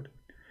not do it.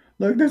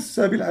 Like this,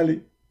 Sabil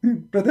Ali.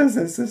 Brothers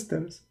and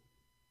sisters.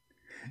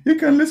 You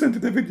can listen to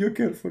the video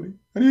carefully.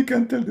 And you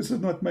can tell this is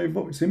not my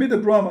voice. He made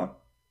a drama.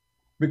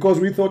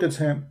 Because we thought it's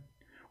him.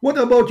 What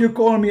about you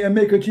call me and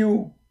make it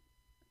you?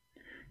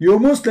 You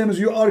Muslims,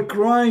 you are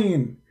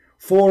crying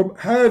for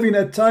having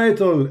a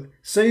title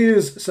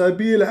says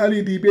Sabil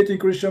Ali debating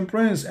Christian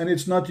Prince, and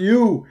it's not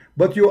you,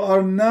 but you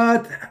are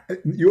not,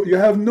 you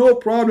have no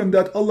problem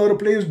that Allah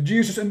replaced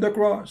Jesus in the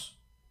cross,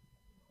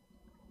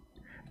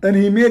 and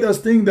he made us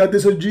think that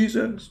this is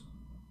Jesus.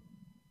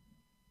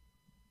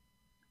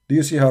 Do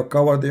you see how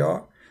coward they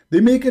are?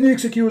 They make any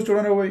excuse to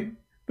run away.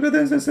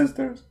 Brothers and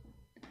sisters,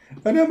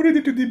 and I'm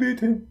ready to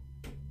debate him.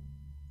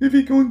 If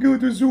he can go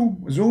to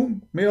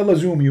Zoom, may Allah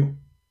Zoom you.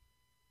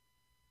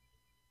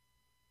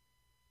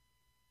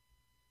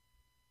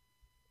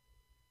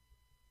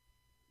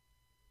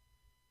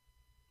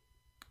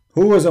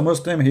 Who is a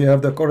Muslim, he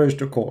have the courage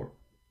to call.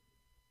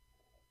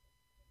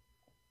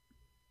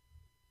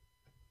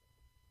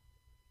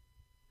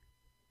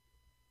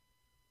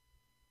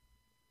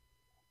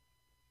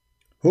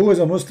 Who is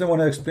a Muslim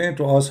want to explain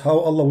to us how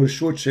Allah will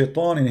shoot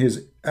shaitan in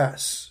his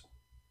ass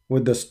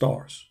with the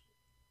stars?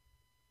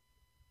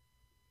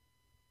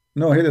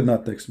 No, he did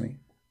not text me.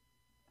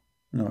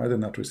 No, I did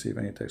not receive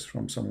any text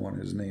from someone,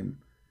 his name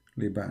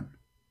Liban.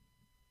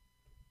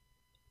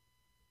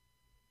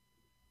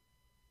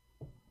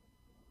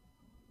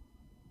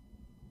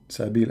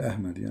 Sabil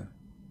Ahmed, yeah.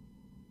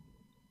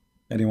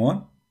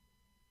 Anyone?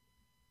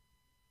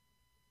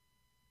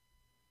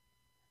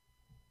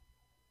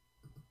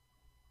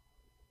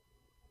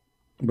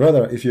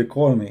 Brother, if you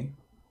call me,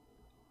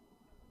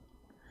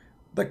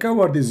 the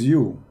coward is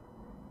you,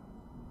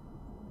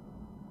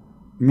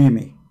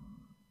 Mimi.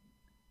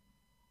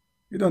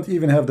 You don't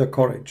even have the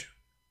courage.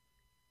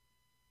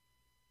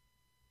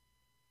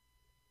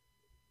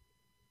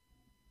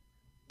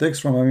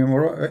 Text from Imam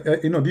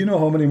Murrah. Do you know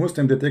how many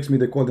Muslims they text me,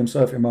 they call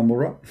themselves Imam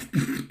Murrah?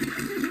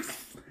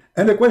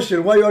 And the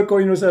question, why you are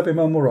calling yourself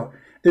Imam Murrah?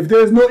 If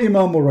there is no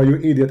Imam Murrah, you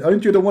idiot.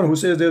 Aren't you the one who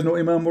says there is no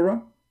Imam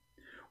Murrah?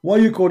 Why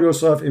you call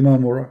yourself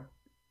Imam Murrah?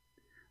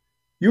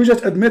 You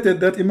just admitted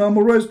that Imam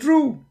Murrah is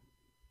true.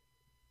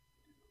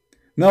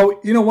 Now,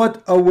 you know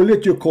what? I will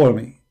let you call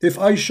me. If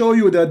I show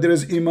you that there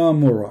is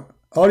Imam Murrah,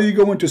 are you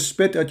going to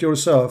spit at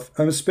yourself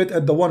and spit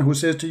at the one who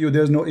says to you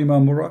there is no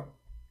Imam Murrah?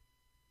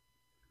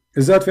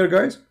 Is that fair,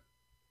 guys?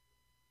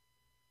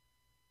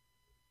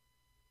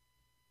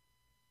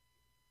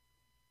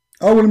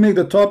 I will make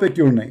the topic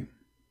your name.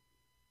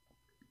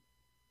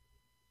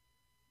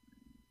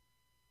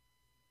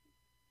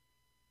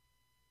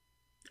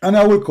 And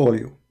I will call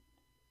you.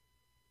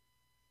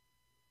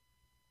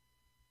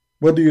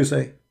 What do you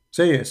say?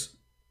 Say yes.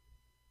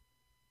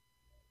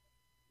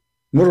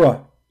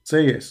 Murrah,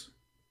 say yes.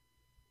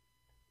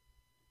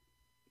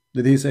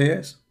 Did he say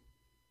yes?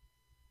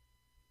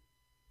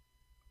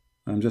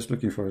 I'm just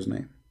looking for his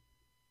name.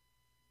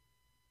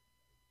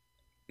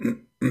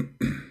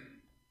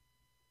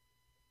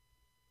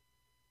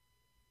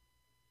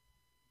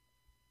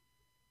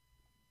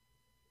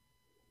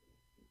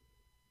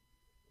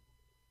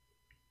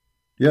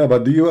 Yeah,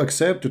 but do you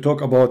accept to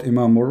talk about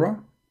Imam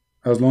Murrah?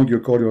 As long as you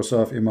call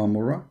yourself Imam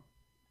Murrah?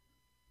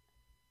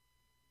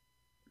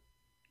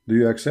 Do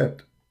you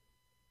accept?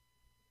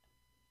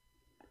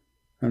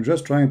 I'm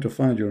just trying to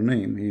find your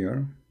name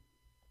here.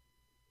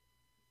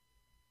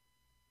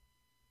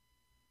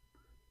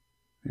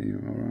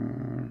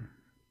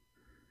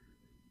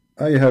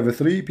 I have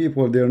 3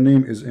 people, their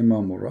name is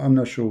Imam Murrah. I'm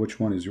not sure which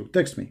one is you.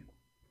 Text me.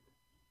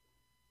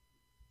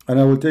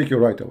 And I will take you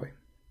right away.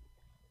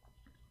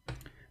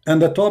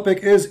 And the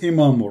topic is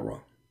Imam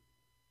Murrah.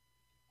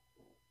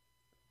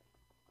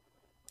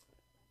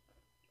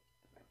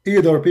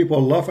 Either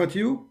people laugh at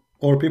you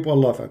or people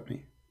laugh at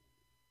me.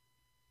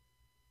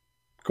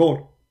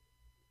 Call.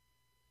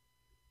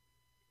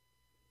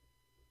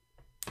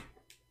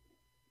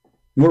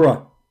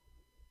 Murrah.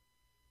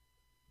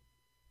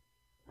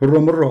 Hurra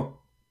Murrah.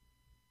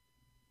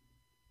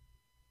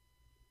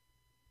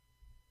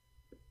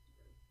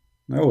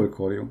 I will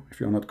call you if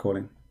you're not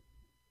calling.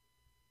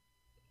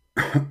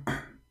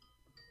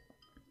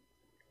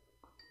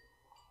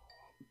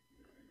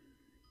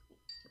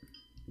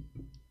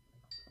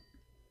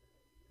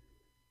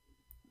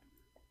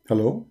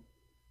 Hello?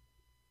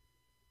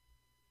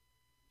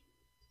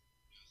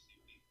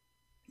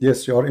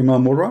 Yes, you are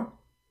Imam Murrah?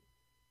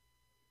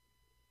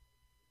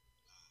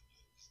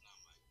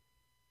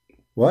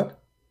 What?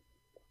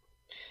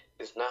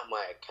 It's not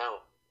my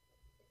account.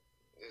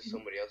 This is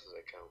somebody else's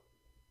account.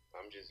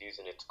 I'm just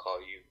using it to call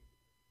you.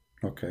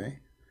 Okay.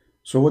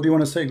 So what do you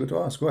want to say? Go to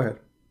us. Go ahead.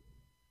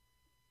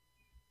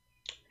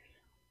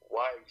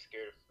 Why are you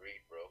scared of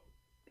Fareed, bro?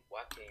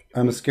 Why can't you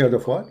I'm scared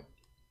of what?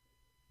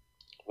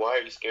 Why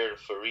are you scared of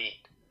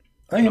Fareed?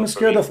 I am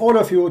scared of all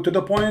of you to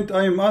the point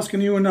I am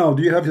asking you now.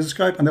 Do you have his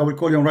Skype? And I will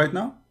call him right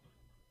now.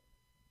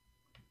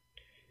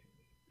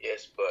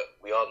 Yes, but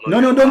we all know.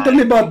 No, don't tell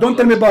me but. Don't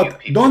tell me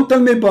but. Don't tell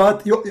me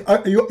but.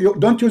 You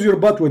don't use your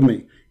butt with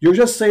me. You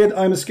just said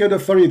I'm scared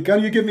of Fareed.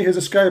 Can you give me his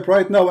Skype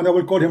right now and I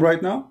will call him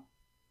right now?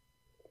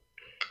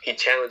 He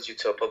challenged you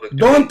to a public debate.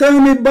 Don't tell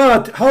me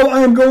but. How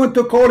I am going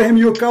to call him,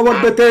 you coward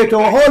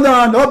potato? Hold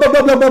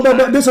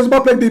on. This is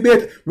public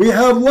debate. We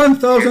have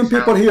 1,000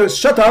 people here.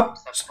 Shut up.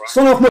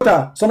 Son of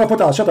Muta. Son of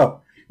Muta. Shut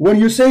up. When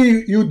you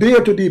say you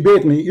dare to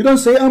debate me, you don't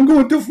say I'm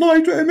going to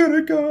fly to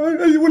America.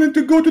 Are you willing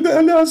to go to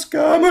the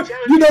Alaska?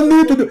 You don't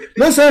need to do.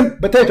 Listen,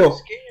 potato.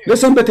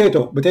 Listen,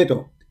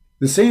 potato.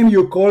 The same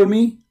you call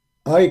me,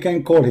 I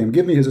can call him.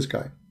 Give me his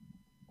Skype.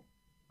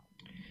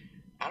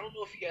 I don't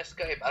know if he has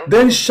Skype.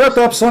 Then shut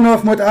up, son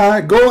of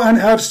Mut'ah. Go and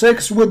have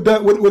sex with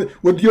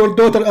your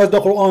daughter, as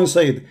the Quran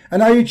said.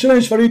 And I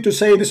challenge for you to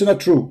say this is not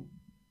true.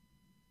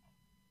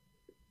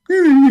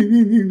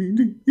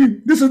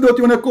 This is what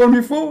you want to call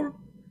me for?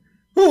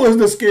 Who is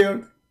the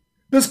scared?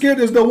 The scared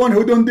is the one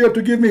who don't dare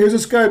to give me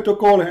his Skype to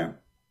call him.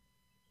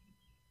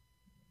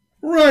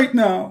 Right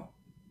now.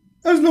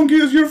 As long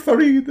as you're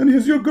Fareed and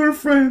he's your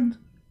girlfriend.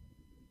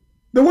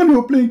 The one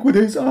who playing with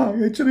his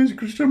eye. I challenge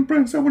Christian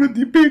Prince. I want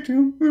to debate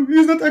him.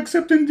 He's not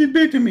accepting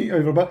debating me.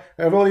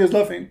 Everybody is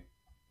laughing.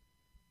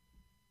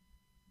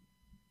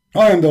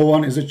 I am the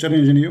one is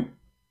challenging you.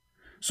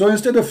 So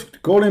instead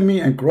of calling me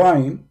and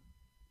crying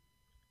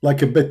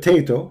like a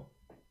potato,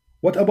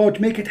 what about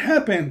make it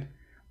happen?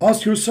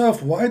 Ask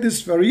yourself why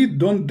this Farid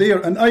don't dare,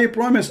 and I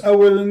promise I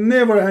will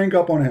never hang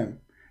up on him.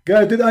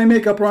 Guys, did I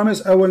make a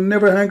promise I will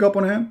never hang up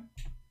on him?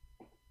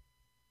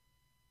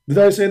 Did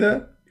I say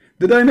that?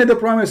 Did I make a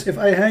promise if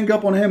I hang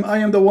up on him, I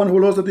am the one who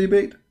lost the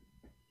debate?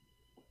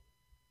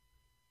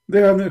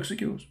 They have no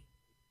excuse.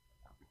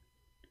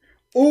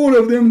 All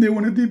of them, they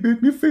want to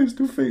debate me face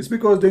to face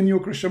because they knew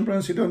Christian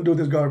Prince, he don't do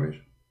this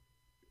garbage.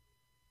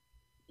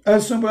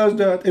 As simple as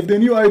that. If they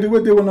knew I do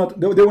it, they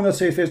will not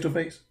say face to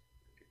face.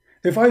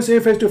 If I say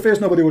face to face,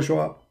 nobody will show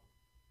up.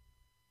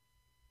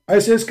 I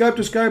say Skype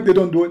to Skype, they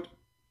don't do it.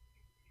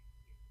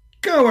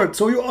 Coward.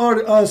 So you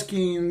are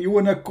asking, you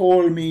wanna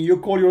call me, you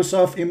call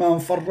yourself Imam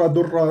Farra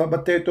Durra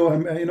Potato,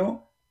 you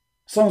know,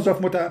 sons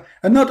of Muta.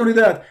 And not only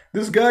that,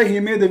 this guy, he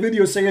made a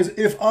video says,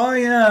 if I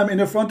am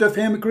in front of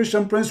him,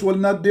 Christian Prince will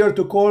not dare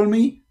to call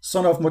me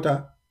son of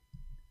Muta.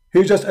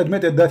 He just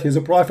admitted that his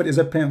prophet is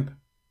a pimp.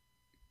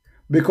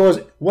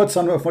 Because what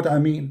son of Muta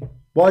mean?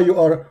 Why you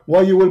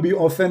will be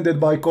offended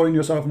by calling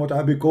yourself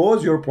Muta?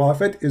 Because your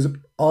prophet is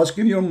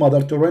asking your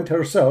mother to rent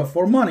herself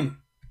for money.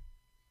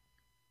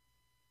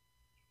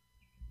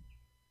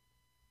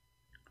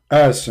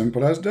 As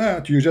simple as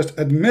that. You just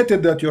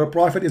admitted that your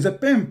prophet is a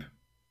pimp.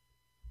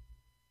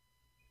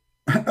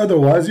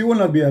 Otherwise, you will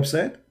not be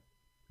upset.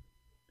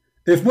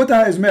 If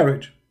Muta is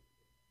marriage,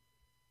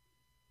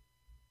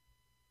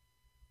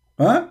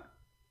 huh?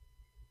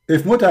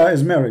 If Muta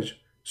is marriage,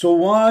 so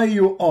why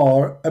you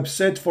are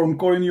upset from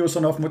calling you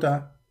son of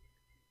Muta?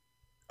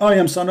 I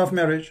am son of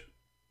marriage.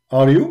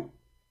 Are you?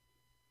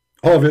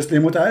 Obviously,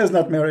 Muta is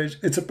not marriage.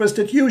 It's a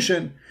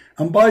prostitution.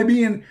 And by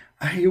being,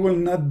 I will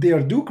not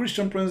dare. Do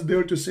Christian Prince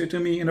dare to say to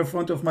me in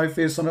front of my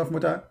face, son of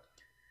Muta?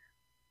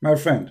 My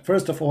friend,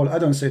 first of all, I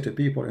don't say to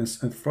people in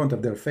front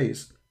of their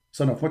face,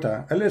 son of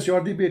Muta, unless you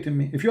are debating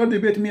me. If you are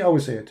debating me, I will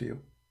say it to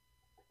you.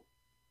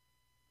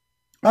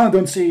 I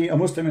don't see a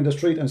Muslim in the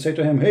street and say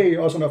to him, hey,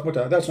 you are son of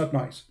Muta. That's not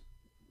nice.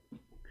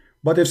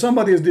 But if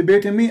somebody is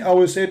debating me, I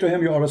will say to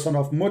him, you are a son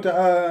of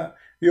Muta,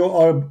 you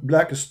are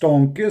black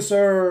stone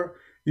kisser,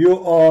 you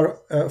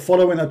are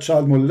following a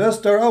child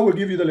molester. I will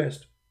give you the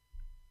list.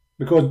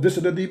 Because this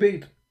is a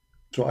debate.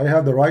 So I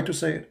have the right to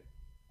say it.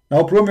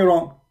 Now prove me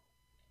wrong.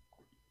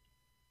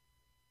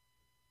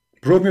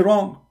 Prove me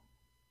wrong.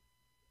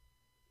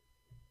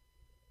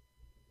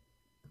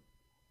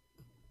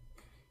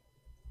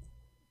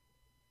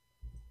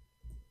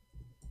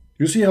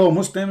 You see how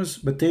Muslims,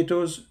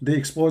 potatoes, they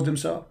expose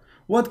themselves?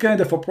 What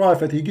kind of a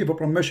prophet he give a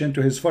permission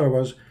to his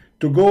followers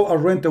to go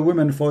and rent a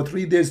woman for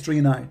 3 days,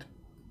 3 nights?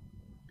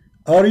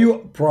 Are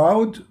you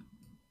proud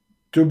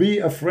to be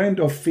a friend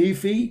of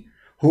Fifi,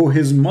 who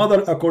his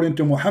mother, according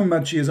to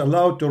Muhammad, she is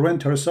allowed to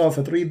rent herself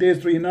for 3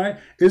 days, 3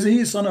 nights? Is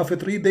he son of a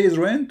 3 days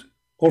rent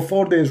or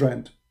 4 days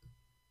rent?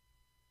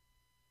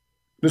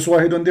 This is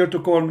why he don't dare to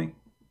call me.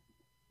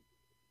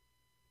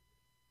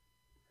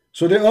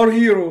 So they are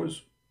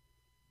heroes,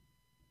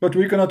 but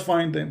we cannot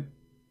find them.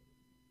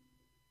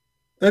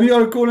 And you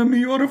are calling me,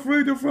 you are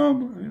afraid of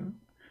him.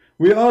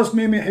 We asked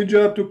Mimi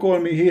Hijab to call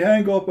me. He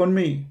hang up on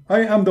me.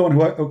 I am the one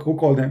who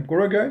called him.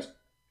 Correct, guys?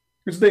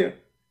 It's there.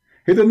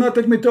 He did not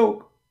let me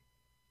talk.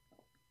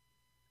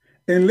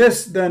 In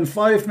less than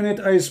 5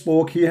 minutes I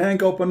spoke. He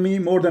hang up on me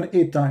more than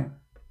 8 times.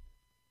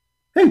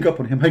 Hang up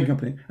on him, hang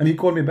up on him. And he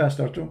called me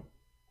bastard too.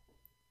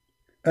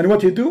 And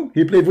what he do?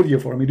 He played video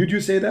for me. Did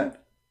you say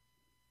that?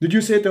 Did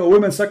you say to a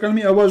woman, suckle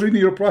me? I was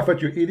reading your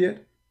prophet, you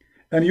idiot.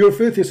 And your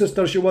filthy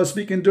sister, she was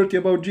speaking dirty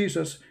about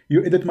Jesus.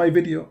 You edit my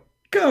video.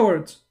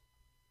 Cowards.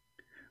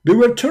 They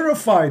were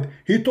terrified.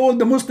 He told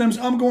the Muslims,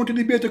 I'm going to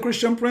debate the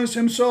Christian Prince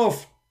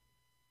himself.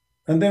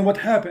 And then what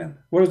happened?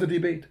 Where's the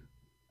debate?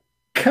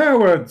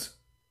 Cowards.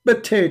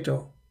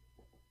 Potato.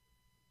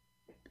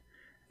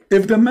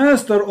 If the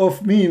master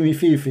of Mimi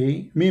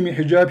Fifi, Mimi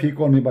Hijab, he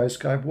called me by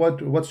Skype,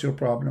 what's your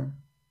problem?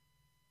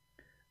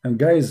 And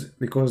guys,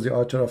 because they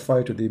are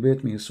terrified to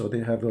debate me, so they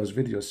have those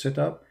videos set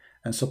up,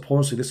 and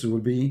supposedly this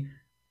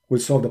will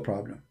solve the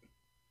problem.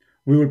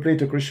 We will play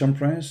to Christian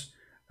Prince,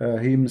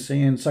 him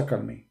saying,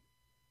 suckle me.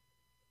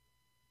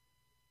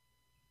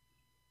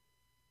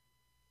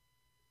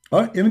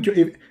 Do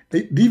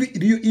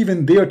you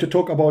even dare to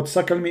talk about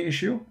suckle me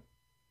issue?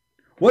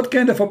 What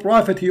kind of a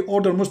prophet he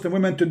ordered Muslim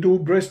women to do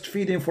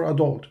breastfeeding for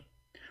adult?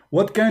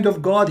 What kind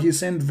of God he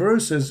sent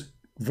verses?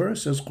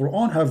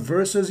 Quran have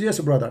verses? Yes,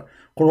 brother.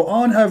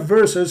 Quran have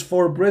verses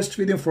for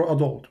breastfeeding for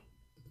adult.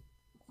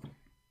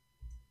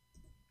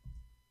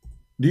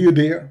 Do you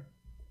dare?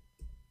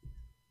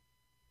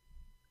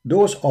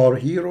 Those are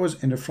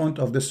heroes in front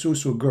of the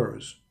Susu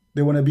girls.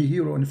 They want to be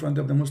hero in front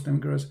of the Muslim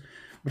girls.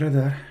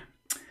 Brother.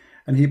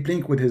 And he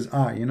blinked with his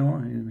eye, you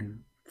know,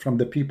 from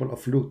the people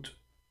of Lut.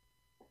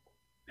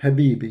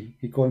 Habibi.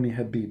 He called me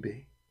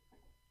Habibi.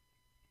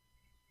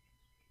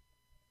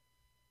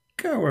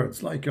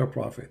 Cowards like your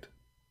prophet.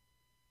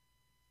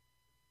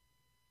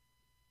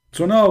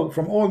 So now,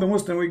 from all the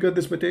Muslims, we got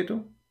this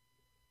potato.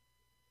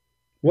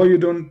 Why you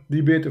don't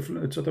debate,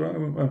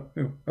 etc.?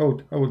 I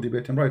will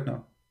debate him right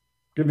now.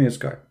 Give me his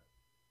Skype.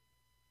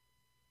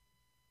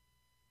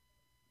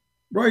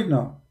 Right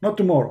now, not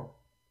tomorrow.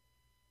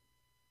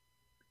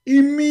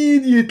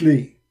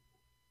 Immediately.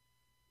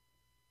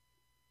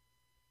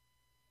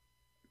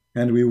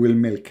 And we will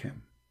milk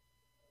him.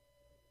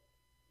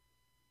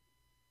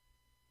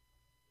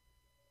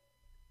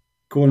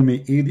 Call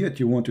me idiot.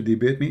 You want to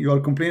debate me? You are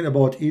complaining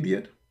about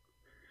idiot?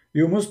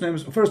 You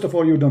Muslims, first of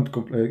all, you don't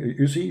complain.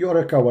 You see, you are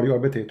a coward. You are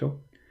a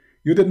potato.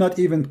 You did not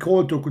even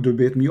call to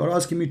debate me. You are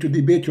asking me to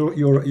debate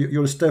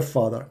your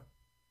stepfather.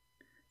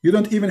 You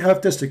don't even have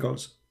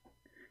testicles.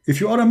 If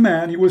you are a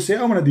man, you will say,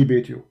 I want to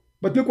debate you.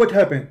 But look what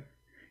happened.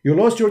 You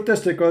lost your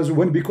testicles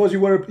because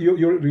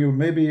you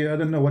maybe, I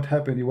don't know what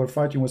happened. You were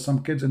fighting with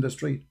some kids in the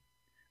street.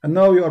 And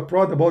now you are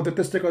proud about the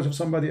testicles of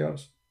somebody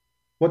else.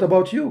 What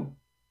about you?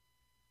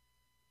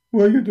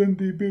 Why you don't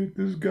debate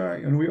this guy?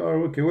 And we are,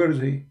 okay, where is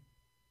he?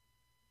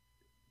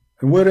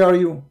 And where are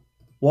you?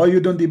 Why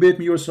you don't debate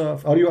me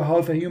yourself? Are you a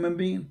half a human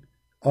being?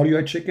 Are you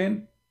a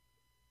chicken?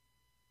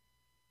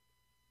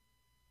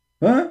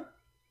 Huh?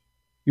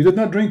 You did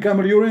not drink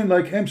camel urine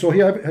like him, so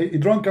he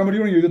drank camel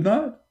urine, you did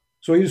not?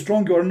 So he's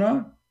strong, you are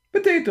not?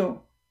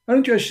 Potato.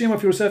 Aren't you ashamed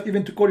of yourself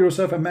even to call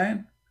yourself a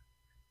man?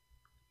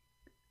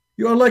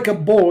 You are like a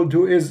bald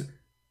who is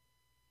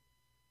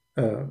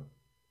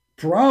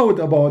proud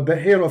about the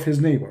hair of his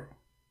neighbor.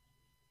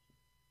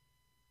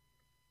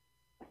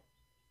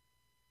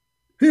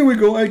 Here we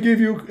go. I gave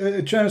you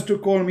a chance to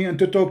call me and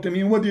to talk to me.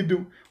 And what do you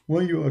do?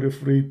 Why you are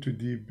afraid to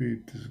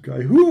debate this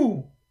guy?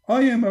 Who?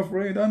 I am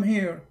afraid. I'm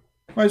here.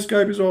 My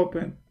Skype is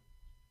open.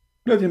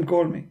 Let him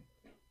call me.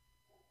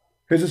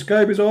 His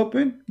Skype is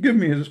open. Give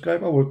me his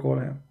Skype. I will call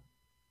him.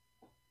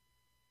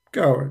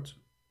 Cowards.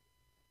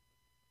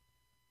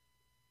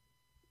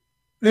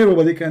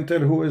 Everybody can tell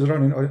who is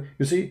running.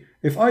 You see,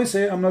 if I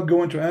say I'm not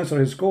going to answer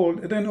his call,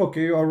 then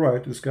okay, you are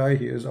right. This guy,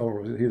 he's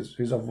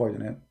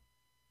avoiding him.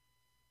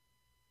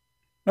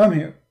 I'm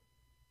here.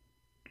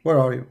 Where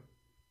are you?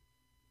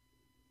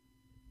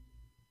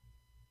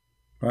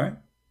 Right?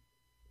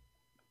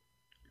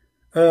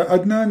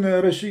 Adnan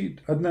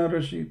Rashid.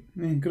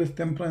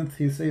 Christian Prince,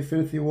 he say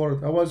filthy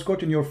word. I was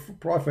quoting your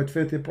prophet,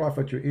 filthy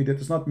prophet, you idiot.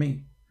 It's not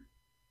me.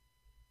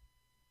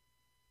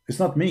 It's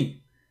not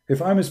me.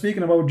 If I'm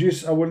speaking about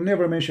Jesus, I will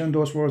never mention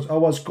those words. I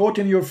was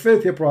quoting your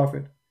filthy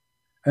prophet.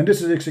 And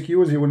this is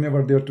excuse, he will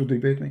never dare to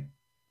debate me.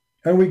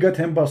 And we got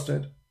him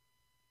busted.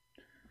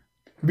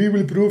 We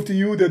will prove to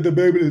you that the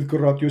Bible is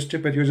corrupt. You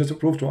stupid, you just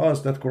prove to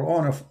us that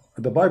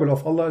the Bible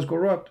of Allah is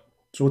corrupt.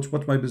 So it's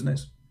what's my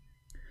business?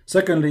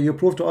 Secondly, you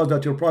prove to us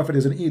that your prophet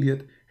is an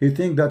idiot. He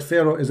thinks that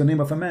Pharaoh is the name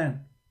of a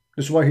man.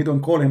 That's why he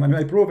don't call him. And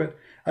I prove it.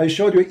 I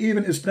showed you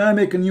even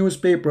Islamic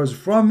newspapers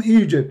from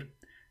Egypt,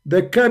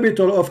 the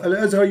capital of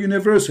Al-Azhar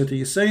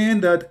University,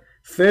 saying that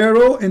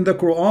Pharaoh in the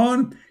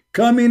Quran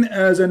coming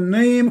as a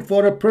name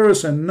for a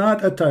person,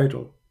 not a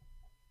title.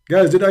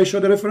 Guys, did I show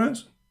the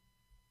reference?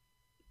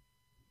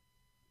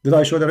 Did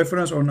I show the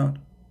reference or not?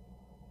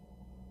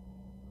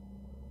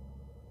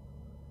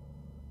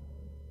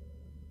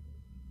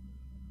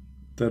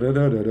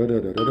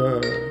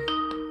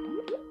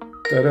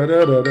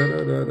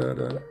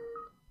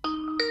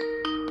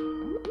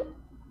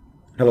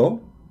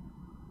 Hello?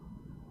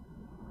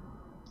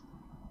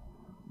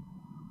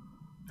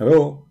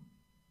 Hello?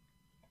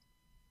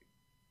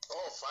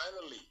 Oh,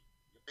 finally.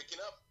 You're picking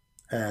up.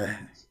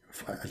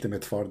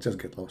 Ultimate fart, just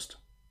get lost.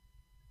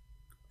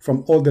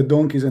 From all the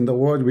donkeys in the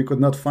world, we could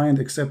not find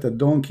except a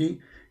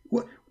donkey.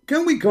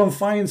 Can we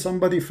find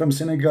somebody from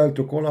Senegal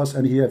to call us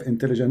and he have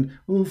intelligent?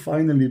 Who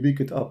finally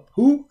pick it up?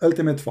 Who?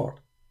 Ultimate fart.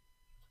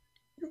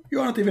 You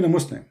are not even a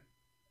Muslim.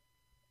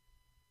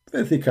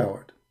 Filthy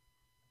coward.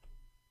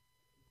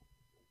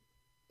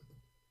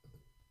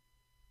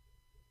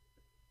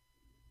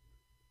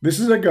 This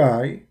is a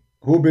guy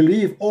who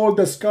believes all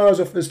the scholars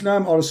of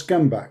Islam are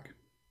scumbag,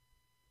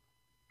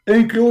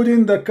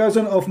 including the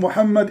cousin of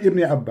Muhammad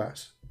ibn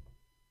Abbas.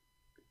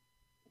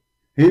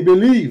 He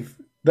believes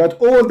that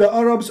all the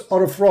Arabs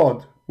are a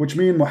fraud, which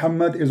means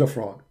Muhammad is a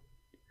fraud.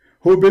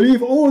 Who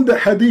believe all the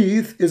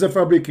hadith is a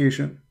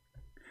fabrication.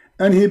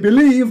 And he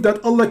believes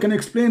that Allah can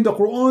explain the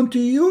Quran to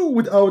you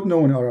without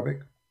knowing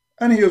Arabic.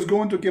 And he is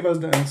going to give us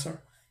the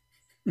answer.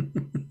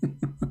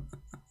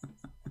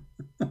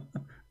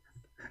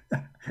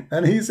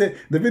 And he said,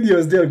 the video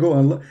is there, go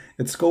and look.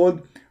 It's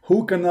called,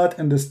 Who Cannot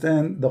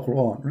Understand the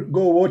Quran?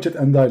 Go watch it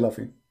and die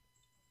laughing.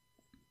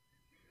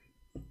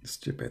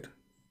 Stupid.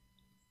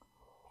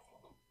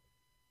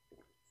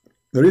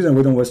 The reason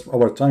we don't waste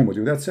our time with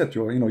you, that's it.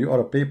 You are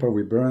a paper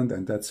we burned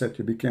and that's it.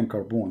 You became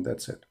carbon,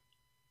 that's it.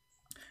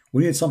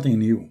 We need something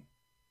new.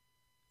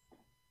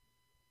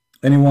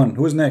 Anyone?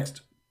 Who's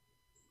next?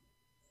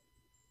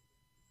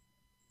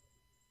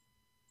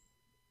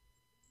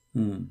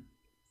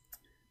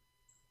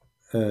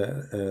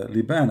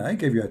 Liban, I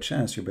gave you a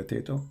chance, you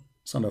potato,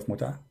 son of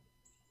Muta.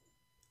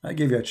 I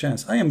gave you a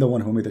chance. I am the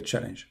one who made the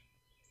challenge.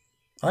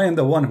 I am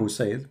the one who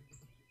said,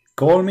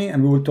 call me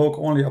and we will talk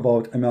only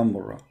about Imam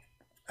Murrah.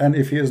 And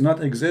if he does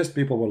not exist,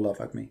 people will laugh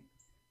at me.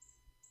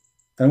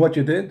 And what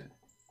you did?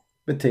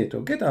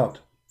 Potato. Get out.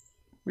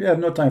 We have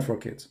no time for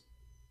kids.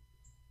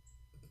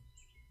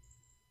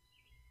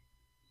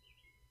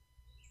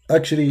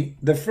 Actually,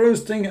 the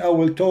first thing I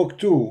will talk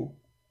to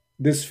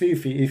this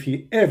Fifi, if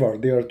he ever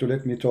dare to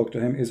let me talk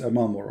to him, is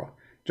Amamura,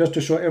 just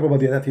to show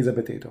everybody that he's a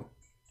potato.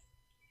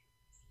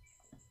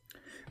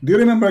 Do you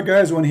remember,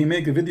 guys, when he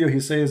made a video, he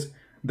says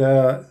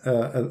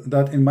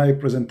that in my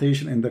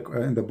presentation in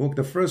the book,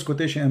 the first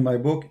quotation in my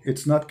book,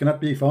 it's not cannot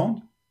be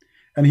found,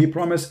 and he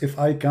promised if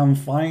I can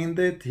find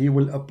it, he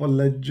will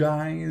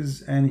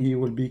apologize and he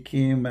will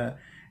become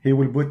he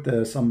will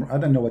put some, I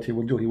don't know what he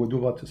will do. He will do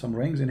what, some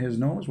rings in his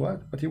nose?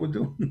 What he will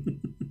do?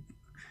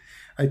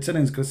 I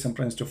challenge Christian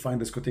friends to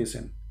find this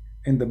quotation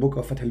in the book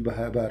of Fath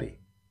al-Bari.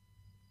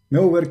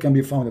 Nowhere can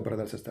be found, brothers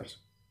and sisters.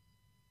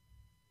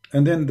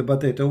 And then the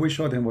potato, we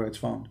showed him where it's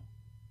found.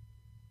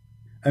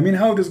 I mean,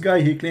 how this guy,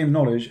 he claimed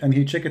knowledge and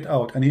he checked it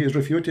out and he is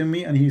refuting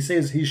me and he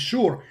says he's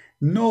sure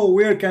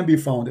nowhere can be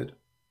found.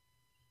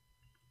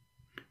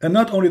 And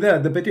not only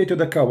that, the potato,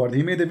 the coward,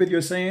 he made a video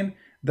saying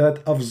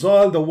that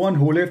Afzal, the one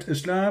who left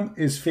Islam,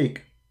 is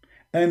fake.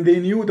 And they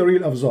knew the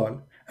real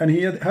Afzal. And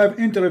he had have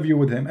interview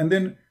with him. And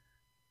then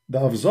the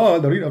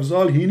Afzal, the real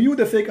Afzal, he knew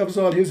the fake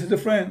Afzal. He's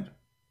his friend.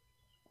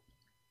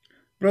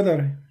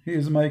 Brother, he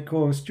is my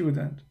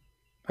co-student.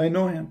 I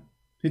know him.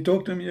 He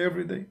talked to me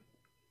every day.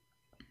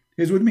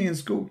 He's with me in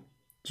school.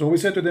 So we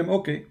said to them,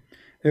 okay,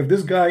 if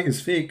this guy is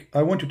fake,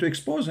 I want you to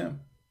expose him.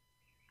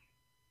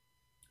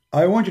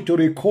 I want you to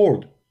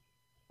record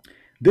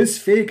this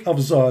fake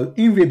Afzal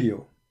in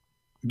video.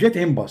 Get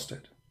him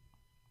busted.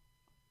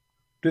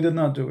 They did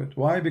not do it.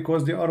 Why?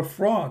 Because they are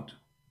fraud.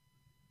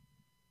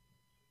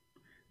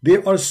 They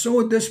are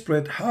so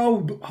desperate. How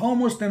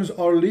Muslims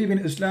are leaving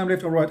Islam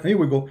left and right. Here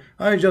we go.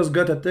 I just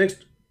got a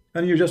text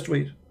and you just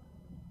wait.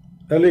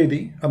 A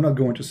lady, I'm not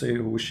going to say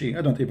who is she.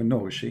 I don't even know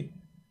who is she.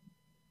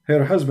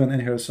 Her husband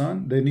and her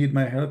son, they need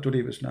my help to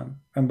leave Islam.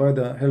 And by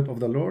the help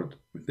of the Lord,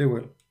 they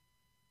will.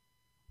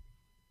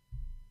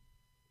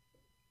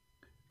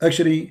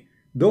 Actually,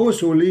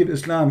 those who leave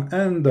Islam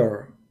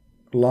under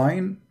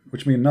line,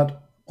 which means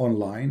not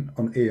online,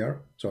 on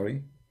air,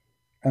 sorry,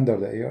 under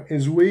the air,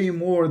 is way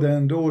more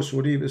than those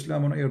who leave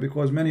Islam on air,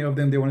 because many of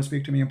them, they want to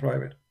speak to me in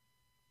private.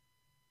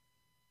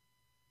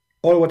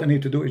 All what I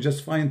need to do is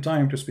just find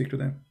time to speak to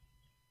them.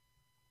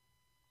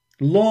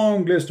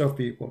 Long list of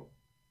people.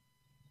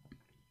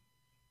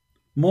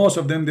 Most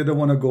of them, they don't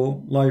want to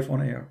go live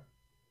on air.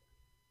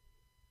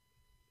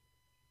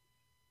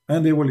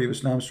 And they will leave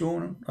Islam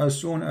soon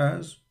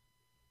as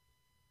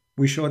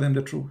we show them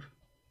the truth.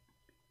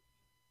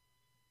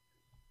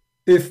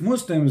 If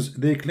Muslims,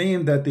 they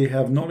claim that they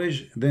have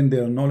knowledge, then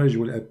their knowledge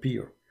will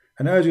appear.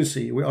 And as you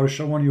see, we are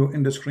showing you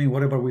in the screen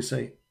whatever we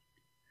say.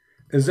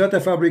 Is that a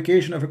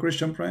fabrication of a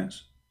Christian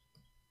prince?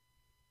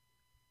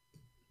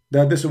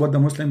 That this is what the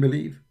Muslim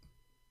believe?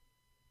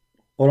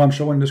 Or I'm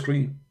showing the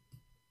screen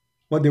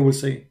what they will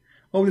say.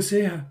 Oh, they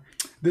say,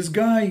 this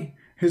guy,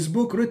 his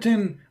book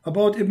written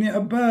about Ibn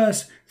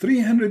Abbas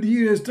 300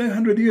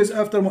 years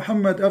after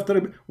Muhammad,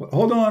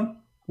 hold on.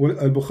 Well,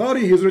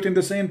 Al-Bukhari, he's written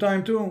the same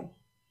time too.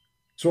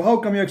 So how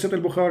come you accept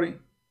Al-Bukhari?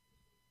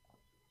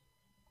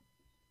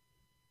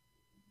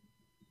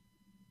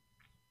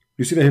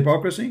 You see the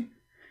hypocrisy?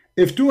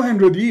 If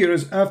 200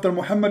 years after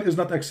Muhammad is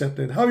not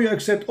accepted, how you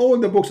accept all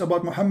the books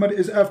about Muhammad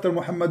is after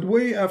Muhammad,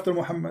 way after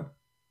Muhammad?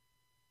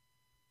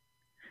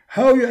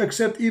 How you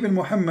accept even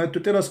Muhammad to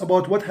tell us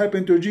about what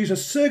happened to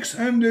Jesus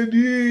 600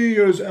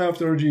 years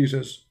after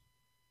Jesus?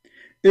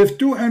 If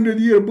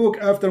 200-year book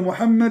after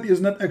Muhammad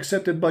is not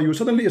accepted by you,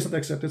 suddenly it's not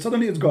accepted,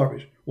 suddenly it's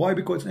garbage. Why?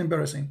 Because it's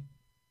embarrassing.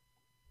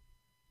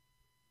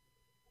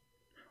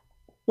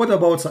 What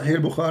about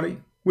Sahih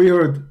Bukhari? We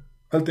heard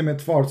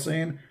Ultimate Fart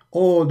saying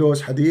all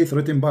those hadith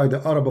written by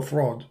the Arab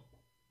fraud.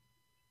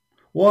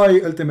 Why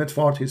Ultimate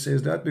Fart he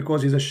says that?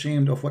 Because he's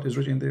ashamed of what is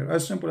written there.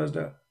 As simple as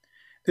that.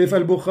 If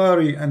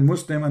Al-Bukhari and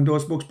Muslim and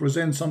those books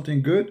present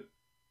something good,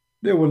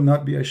 they will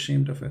not be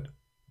ashamed of it.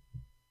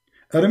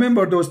 I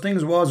remember those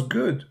things was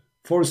good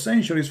for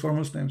centuries for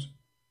Muslims.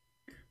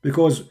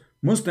 Because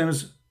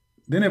Muslims,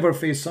 they never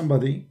face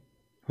somebody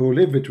who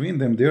lived between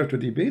them there to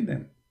debate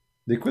them.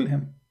 They kill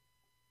him.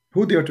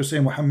 Who dare to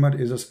say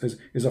Muhammad is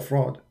a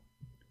fraud?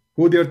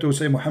 Who dare to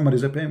say Muhammad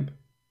is a pimp?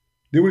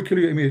 They will kill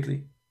you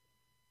immediately.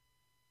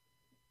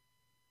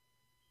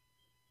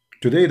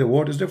 Today the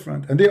world is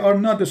different, and they are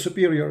not the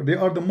superior, they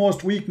are the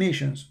most weak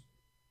nations.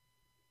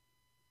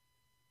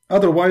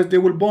 Otherwise they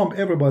will bomb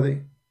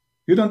everybody.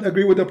 You don't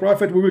agree with the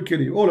Prophet, we will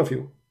kill you, all of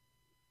you.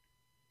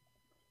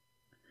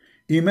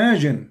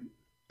 Imagine,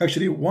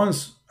 actually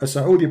once a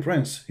Saudi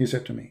prince, he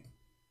said to me,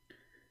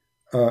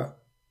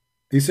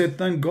 he said,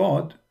 thank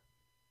God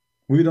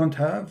we don't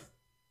have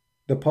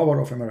the power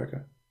of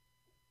America.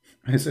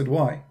 I said,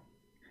 why?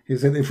 He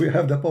said, if we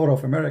have the power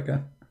of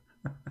America,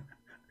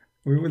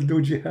 we will do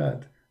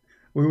jihad.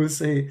 We will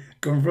say,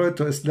 convert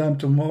to Islam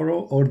tomorrow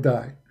or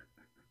die.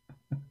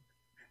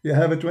 You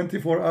have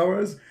 24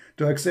 hours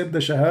to accept the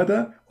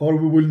Shahada or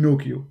we will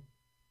nuke you.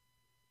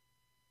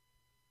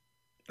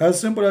 As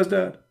simple as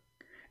that.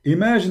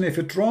 Imagine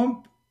if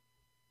Trump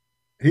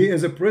He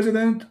is a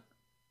president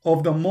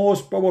of the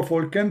most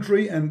powerful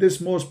country, and this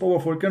most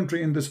powerful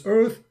country in this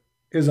earth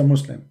is a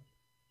Muslim.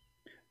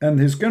 And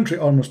his country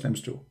are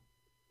Muslims too.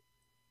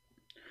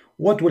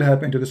 What will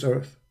happen to this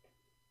earth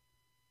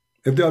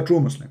if they are true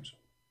Muslims?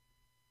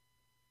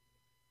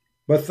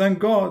 But thank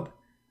God,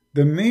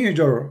 the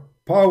major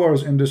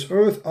powers in this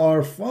earth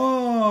are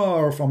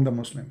far from the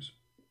Muslims.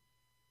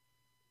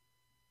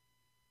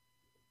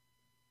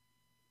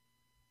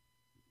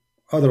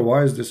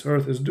 Otherwise, this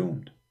earth is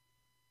doomed.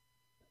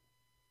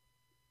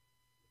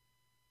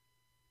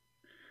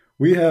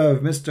 We have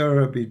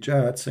Mr.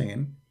 Bijat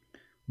saying,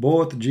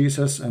 both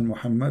Jesus and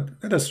Muhammad.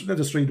 Let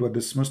us read what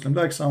this Muslim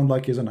sound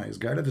like he's a nice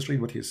guy. Let us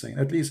read what he's saying.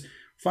 At least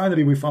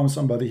finally we found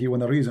somebody he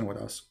want to reason with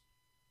us.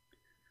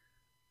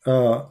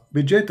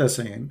 Bijata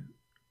saying,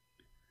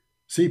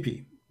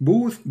 CP,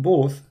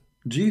 both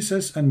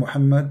Jesus and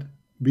Muhammad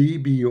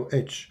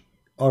BBUH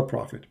are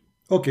prophet.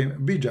 Okay,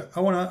 Bijata,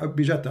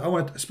 I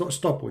want to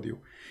stop with you.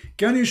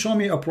 Can you show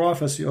me a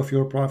prophecy of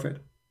your prophet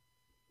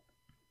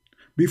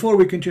before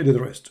we continue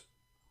the rest?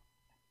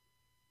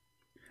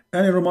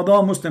 And in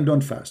Ramadan, Muslims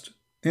don't fast.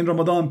 In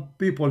Ramadan,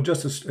 people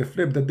just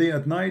flip the day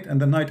at night and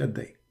the night at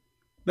day.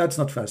 That's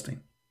not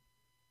fasting.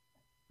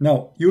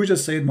 Now, you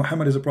just said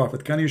Muhammad is a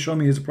prophet. Can you show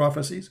me his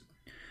prophecies?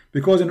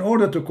 Because in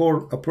order to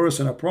call a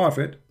person a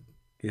prophet,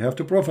 you have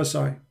to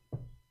prophesy.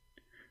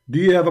 Do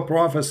you have a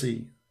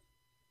prophecy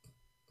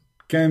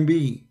can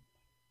be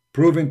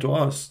proven to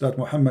us that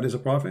Muhammad is a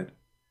prophet?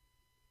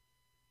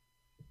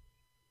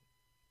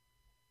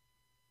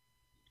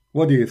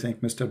 What do you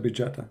think, Mr.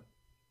 Bijata?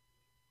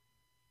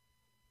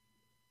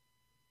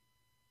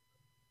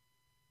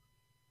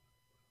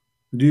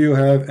 Do you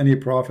have any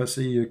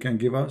prophecy you can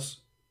give us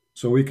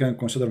so we can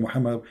consider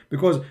Muhammad?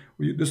 Because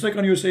the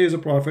second you say is a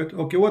prophet,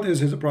 okay, what is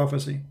his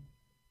prophecy?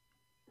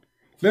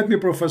 Let me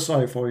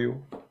prophesy for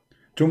you.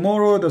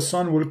 Tomorrow the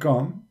sun will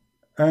come,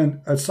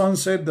 and at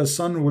sunset the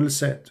sun will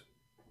set.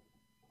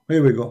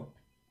 Here we go.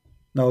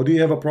 Now, do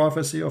you have a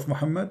prophecy of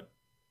Muhammad?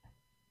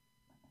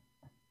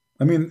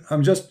 I mean,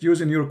 I'm just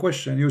using your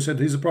question. You said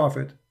he's a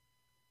prophet.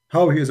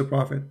 How he is a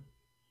prophet?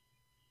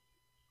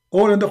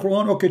 All in the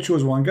Quran? Okay,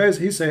 choose one. Guys,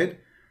 he said,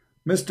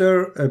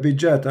 Mr.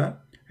 Bijata,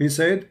 he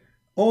said,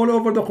 all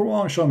over the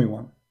Quran, show me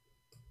one.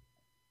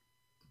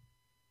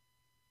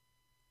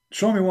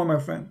 Show me one, my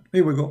friend.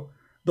 Here we go.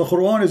 The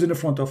Quran is in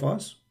front of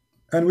us,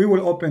 and we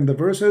will open the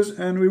verses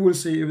and we will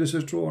see if this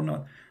is true or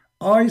not.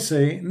 I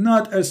say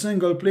not a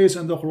single place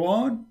in the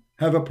Quran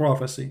have a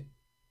prophecy.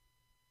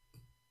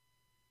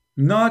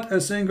 Not a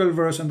single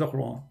verse in the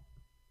Quran.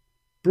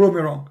 Prove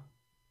me wrong.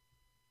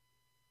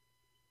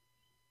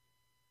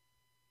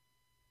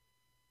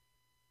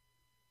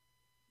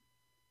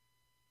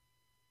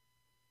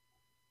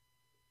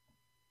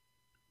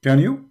 Can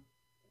you?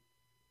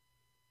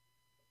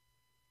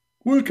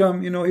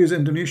 Welcome, he's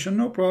Indonesian,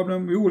 no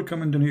problem. We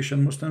welcome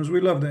Indonesian Muslims,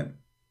 we love them.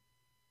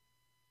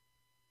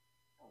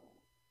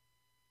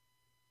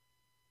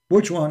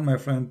 Which one, my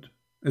friend,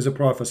 is a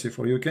prophecy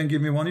for you? You can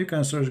give me one, you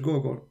can search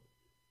Google.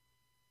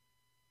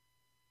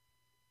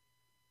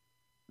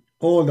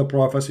 All the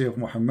prophecy of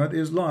Muhammad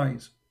is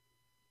lies.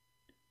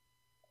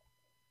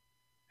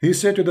 He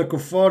said to the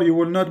kuffar, you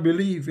will not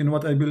believe in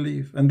what I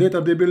believe. And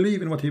later they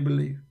believe in what he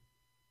believed.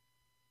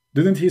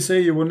 Didn't he say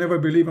you will never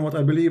believe in what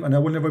I believe and I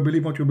will never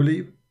believe what you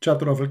believe?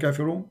 Chapter of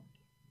Al-Kafirun.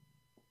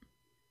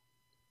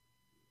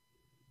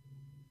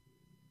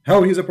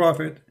 How he's a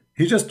prophet?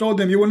 He just told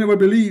them you will never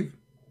believe.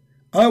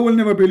 I will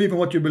never believe in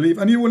what you believe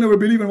and you will never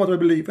believe in what I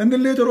believe. And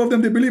then later of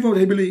them they believe what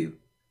he believed.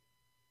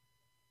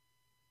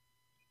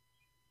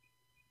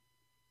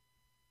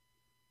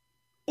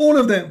 All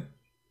of them.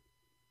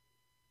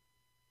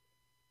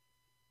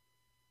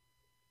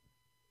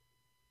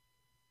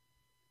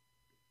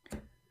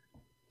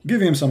 Give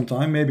him some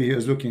time. Maybe he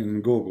is looking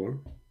in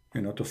Google,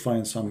 to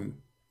find some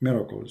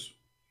miracles.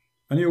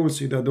 And you will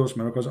see that those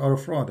miracles are a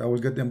fraud. I will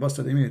get them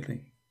busted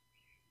immediately.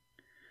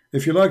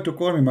 If you like to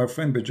call me my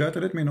friend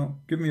Bijata, let me know.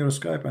 Give me your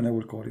Skype and I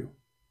will call you.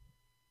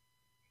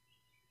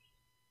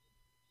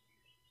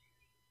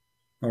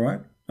 Alright?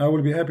 I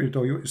will be happy to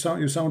tell you.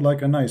 You sound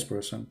like a nice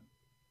person.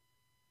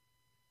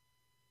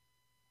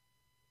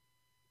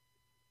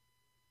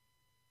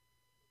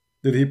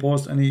 Did he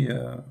post any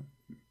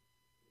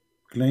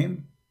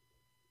claim?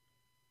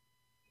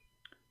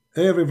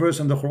 Every verse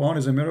in the Quran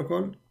is a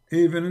miracle.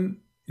 Even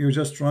you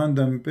just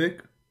random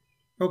pick.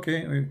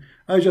 Okay,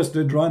 I just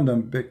did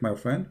random pick, my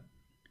friend.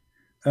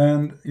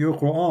 And your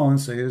Quran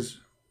says,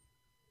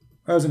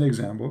 as an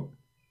example,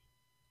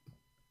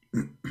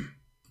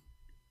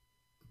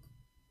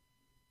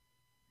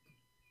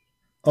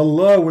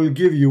 Allah will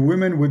give you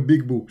women with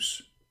big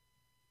boobs.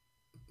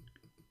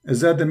 Is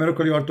that the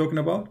miracle you are talking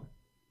about?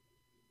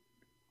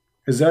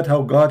 Is that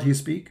how God he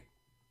speak?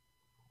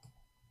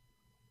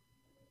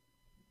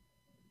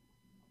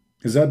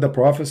 Is that the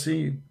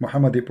prophecy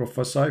Muhammad he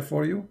prophesied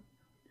for you?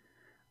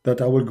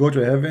 That I will go to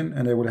heaven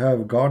and I will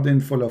have a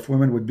garden full of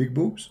women with big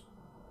boobs?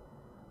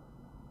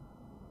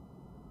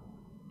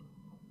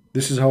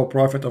 This is how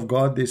prophet of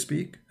God they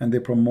speak and they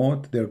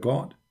promote their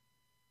God.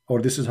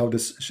 or this is how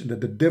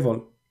the devil,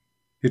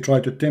 he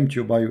tried to tempt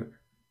you by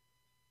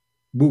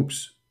boobs.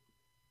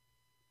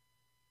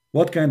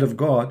 What kind of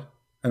God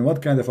and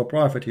what kind of a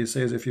prophet he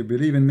says, if you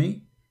believe in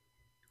me,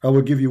 I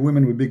will give you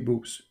women with big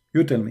boobs?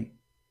 You tell me.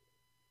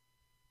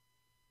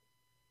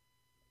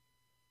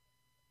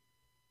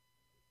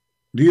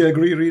 Do you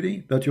agree,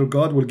 really, that your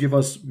God will give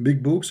us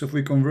big boobs if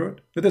we convert?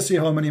 Let us see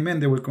how many men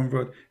they will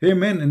convert. Hey,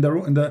 men in the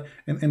room,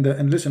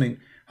 in listening,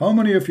 how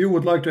many of you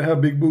would like to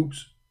have big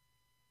boobs?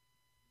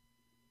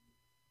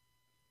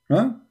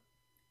 Huh?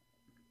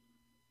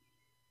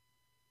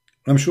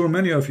 I'm sure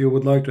many of you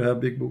would like to have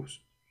big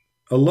boobs.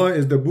 Allah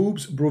is the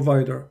boobs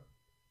provider.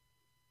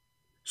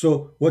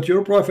 So what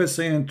your prophet is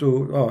saying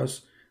to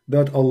us,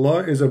 that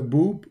Allah is a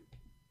boob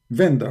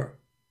vendor,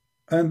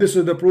 and this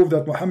is the proof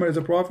that Muhammad is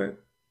a prophet?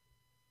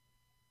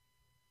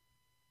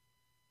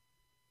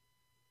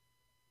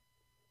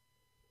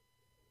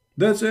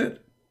 That's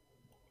it.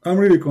 I'm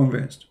really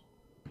convinced.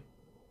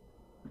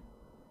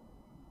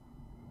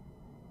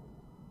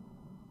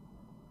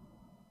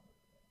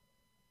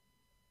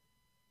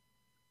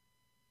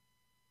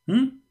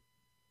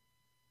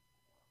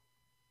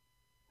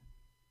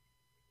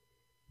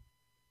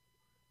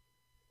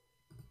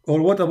 Or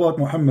what about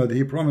Muhammad?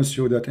 He promised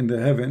you that in the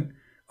heaven,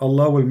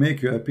 Allah will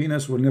make you a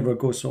penis, will never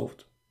go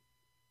soft.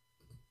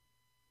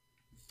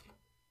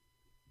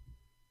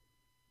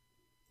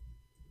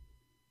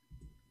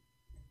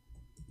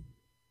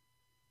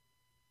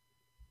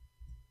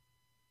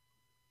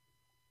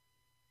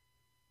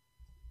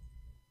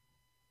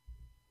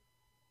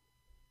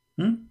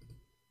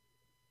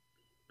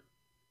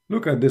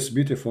 Look at this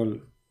beautiful,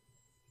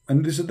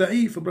 and this is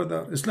da'if,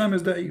 brother. Islam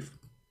is da'if.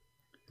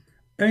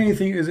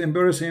 Anything is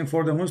embarrassing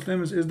for the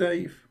Muslims is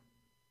da'if.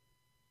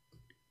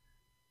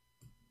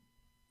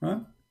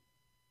 Huh?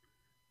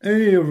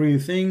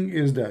 Everything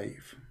is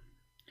da'if.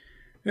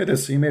 Let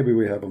us see, maybe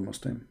we have a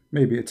Muslim.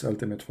 Maybe it's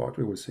ultimate fault,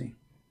 we will see.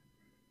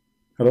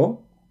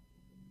 Hello?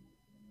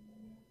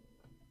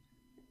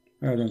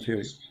 I don't hear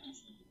you.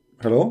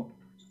 Hello?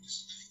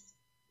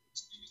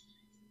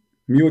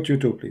 Mute you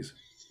too, please.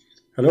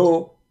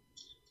 Hello?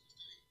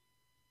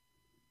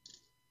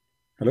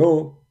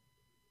 Hello?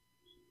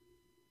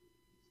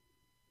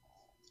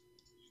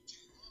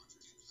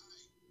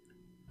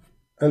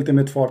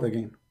 Ultimate fault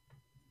again.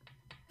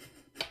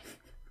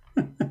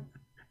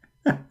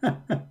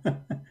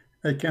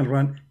 I can't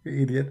run,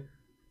 you idiot.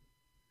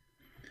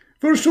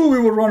 For sure we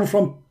will run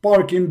from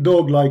barking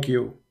dog like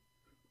you.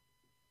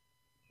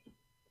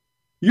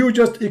 You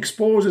just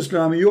expose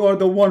Islam. You are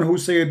the one who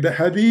said the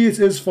hadith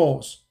is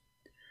false.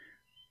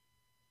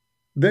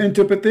 The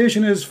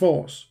interpretation is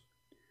false.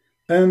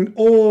 And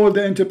all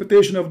the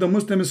interpretation of the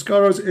Muslim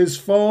scholars is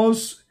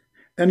false.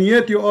 And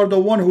yet you are the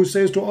one who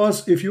says to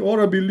us, if you are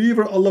a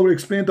believer, Allah will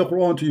explain the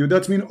Quran to you.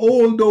 That means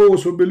all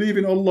those who believe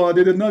in Allah,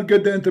 they did not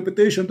get the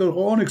interpretation of the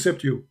Quran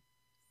except you.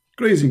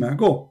 Crazy, man.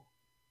 Go.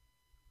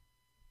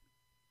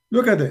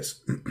 Look at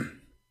this.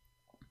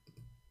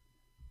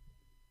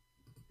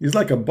 He's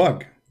like a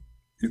bug.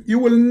 You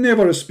will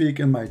never speak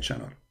in my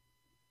channel.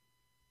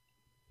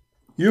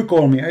 You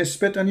call me, I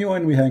spit on you,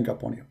 and we hang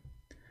up on you.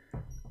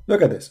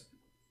 Look at this.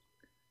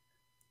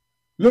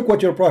 Look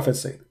what your prophet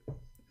said.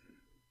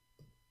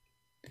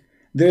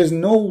 There is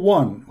no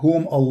one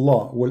whom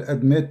Allah will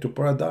admit to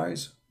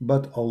paradise,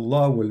 but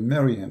Allah will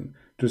marry him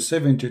to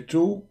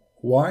 72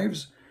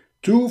 wives,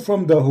 2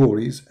 from the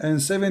Houris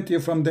and 70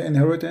 from the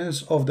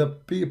inheritance of the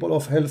people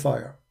of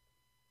hellfire,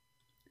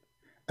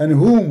 and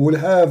whom will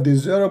have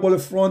desirable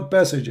front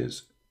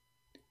passages.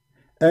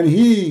 And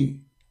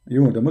he,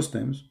 you the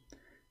Muslims,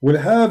 will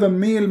have a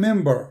male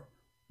member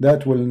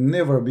that will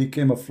never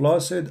become a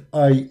flaccid,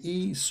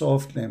 i.e.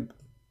 soft limb.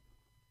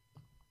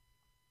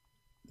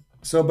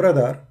 So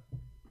brother,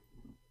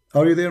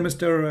 are you there,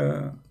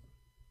 Mr.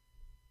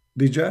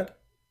 Dijat?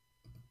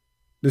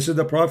 This is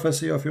the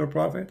prophecy of your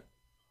prophet?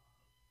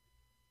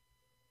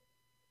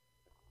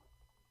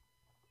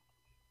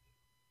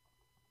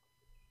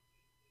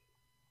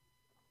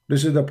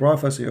 This is the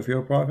prophecy of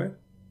your prophet?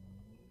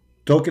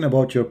 Talking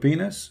about your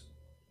penis?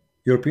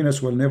 Your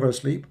penis will never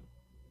sleep?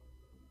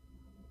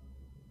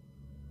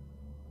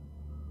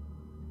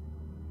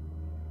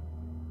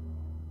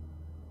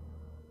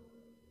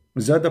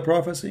 Is that the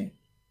prophecy?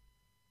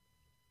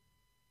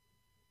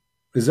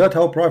 Is that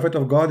how prophet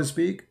of God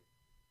speak?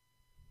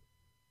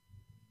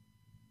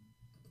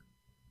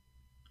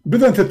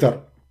 Brother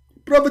sister,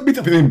 prophet beat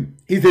of him.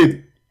 He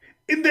said,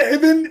 in the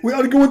heaven we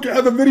are going to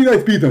have a very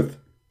nice penis,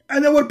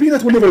 and our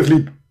penis will never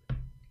sleep.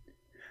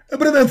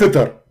 Brother and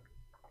sister,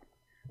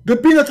 the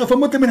penis of a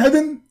Muslim in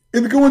heaven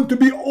is going to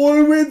be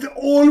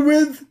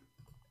always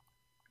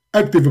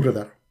active,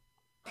 brother.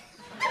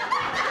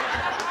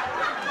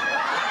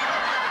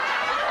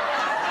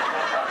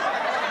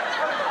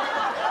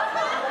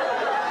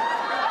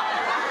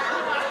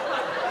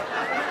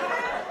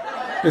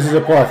 This is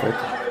a prophet.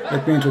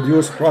 Let me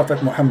introduce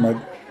Prophet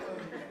Muhammad,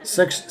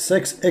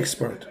 sex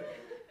expert.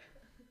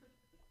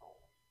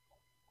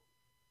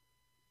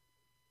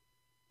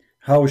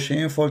 How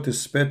shameful to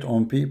spit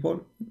on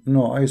people?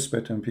 No, I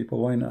spit on people.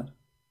 Why not?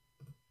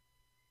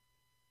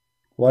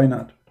 Why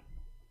not?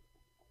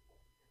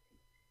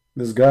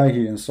 This guy,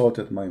 he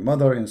insulted my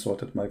mother,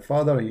 insulted my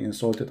father, he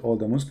insulted all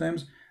the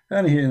Muslims,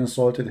 and he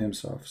insulted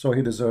himself. So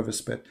he deserves a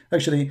spit.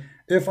 Actually,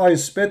 if I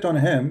spit on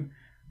him,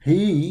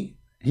 he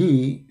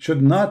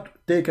should not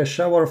take a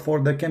shower for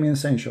the coming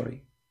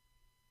century.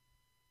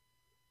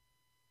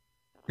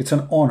 It's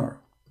an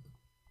honor.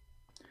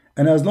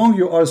 And as long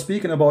you are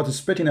speaking about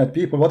spitting at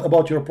people, what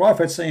about your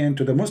prophet saying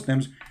to the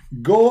Muslims,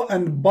 go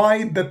and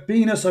bite the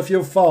penis of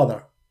your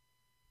father?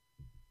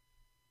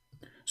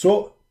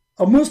 So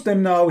a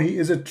Muslim now, he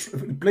is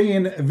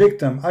playing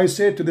victim. I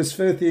say to this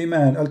filthy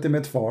man,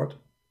 ultimate fart,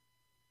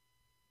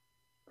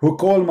 who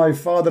called my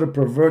father a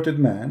perverted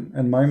man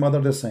and my mother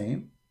the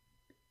same.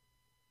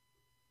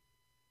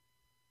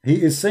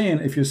 He is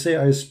saying, if you say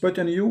I spit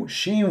on you,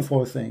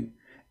 shameful thing.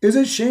 Is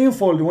it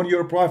shameful when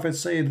your prophet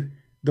said,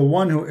 the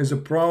one who is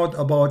proud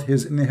about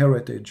his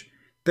heritage,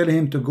 tell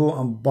him to go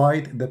and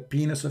bite the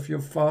penis of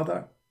your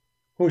father?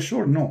 Oh,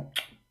 sure, no.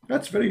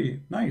 That's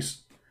very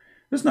nice.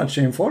 It's not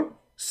shameful.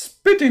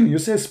 Spitting, you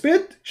say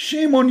spit?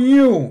 Shame on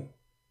you.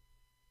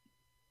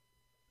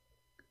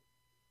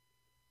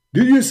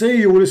 Did you say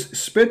you will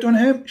spit on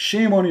him?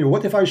 Shame on you.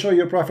 What if I show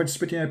your prophet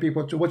spitting at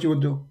people too? What you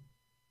would do?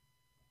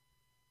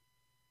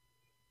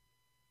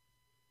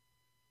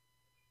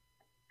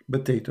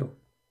 Potato.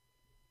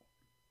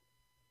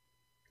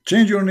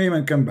 Change your name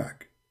and come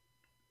back.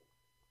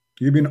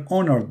 You've been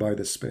honored by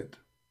the spit.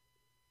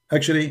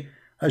 Actually,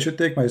 I should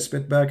take my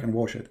spit back and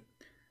wash it.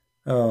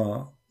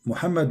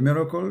 Muhammad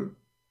miracle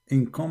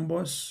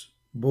encompass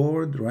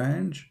broad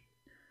range,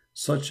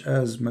 such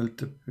as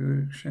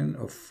multiplication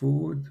of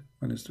food.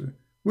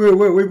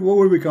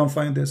 Where we can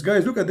find this?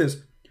 Guys, look at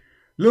this.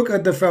 Look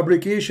at the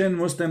fabrication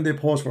Muslim they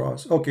pose for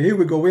us. Okay, here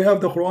we go. We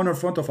have the Quran in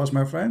front of us,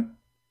 my friend.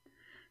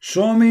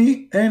 Show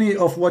me any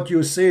of what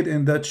you said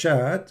in the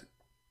chat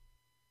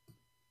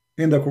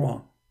in the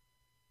Quran.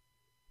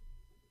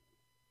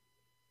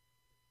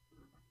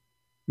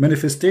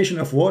 Manifestation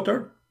of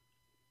water.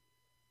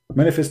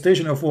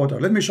 Manifestation of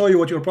water. Let me show you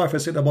what your prophet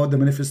said about the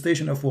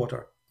manifestation of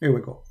water. Here we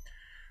go.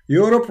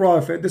 Your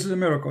prophet, this is a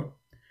miracle.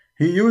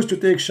 He used to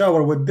take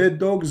shower with dead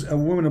dogs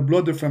and women of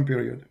blood from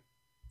period.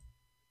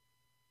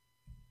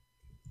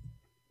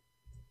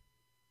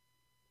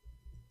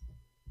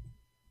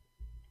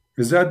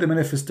 Is that the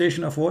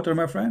manifestation of water,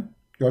 my friend,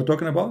 you are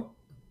talking about?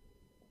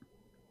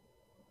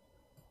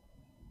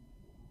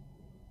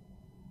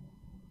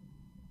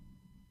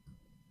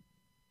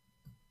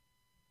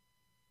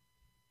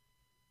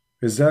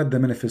 Is that the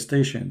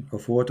manifestation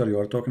of water you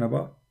are talking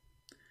about?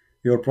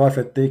 Your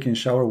prophet taking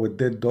shower with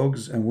dead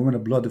dogs and women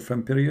of blood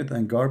from period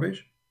and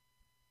garbage?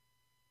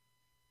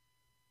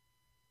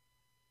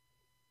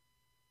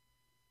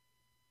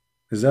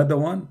 Is that the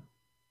one?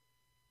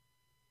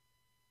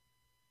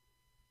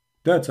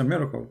 That's a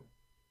miracle.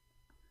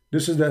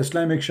 This is the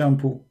Islamic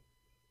shampoo.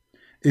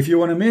 If you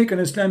want to make an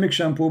Islamic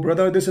shampoo,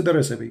 brother, this is the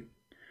recipe.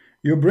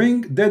 You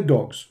bring dead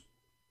dogs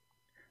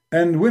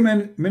and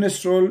women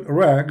menstrual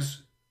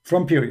rags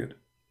from period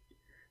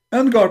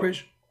and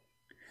garbage,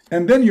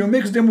 and then you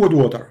mix them with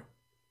water,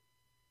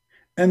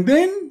 and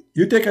then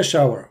you take a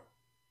shower,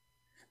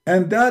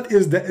 and that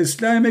is the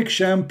Islamic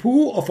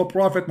shampoo of a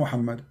Prophet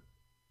Muhammad.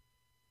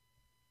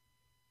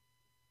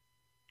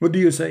 What do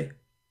you say?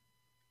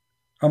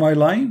 Am I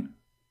lying?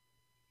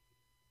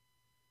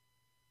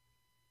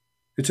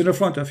 It's in the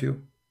front of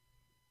you.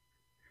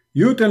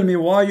 You tell me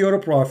why you're a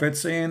prophet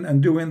saying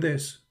and doing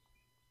this.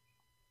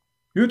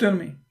 You tell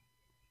me.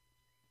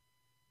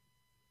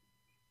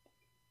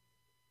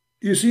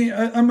 You see,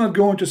 I'm not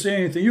going to say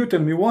anything. You tell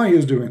me why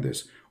he's doing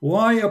this.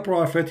 Why a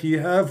prophet, he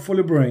have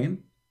full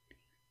brain.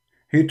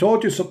 He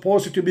taught you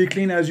supposed to be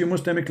clean as you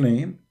Muslim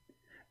claim.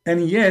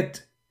 And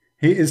yet,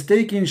 he is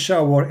taking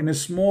shower in a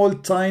small,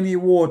 tiny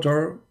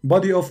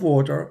body of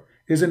water,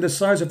 is in the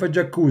size of a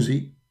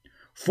jacuzzi,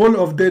 full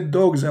of dead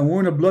dogs and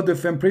women of blood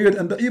from period.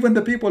 And even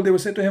the people, they will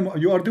say to him,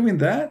 you are doing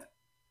that?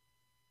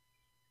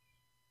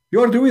 You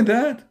are doing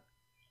that?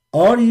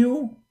 Are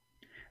you?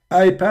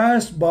 I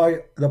passed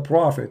by the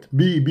Prophet,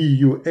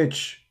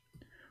 B-B-U-H,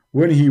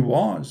 when he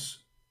was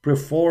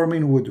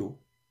performing wudu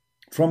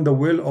from the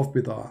well of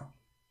Bid'ah.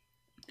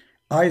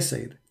 I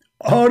said,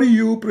 are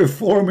you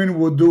performing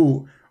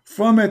wudu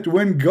from it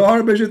when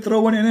garbage is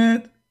thrown in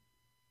it?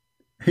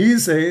 He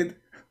said,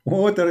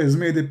 water is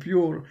made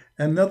pure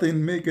and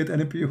nothing make it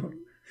impure.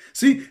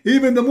 See,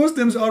 even the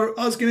Muslims are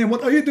asking him,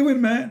 what are you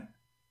doing, man?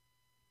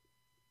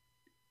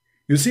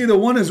 You see, the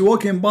one who's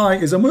walking by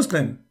is a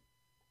Muslim.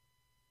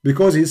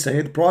 Because he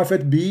said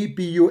Prophet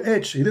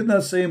B-P-U-H. He did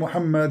not say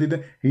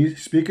Muhammad.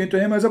 He's speaking to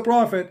him as a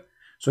prophet.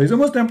 So he's a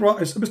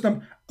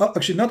Muslim.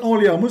 Actually, not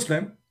only a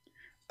Muslim.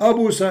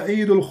 Abu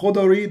Sa'id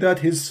al-Khudri, that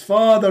his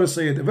father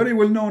said, a very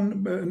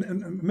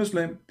well-known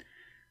Muslim.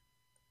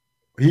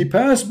 He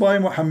passed by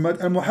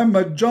Muhammad, and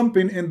Muhammad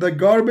jumping in the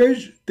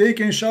garbage,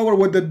 taking shower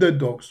with the dead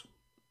dogs.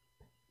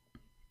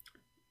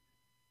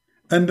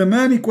 And the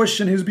man, he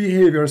questioned his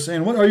behavior,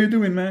 saying, what are you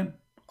doing, man?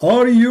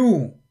 Are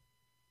you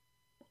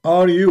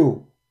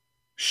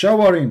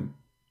showering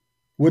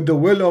with the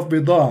well of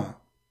Bid'ah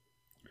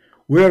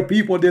where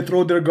people they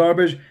throw their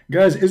garbage.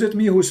 Guys, is it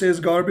me who says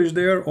garbage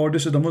there, or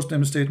this is the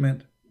Muslim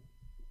statement?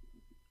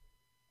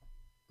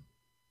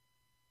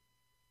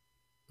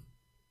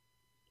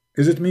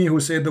 Is it me who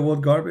said the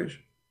word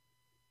garbage?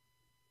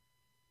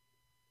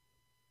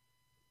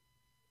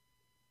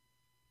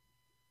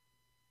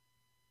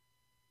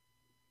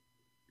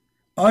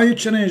 I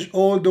challenge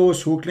all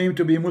those who claim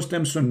to be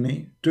Muslim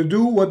Sunni to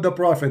do what the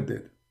Prophet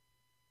did.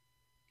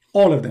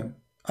 All of them.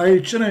 I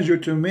challenge you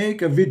to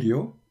make a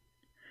video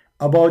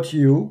about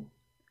you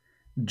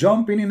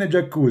jumping in a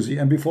jacuzzi,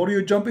 and before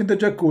you jump in the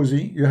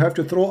jacuzzi, you have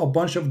to throw a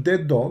bunch of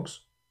dead dogs,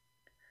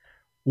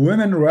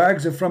 women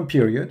rags from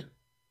period.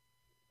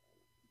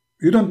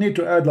 You don't need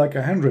to add like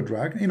 100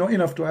 rags, you know,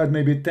 enough to add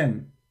maybe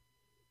 10.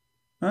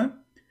 Huh?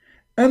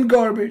 And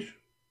garbage.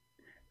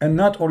 And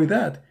not only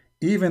that,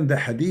 even the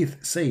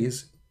hadith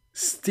says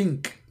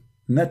stink,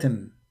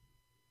 natin.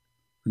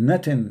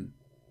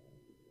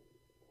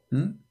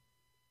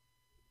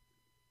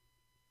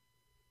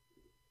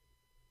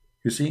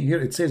 You see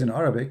here it says in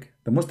Arabic,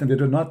 the Muslim they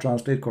do not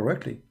translate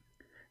correctly.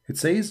 It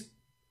says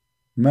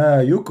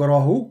ma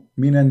yukrahu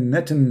minan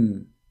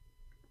natin,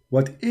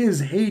 what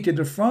is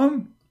hated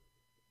from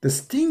the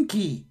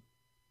stinky.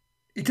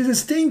 It is a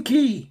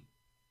stinky.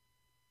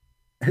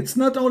 It's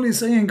not only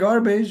saying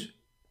garbage.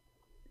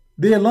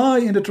 They lie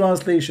in the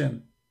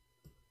translation.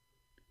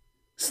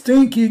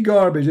 Stinky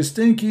garbage,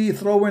 stinky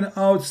throwing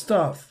out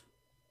stuff.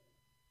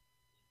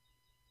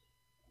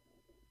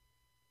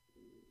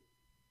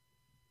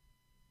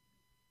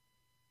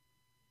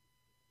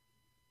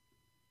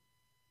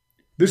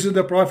 This is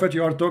the Prophet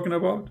you are talking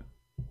about?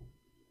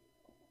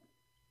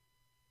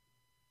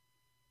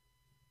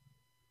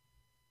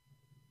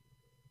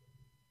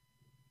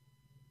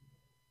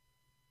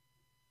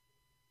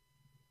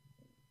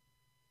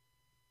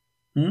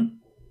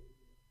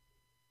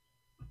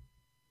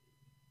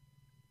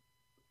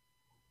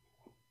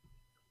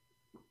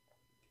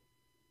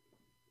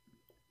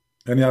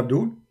 Any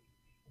Abdul?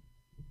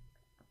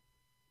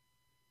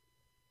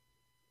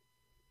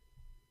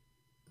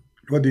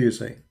 What do you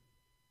say?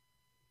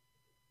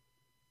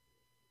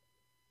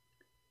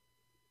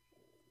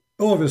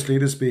 Obviously,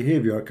 this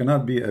behavior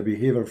cannot be a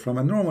behavior from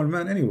a normal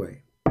man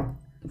anyway.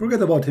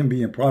 Forget about him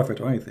being a prophet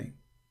or anything.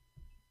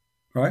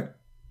 Right?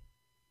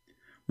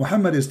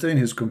 Muhammad is telling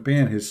his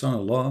companion, his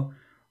son-in-law,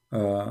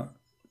 Uthman,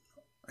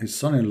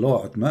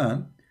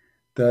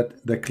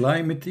 that the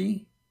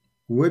calamity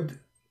would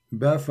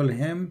baffle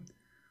him,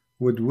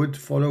 would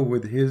follow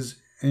with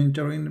his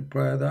entering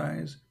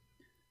paradise.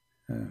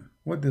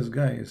 What this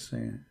guy is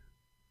saying?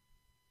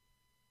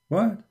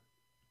 What?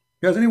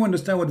 Does anyone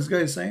understand what this guy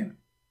is saying?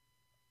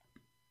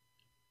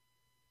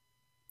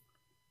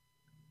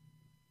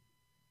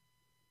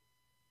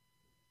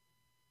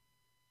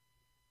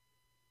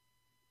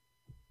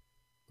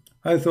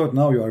 I thought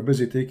now you are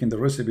busy taking the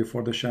recipe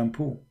for the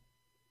shampoo.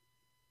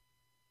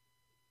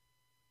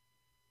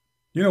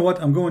 You know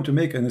what? I'm going to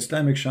make an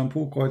Islamic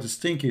shampoo called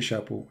stinky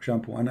shampoo.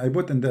 And I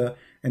put in the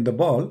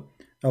bowl,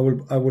 I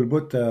will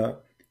put a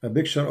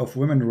picture of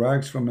women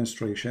rags from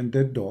menstruation,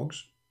 dead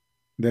dogs.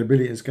 Their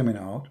belly is coming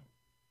out,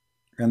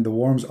 and the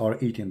worms are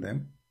eating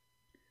them.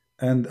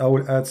 And I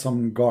will add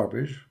some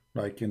garbage,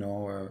 like, you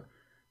know,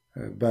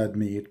 bad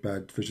meat,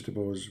 bad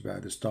vegetables,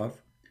 bad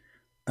stuff.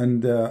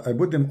 And I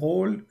put them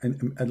all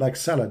in like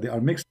salad. They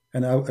are mixed,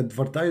 and I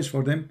advertise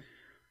for them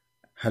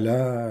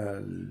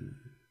halal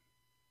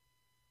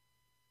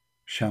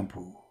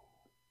shampoo.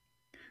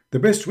 The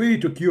best way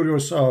to cure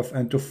yourself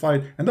and to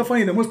fight. And the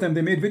funny, the Muslim,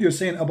 they made videos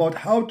saying about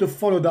how to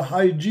follow the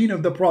hygiene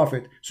of the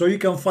Prophet so you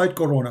can fight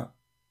Corona.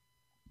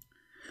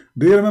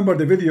 Do you remember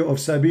the video of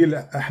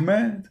Sabil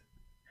Ahmed,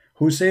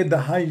 who said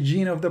the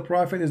hygiene of the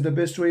Prophet is the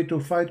best way to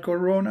fight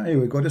Corona? Here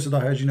we go. This is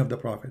the hygiene of the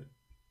Prophet.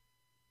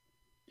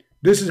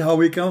 This is how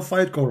we can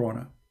fight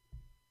Corona.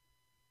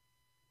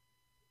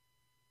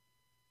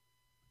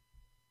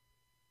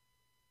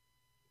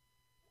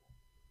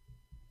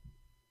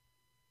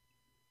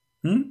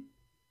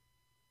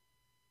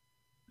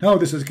 How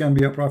this can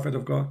be a prophet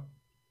of God?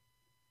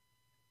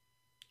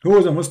 Who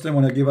is a Muslim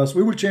want to give us?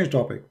 We will change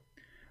topic.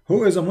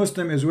 Who is a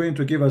Muslim is willing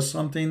to give us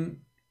something?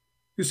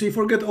 You see,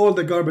 forget all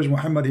the garbage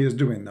Muhammad he is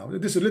doing now.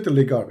 This is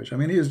literally garbage. I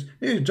mean, he is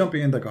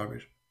jumping in the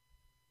garbage.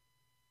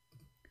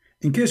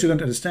 In case you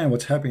don't understand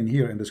what's happening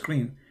here in the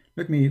screen,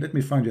 let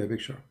me find you a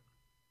picture.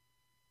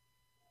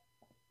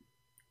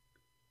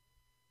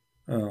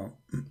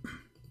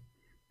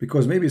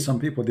 Because maybe some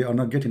people, they are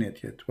not getting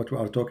it yet, what we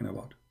are talking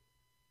about.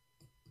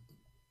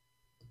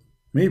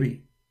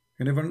 Maybe.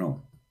 You never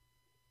know.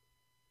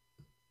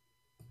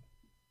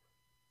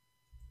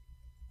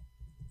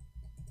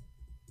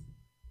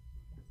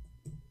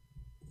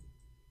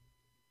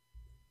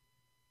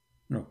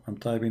 No, I'm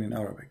typing in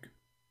Arabic.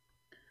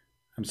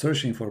 I'm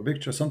searching for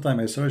pictures. Sometimes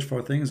I search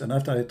for things, and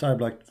after I type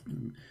like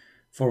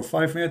for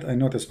 5 minutes, I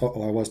notice,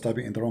 oh, I was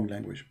typing in the wrong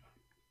language.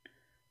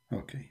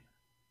 Okay.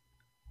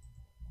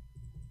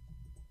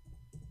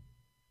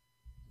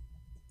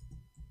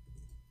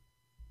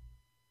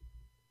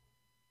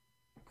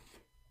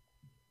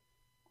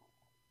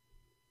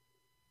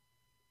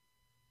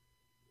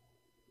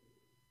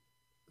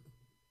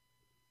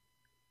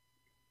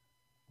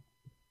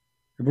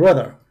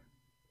 Brother,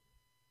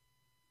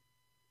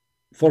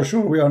 for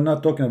sure we are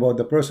not talking about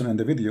the person in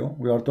the video,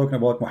 we are talking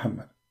about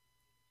Muhammad.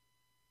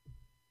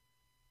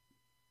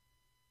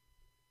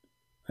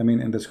 I mean,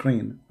 in the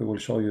screen we will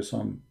show you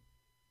some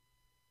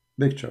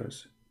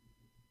pictures.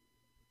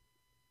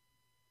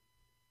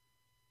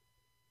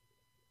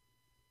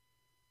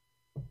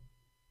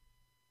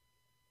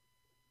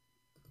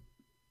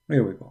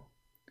 Here we go.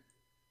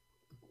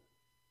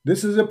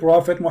 This is the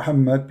Prophet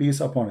Muhammad, peace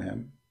upon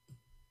him.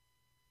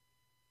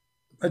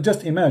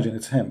 Just imagine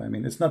it's him. I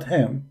mean, it's not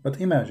him,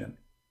 but imagine.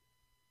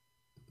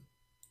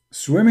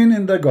 Swimming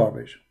in the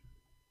garbage.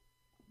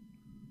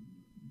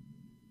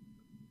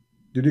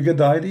 Did you get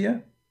the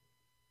idea?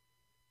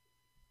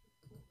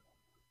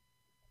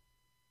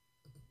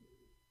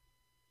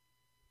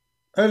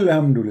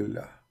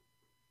 Alhamdulillah.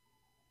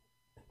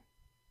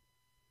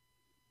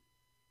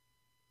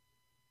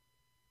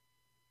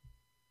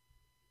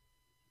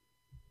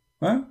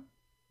 Huh?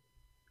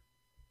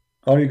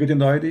 Are you getting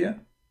the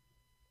idea?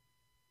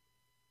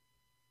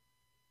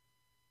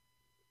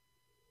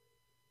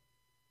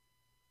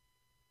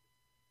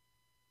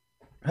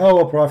 How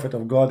a prophet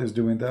of God is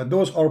doing that?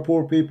 Those are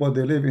poor people.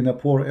 They live in a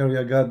poor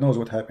area. God knows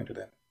what happened to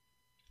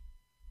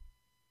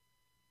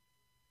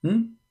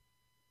them.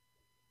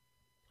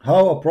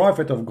 How a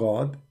prophet of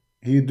God,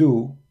 he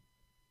do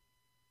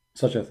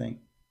such a thing?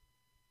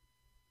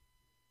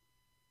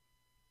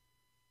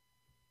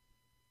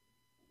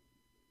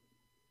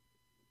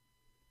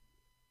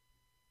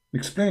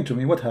 Explain to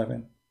me what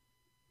happened.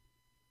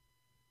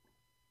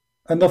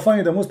 And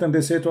finally the Muslim,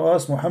 they say to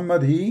us,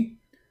 Muhammad, he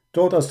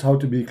taught us how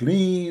to be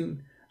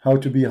clean, how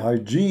to be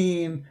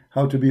hygiene,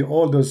 how to be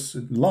all those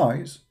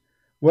lies,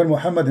 when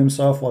Muhammad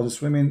himself was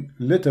swimming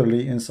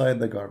literally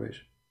inside the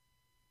garbage.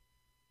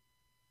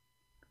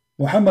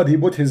 Muhammad, he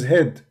put his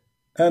head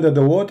under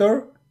the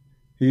water,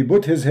 he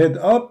put his head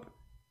up,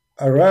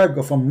 a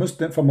rag from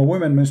a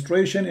woman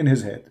menstruation in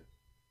his head,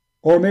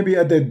 or maybe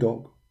a dead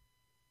dog.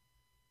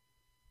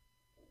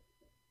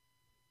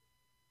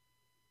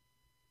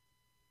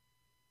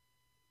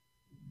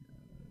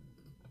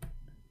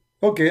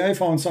 Okay, I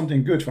found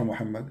something good for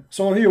Muhammad.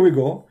 So here we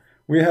go.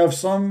 We have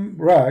some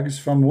rags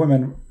from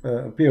women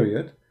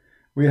period.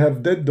 We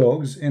have dead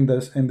dogs in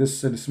this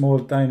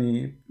small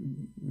tiny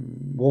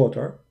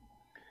water,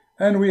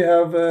 and we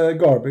have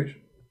garbage.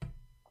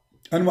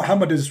 And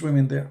Muhammad is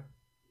swimming there.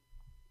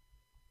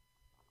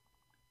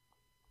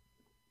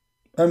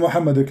 And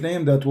Muhammad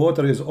claimed that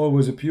water is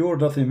always pure,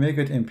 nothing make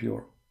it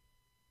impure.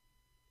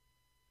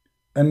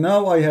 And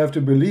now I have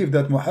to believe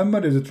that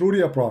Muhammad is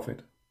truly a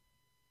prophet.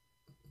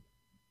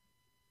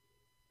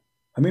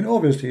 I mean,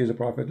 obviously he is a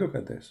prophet. Look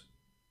at this.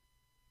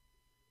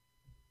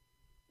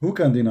 Who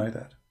can deny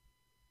that?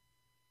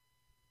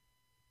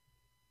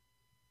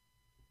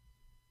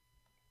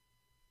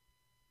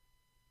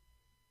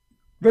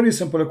 Very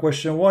simple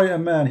question. Why a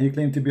man, he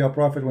claimed to be a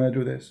prophet when I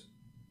do this?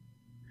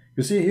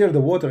 You see here the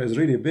water is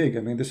really big.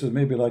 I mean, this is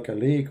maybe like a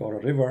lake or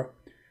a river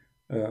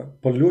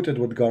polluted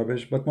with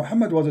garbage. But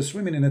Muhammad was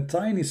swimming in a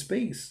tiny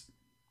space.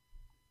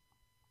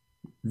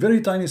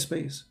 Very tiny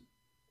space.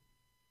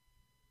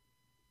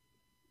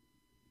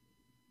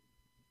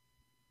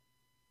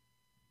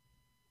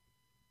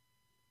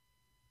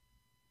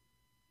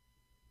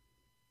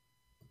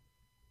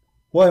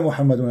 Why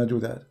Muhammad when I do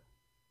that?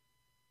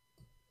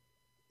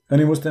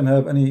 Any Muslim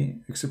have any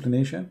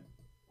explanation?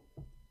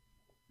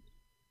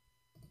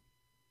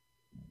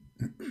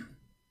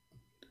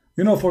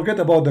 You know, forget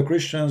about the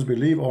Christians,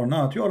 believe or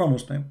not, you are a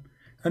Muslim.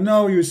 And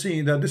now you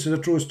see that this is a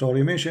true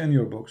story mentioned in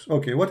your books.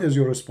 Okay, what is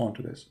your response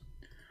to this?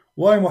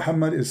 Why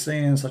Muhammad is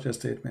saying such a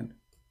statement?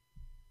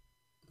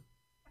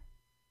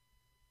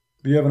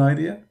 Do you have an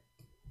idea?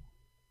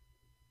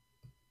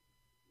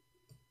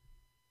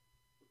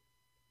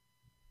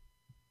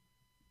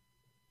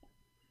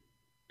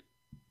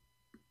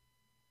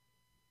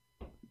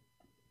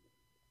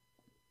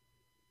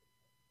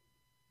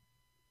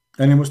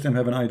 Any Muslim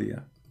have an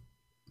idea?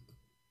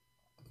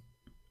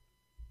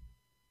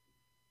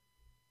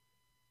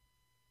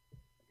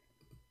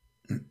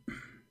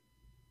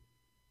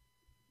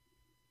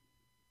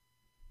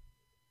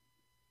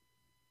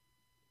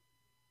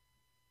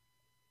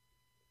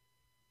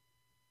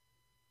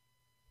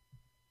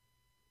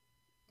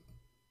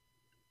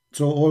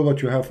 So all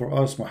what you have for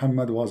us,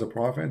 Muhammad was a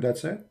prophet,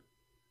 that's it?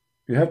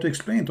 You have to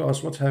explain to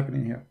us what's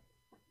happening here.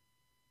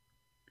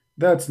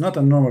 That's not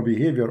a normal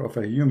behavior of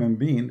a human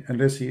being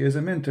unless he is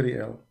mentally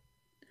ill.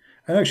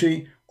 And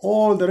actually,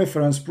 all the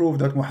reference prove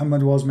that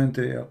Muhammad was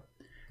mentally ill.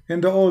 In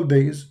the old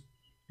days,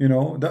 you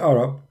know, the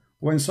Arab,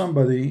 when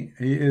somebody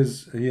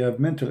he have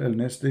mental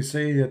illness, they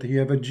say that he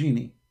have a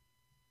genie.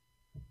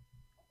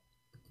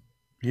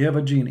 He have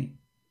a genie.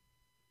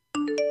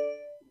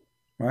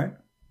 Right?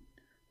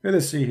 Let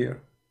us see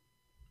here.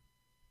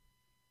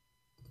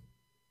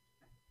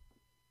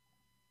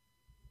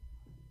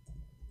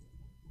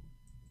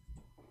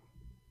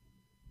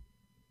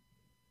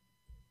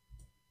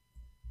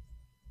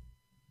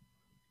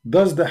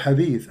 Does the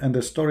hadith and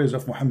the stories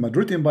of Muhammad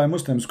written by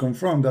Muslims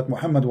confirm that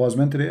Muhammad was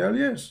mentally ill?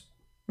 Yes.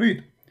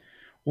 Read.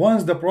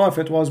 once the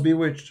Prophet was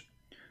bewitched,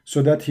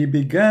 so that he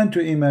began to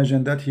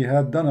imagine that he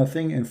had done a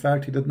thing, in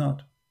fact he did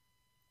not.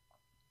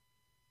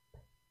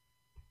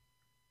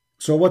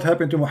 So what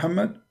happened to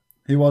Muhammad?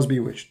 He was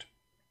bewitched.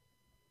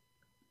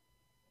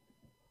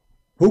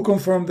 Who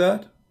confirmed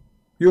that?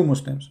 You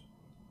Muslims.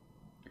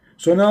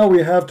 So now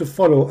we have to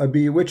follow a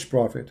bewitched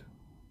prophet.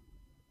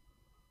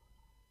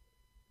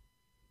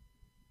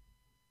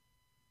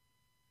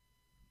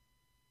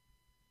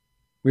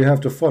 We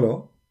have to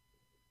follow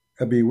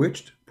a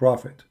bewitched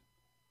prophet.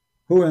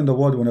 Who in the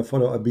world want to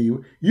follow a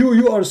bewitched?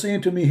 You are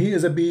saying to me he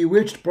is a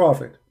bewitched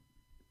prophet.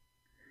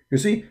 You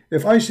see,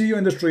 if I see you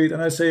in the street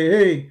and I say,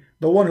 hey,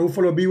 the one who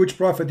follow bewitched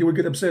prophet, you will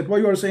get upset. Why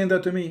you are saying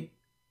that to me?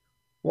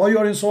 Why you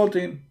are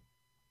insulting?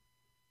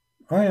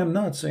 I am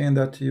not saying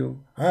that to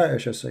you.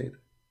 Aisha said.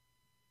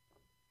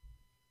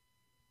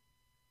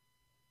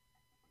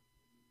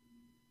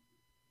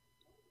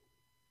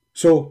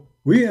 So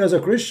we as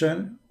a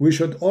Christian, we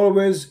should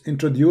always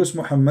introduce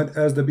Muhammad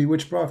as the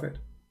bewitched prophet.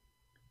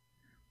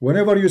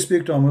 Whenever you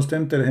speak to a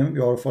Muslim, tell him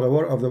you are a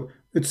follower of the.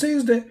 It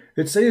says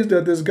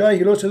that this guy,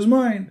 he lost his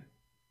mind.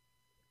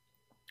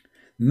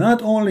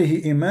 Not only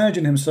he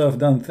imagined himself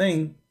done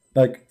thing,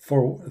 like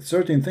for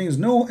certain things,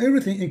 no,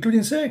 everything,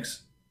 including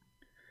sex.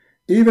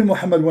 Even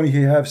Muhammad, when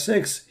he have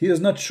sex, he is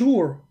not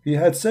sure he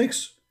had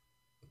sex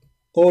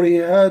or he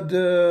had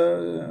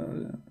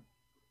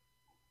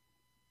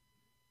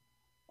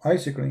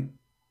ice cream.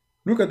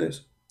 Look at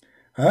this.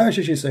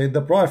 Aisha, she said,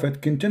 the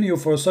Prophet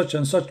continued for such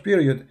and such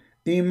period,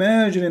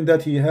 imagining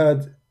that he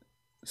had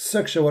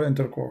sexual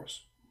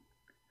intercourse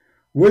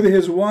with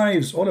his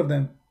wives, all of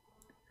them.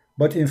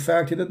 But in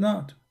fact, he did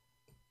not.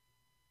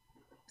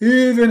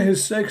 Even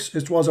his sex,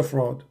 it was a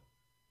fraud.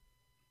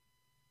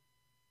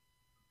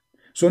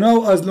 So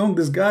now, as long as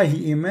this guy,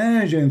 he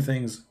imagined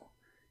things,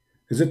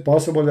 is it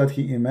possible that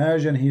he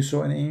imagined he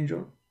saw an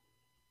angel?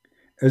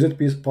 Is it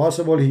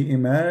possible he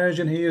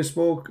imagined he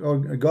spoke or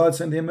God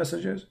sent him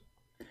messages?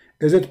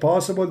 Is it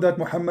possible that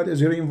Muhammad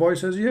is hearing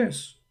voices?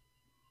 Yes.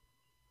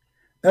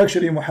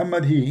 Actually,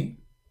 Muhammad, he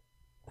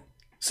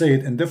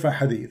said in different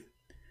hadith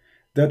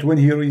that when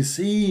he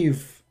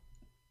received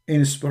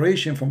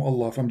inspiration from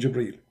Allah, from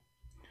Jibreel,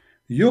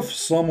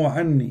 yufsamu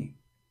anni.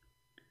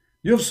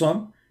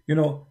 Yufsam, you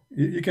know,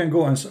 you can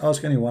go and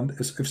ask anyone.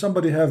 If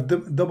somebody have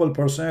double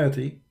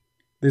personality,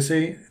 they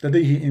say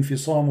لديه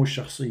انفصام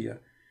الشخصية,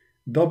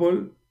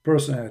 double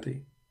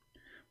personality.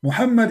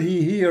 Muhammad,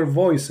 he hear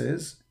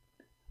voices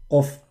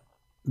of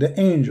the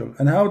angel.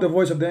 And how the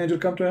voice of the angel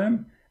come to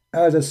him?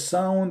 As a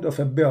sound of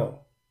a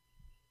bell.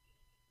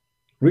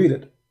 Read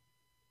it.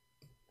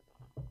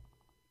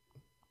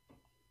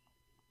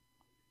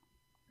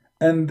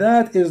 And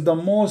that is the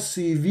most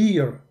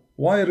severe.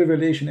 Why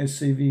revelation is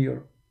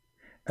severe?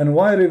 And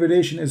why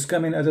revelation is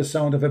coming as a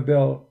sound of a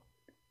bell?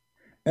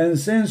 And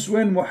since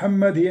when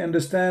Muhammad, he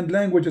understand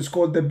language, it's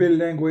called the bell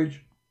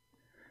language.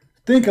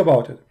 Think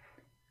about it.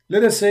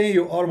 Let us say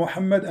you are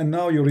Muhammad and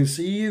now you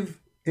receive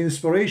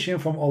inspiration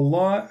from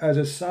Allah as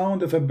a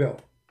sound of a bell.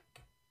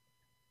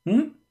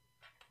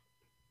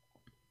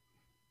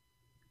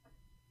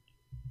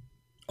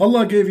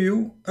 Allah gave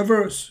you a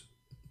verse.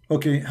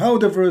 Okay, how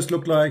the verse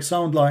look like,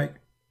 sound like?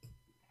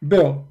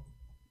 Bell.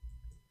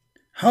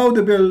 How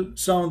the bell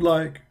sound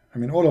like? I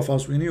mean, all of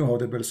us, we knew how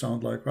the bell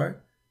sound like, right?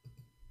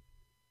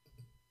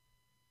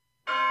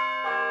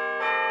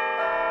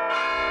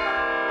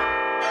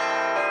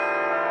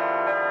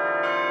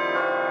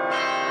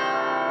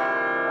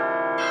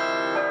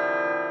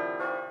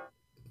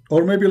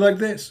 Or maybe like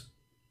this.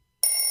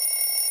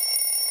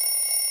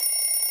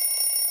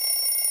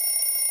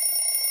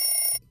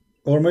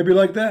 Or maybe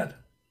like that.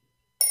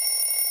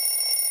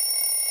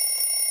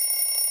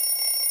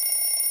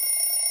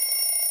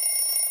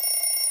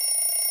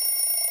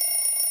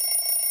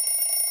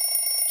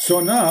 So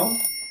now,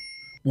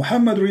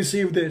 Muhammad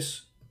received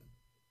this.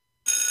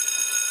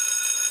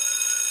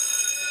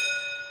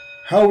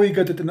 How we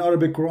get it in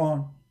Arabic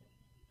Quran?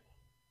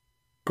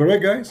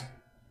 Correct, guys?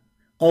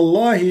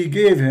 Allah, he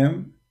gave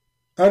him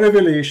a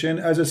revelation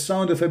as a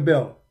sound of a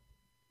bell.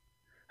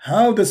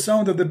 How the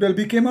sound of the bell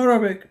became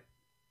Arabic?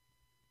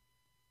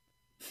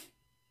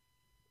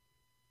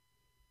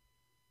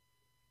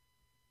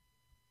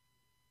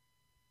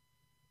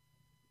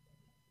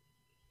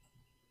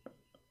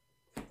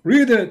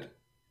 Read it.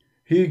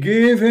 He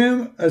gave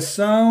him a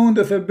sound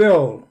of a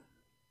bell.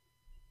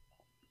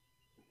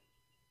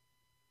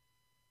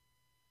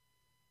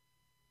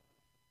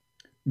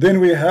 Then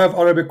we have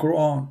Arabic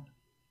Quran.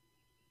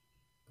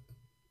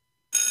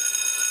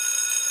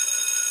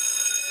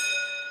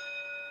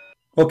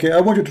 Okay, I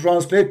want you to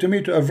translate to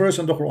me to a verse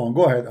in the Quran.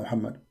 Go ahead,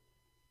 Muhammad.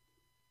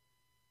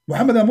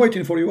 Muhammad, I'm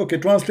waiting for you. Okay,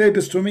 translate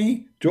this to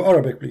me to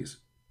Arabic, please.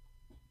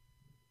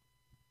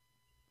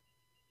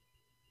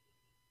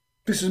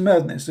 This is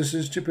madness. This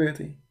is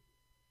stupidity.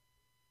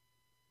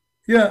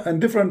 Yeah,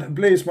 and different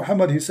place,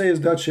 Muhammad, he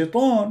says that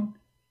Shaitan,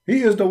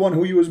 he is the one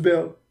who used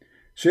bell.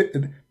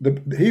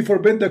 He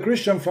forbid the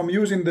Christian from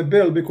using the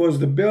bell because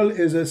the bell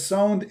is a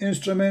sound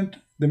instrument,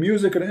 the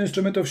musical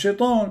instrument of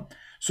Shaitan.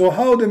 So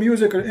how the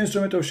musical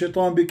instrument of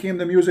shaitan became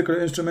the musical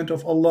instrument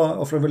of Allah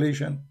of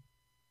revelation?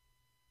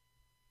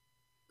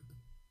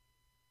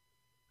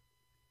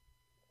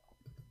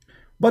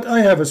 But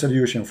I have a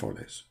solution for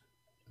this.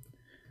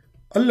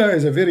 Allah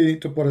is a very,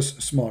 to put us,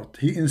 smart.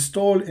 He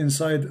installed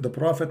inside the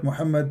Prophet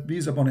Muhammad,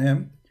 peace upon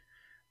him,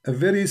 a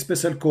very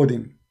special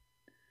coding.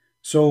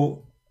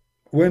 So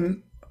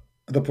when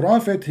the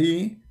Prophet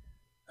he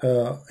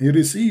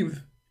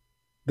received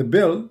the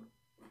bell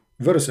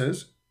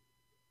verses,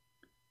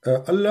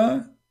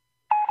 Allah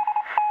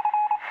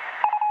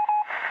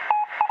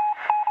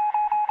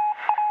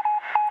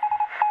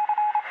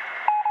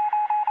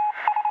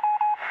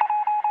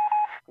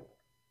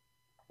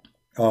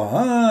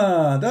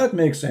that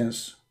makes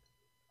sense.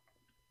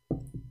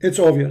 It's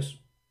obvious.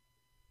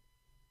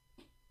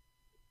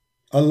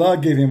 Allah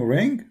gave him a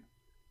ring.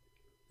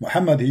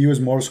 Muhammad, he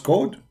used Morse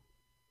code.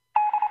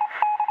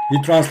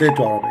 He translated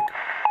to Arabic.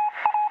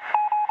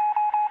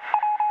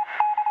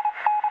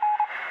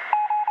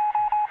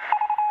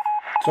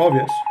 It's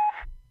obvious.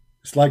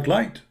 It's like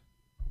light.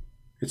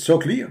 It's so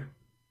clear.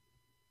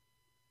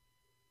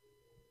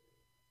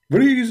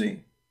 Very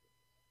easy.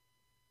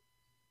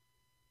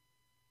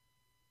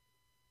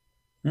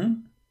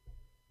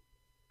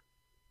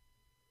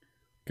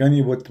 Can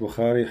you put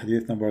Bukhari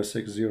hadith number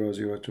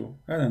 6002?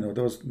 I don't know.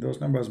 Those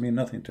numbers mean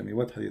nothing to me.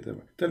 What hadith?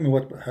 Tell me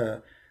what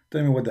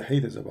the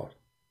hadith is about.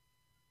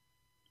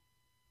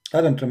 I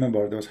don't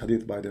remember those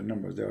hadith by their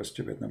numbers. They are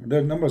stupid numbers.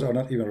 Their numbers are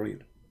not even real.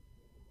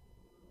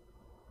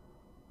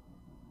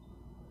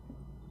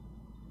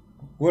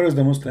 Where is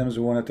the Muslims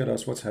who want to tell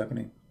us what's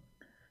happening?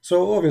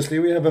 So obviously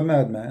we have a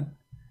madman.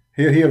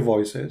 Hear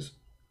voices.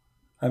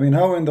 I mean,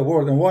 how in the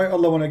world, and why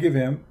Allah want to give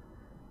him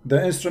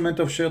the instrument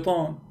of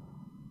shaitan?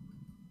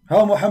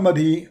 How Muhammad,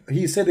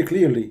 he said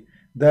clearly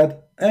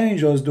that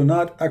angels do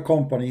not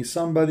accompany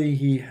somebody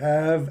he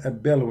have a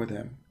bell with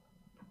him.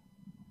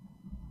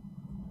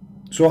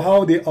 So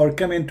how they are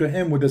coming to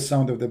him with the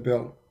sound of the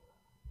bell?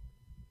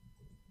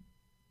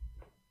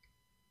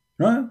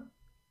 Huh?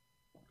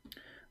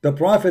 The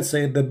Prophet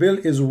said the bell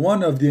is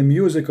one of the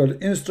musical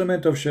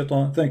instrument of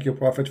shaitan. Thank you,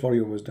 Prophet, for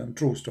your wisdom.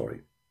 True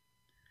story.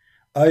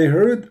 I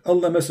heard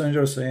Allah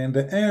Messenger saying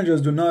the angels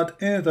do not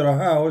enter a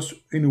house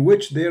in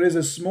which there is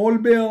a small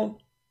bell.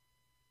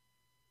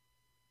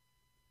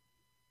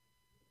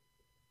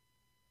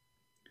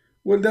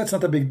 Well, that's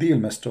not a big deal,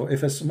 Master.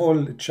 If a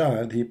small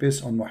child, he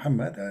piss on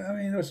Muhammad, I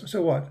mean,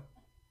 so what?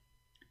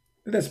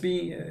 Let's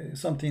be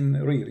something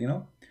real, you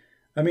know?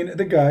 I mean,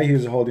 the guy,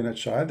 he's holding a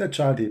child, the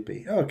child he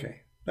pee.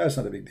 Okay, that's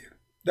not a big deal.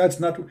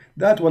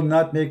 That will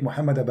not make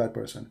Muhammad a bad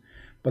person.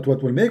 But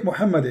what will make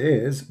Muhammad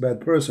is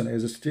bad person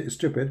is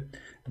stupid,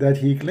 that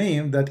he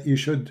claimed that you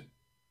should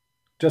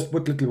just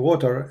put little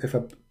water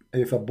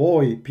if a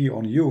boy pee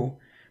on you,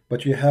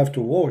 but you have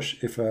to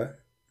wash if a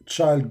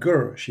child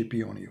girl she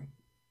pee on you.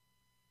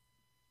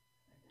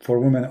 For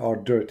women are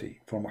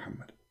dirty for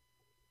Muhammad.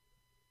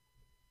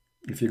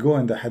 If you go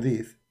in the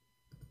hadith,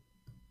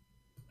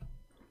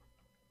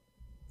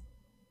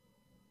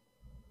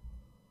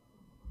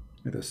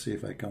 let us see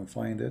if I can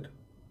find it.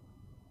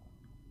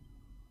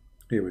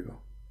 Here we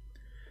go.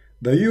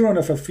 The urine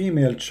of a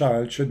female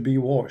child should be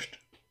washed,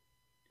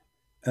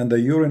 and the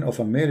urine of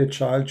a male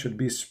child should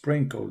be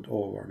sprinkled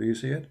over. Do you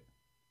see it?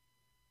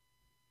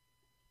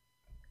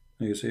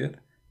 Do you see it?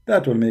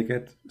 That will make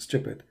it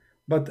stupid.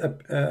 But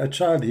a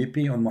child he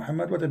pee on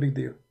Muhammad, what a big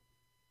deal.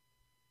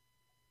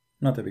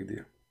 Not a big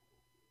deal.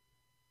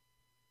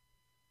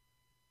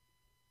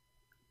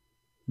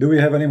 Do we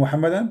have any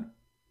Muhammadan?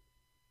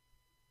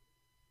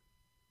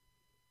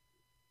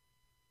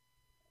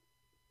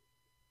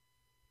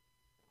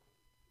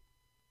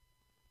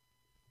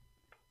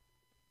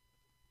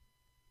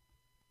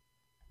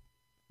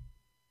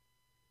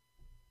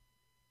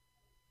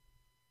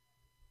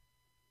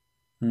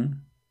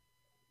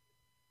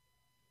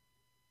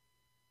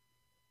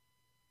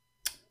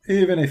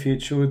 Even if he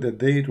chews the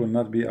date will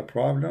not be a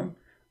problem,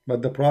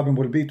 but the problem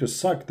will be to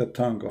suck the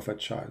tongue of a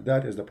child.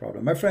 That is the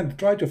problem. My friend,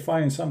 try to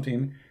find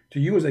something to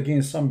use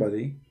against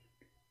somebody.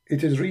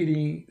 It is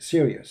really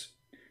serious.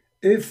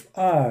 If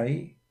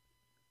I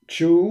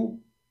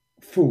chew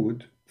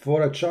food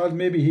for a child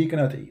maybe he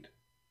cannot eat,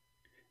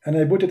 and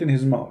I put it in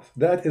his mouth,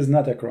 that is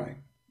not a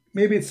crime.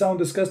 Maybe it sounds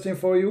disgusting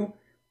for you,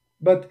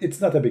 but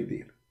it's not a big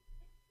deal.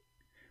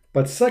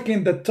 But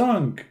sucking the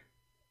tongue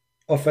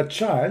of a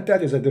child,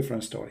 that is a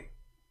different story.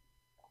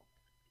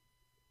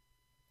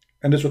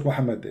 And that's what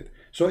Muhammad did.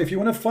 So if you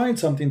want to find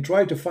something,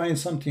 try to find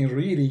something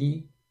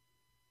really,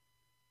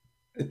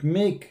 it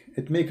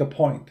make a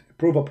point,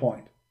 prove a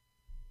point.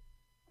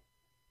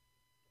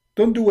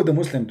 Don't do what the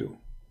Muslims do.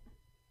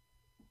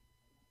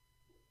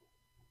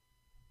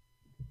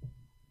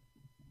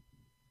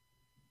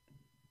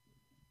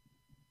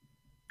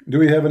 Do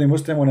we have any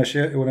Muslim want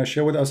to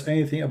share with us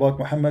anything about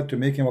Muhammad to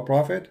make him a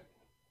prophet?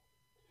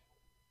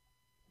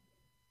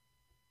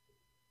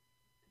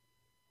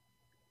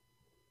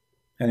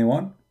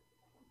 Anyone?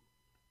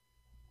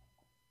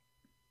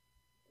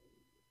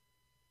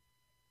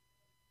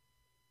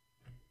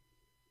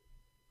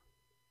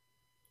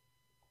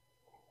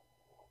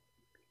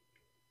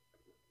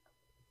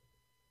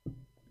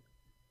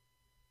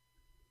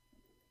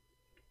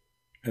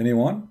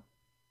 Anyone?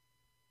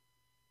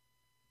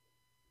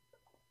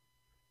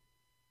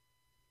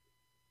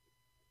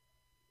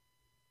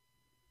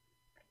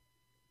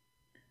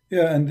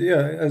 Yeah, and yeah,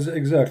 as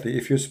exactly.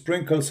 If you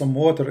sprinkle some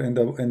water in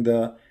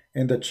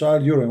the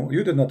child urine,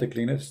 you did not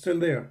clean it, it's still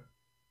there.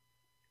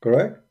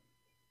 Correct?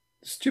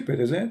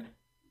 Stupid, isn't it?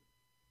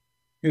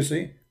 You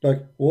see,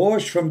 like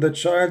wash from the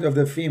child of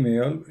the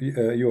female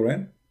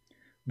urine,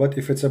 but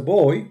if it's a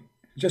boy,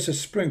 just a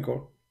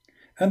sprinkle.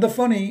 And the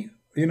funny,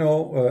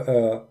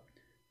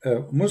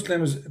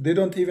 Muslims, they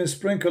don't even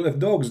sprinkle if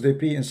dogs they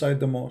pee inside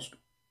the mosque.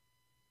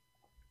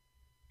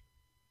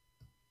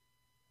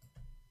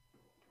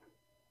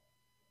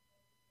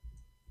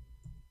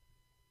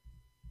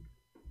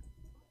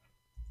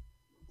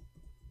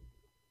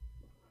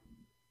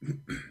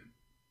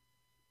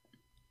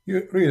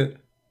 You read it.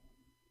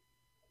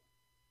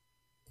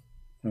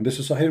 And this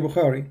is Sahih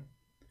Bukhari.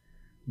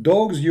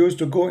 Dogs used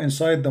to go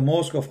inside the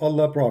mosque of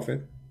Allah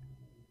Prophet.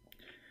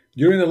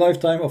 During the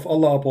lifetime of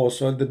Allah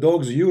Apostle, the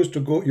dogs used to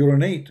go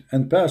urinate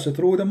and pass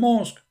through the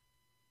mosque.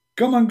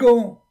 Come and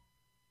go.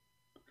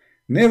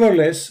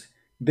 Nevertheless,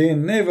 they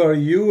never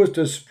used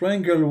to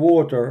sprinkle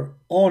water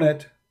on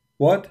it.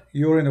 What?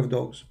 Urine of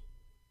dogs.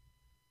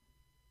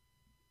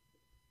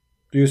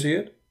 Do you see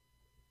it?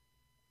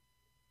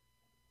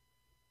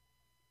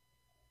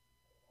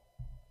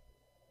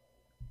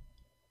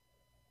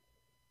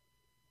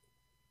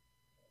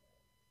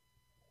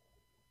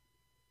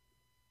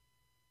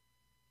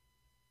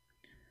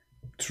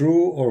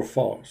 True or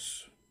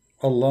false?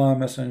 Allah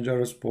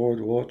Messenger poured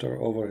water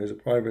over his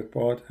private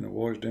part and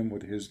washed him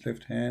with his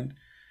left hand,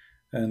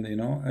 and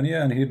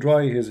and he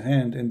dried his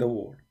hand in the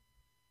wall.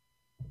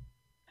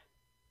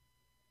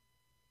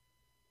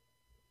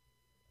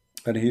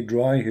 And he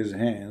dried his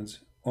hands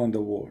on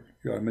the wall.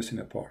 You are missing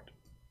a part.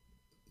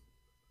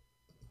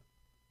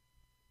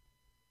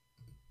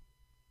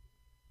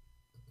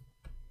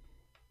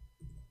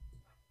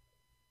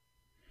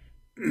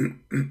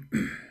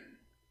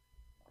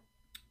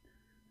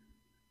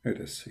 Let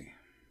us see.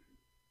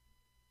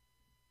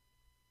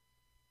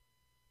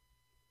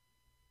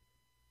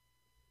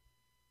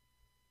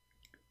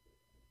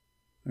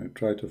 I'll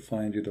try to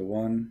find you the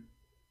one.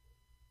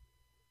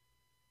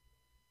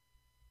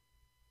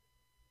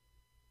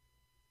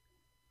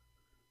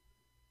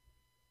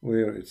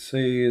 Where it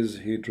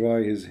says he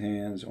dried his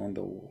hands on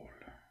the wall.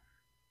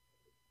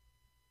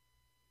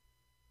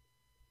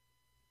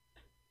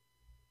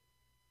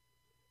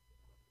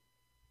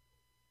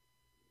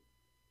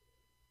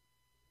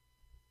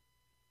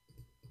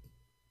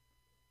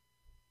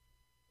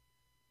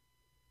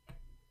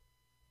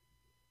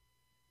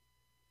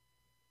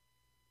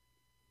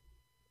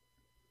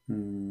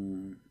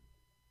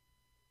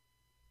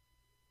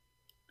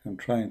 I'm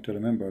trying to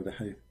remember the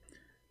hadith.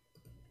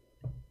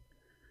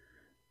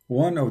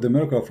 One of the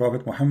miracles of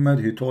Prophet Muhammad,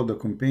 he told the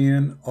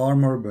companion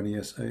Amr bin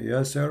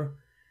Yasir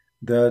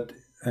that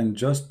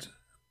unjust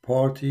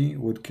party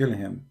would kill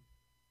him.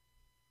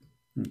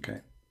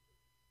 Okay.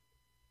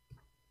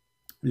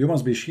 You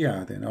must be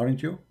Shia then,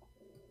 aren't you?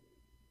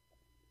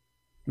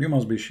 You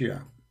must be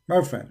Shia.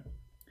 My friend,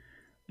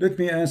 let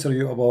me answer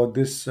you about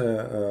this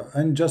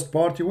unjust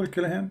party will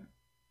kill him.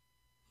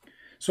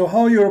 So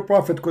how your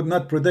prophet could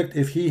not predict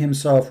if he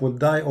himself will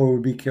die or will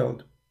be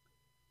killed?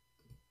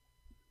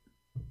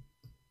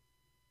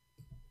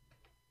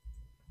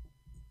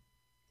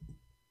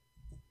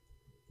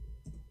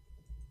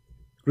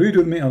 Read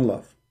with me and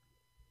laugh.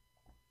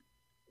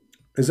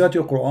 Is that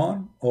your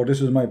Quran or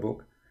this is my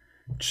book?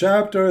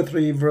 Chapter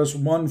 3 verse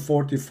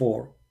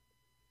 144.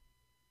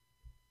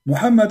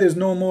 Muhammad is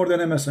no more than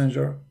a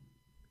messenger.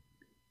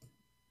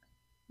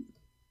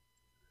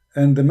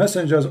 And the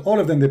messengers,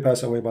 all of them, they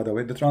pass away, by the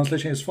way. The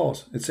translation is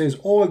false. It says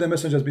all the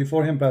messengers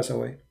before him pass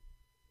away.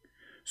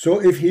 So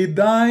if he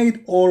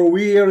died or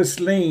were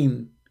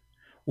slain,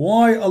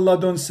 why Allah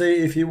don't say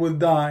if he will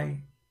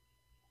die?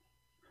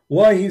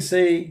 Why he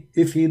say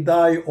if he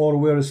die or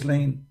were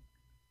slain?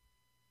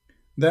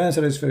 The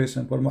answer is very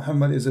simple.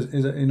 Muhammad is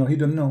he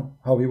don't know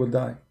how he will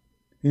die.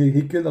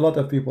 He killed a lot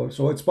of people,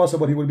 so it's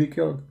possible he will be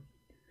killed.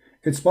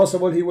 It's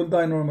possible he will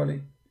die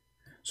normally.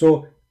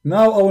 So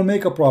now I will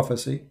make a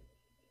prophecy.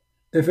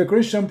 If a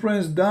Christian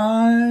prince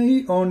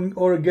die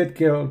or get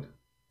killed,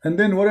 and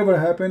then whatever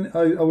happened,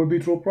 I will be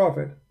true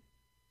prophet.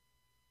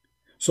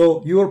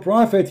 So your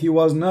prophet, he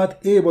was not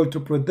able to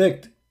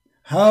predict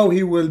how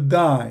he will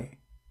die,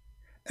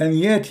 and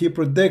yet he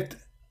predict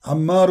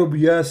Ammar ibn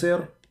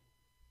Yasir.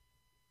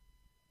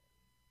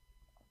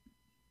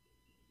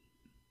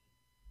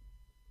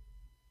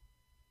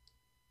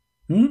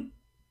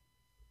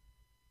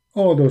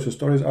 All those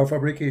stories are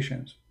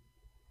fabrications.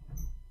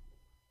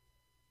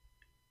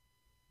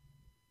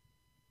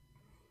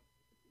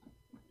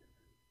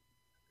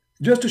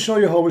 Just to show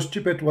you how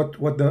stupid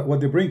what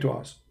they bring to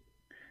us.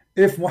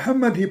 If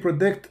Muhammad he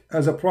predict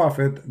as a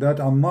prophet that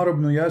Ammar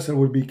ibn Yasir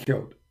will be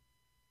killed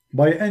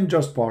by an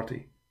unjust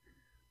party,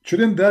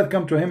 shouldn't that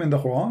come to him in the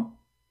Quran?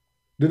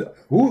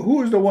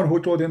 Who is the one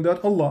who told him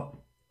that? Allah.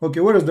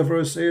 Okay, where is the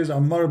verse says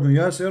Ammar ibn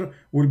Yasir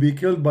will be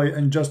killed by an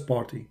unjust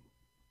party?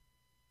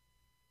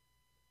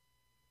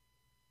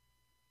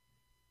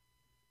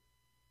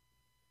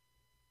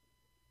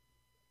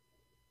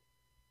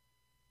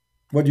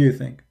 What do you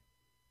think?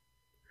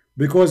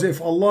 Because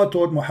if Allah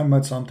taught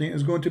Muhammad something,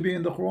 it's going to be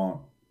in the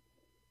Quran.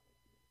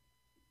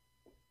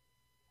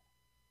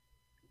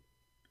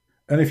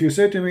 And if you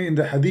say to me in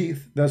the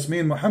Hadith, that's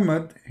mean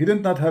Muhammad, he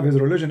did not have his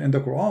religion in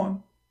the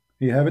Quran,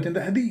 he have it in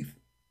the Hadith.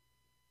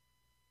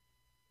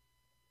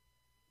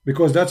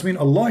 Because that's mean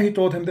Allah, he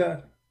taught him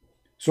that.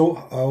 So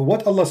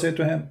what Allah said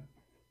to him?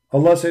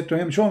 Allah said to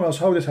him, show us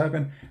how this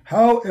happened.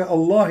 How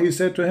Allah, he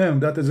said to him,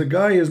 that is a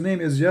guy, his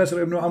name is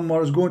Yasir ibn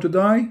Ammar, is going to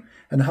die,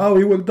 and how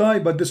he will die,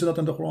 but this is not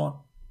in the Quran.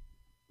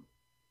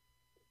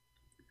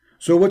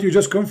 So what you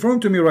just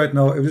confirmed to me right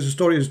now, if this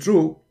story is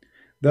true,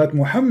 that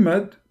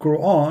Muhammad,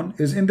 Quran,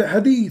 is in the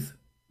Hadith,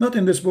 not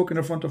in this book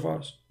in front of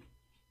us.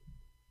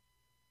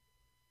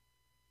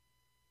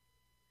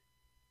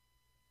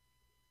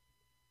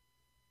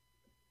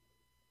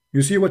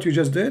 You see what you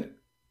just did?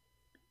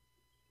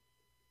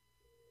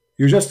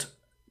 You just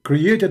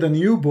created a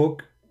new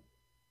book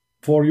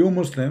for you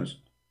Muslims,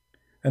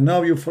 and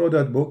now you follow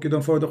that book, you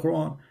don't follow the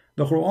Quran.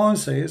 The Quran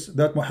says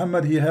that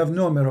Muhammad, he have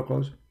no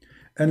miracles,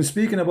 and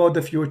speaking about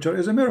the future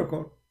is a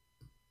miracle.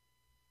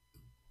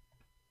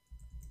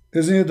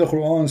 Isn't it the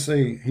Quran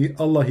say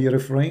Allah, he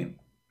refrained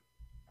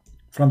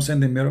from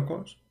sending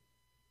miracles?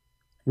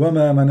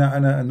 وَمَا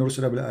مَنَعَنَا أَن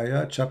نُرْسِلَ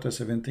بِالْآيَاتِ, chapter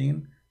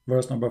 17,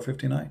 verse number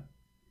 59.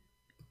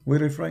 We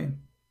refrain.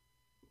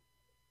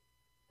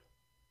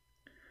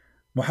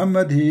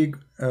 Muhammad, he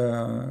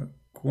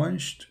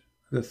quenched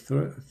the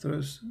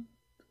thirst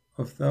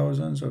of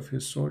thousands of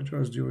his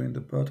soldiers during the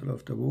battle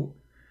of Tabuk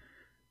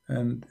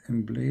and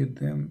implored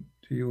them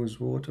to use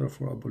water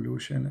for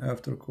ablution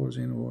after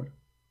causing war.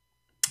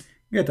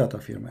 Get out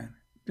of here, man.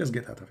 Just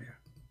get out of here.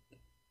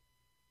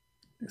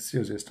 Let's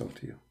use this talk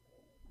to you.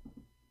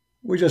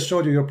 We just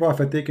showed you your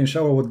prophet taking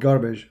shower with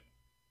garbage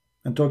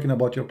and talking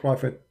about your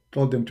prophet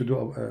told them to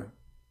do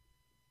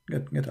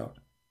get out.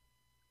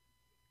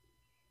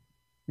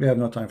 We have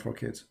no time for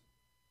kids.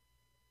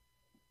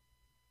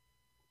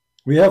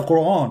 We have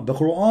Quran. The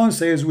Quran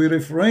says we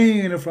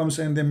refrain from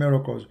sending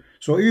miracles.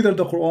 So either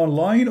the Quran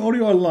lying or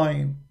you are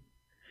lying.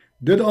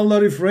 Did Allah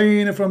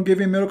refrain from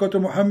giving miracle to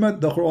Muhammad?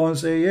 The Quran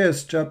says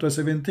yes, chapter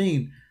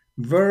 17,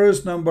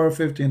 verse number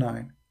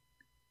 59.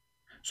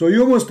 So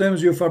you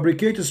Muslims, you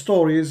fabricate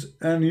stories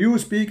and you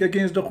speak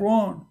against the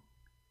Quran.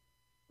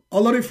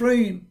 Allah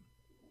refrain.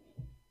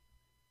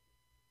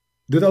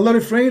 Did Allah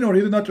refrain or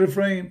he did not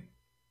refrain?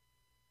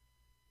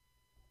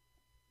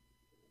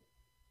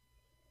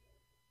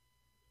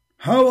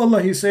 How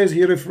Allah, he says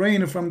he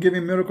refrained from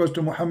giving miracles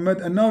to Muhammad,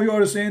 and now you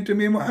are saying to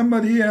me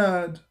Muhammad, he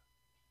had.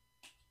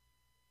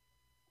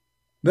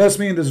 That's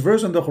mean this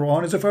verse in the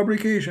Quran is a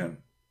fabrication.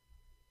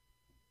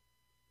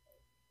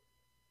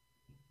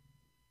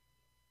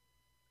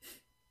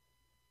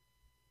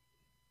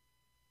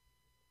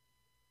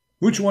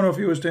 Which one of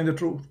you is telling the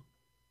truth?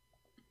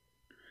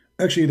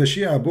 Actually, the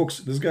Shia books,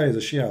 this guy is a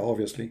Shia,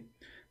 obviously.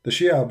 The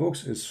Shia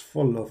books is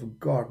full of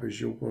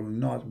garbage. You will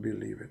not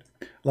believe it.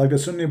 Like the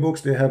Sunni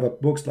books, they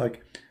have books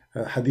like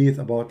hadith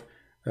about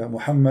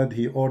Muhammad.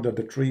 He ordered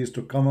the trees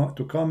to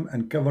come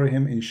and cover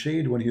him in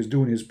shade when he's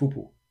doing his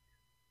poo-poo.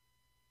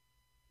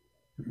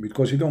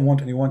 Because he don't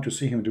want anyone to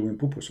see him doing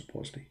poo-poo,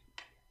 supposedly.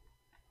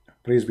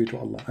 Praise be to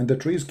Allah. And the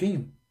trees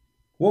came,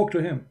 walked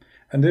to him.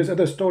 And there's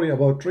other story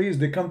about trees.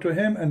 They come to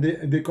him and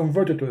they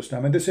converted to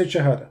Islam. And they said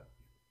Shahada.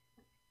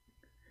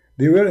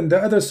 They were in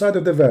the other side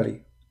of the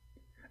valley.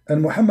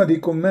 And Muhammad, he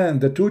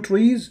commanded the two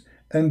trees.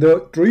 And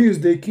the trees,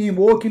 they came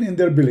walking in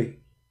their belly.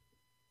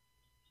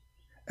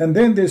 And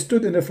then they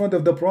stood in the front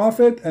of the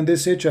Prophet and they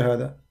said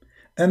Shahada.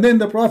 And then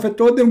the Prophet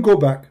told them, go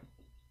back.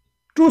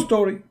 True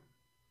story.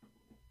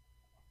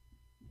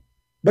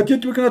 But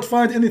yet we cannot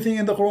find anything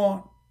in the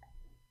Quran.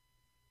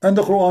 And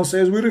the Quran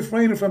says we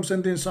refrain from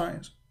sending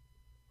signs.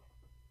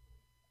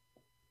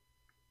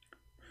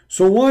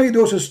 So why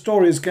those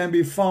stories can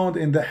be found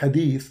in the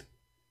Hadith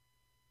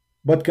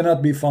but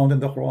cannot be found in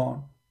the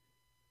Quran?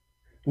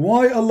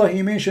 Why Allah,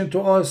 he mentioned to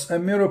us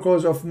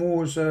miracles of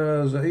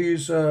Musa,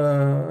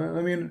 Isa,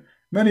 I mean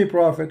many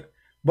prophets,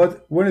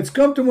 but when it's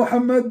come to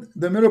Muhammad,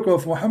 the miracle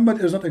of Muhammad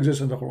does not exist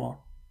in the Quran.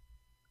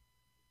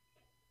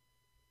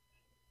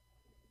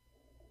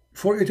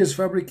 For it is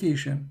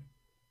fabrication.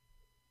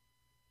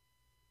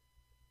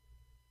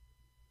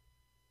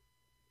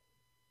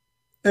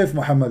 If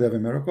Muhammad have a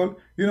miracle,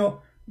 you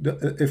know,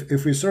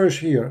 if we search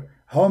here,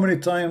 how many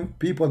times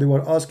people they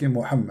were asking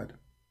Muhammad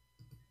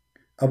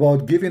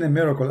about giving a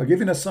miracle or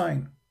giving a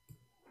sign?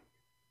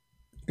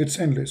 It's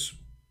endless.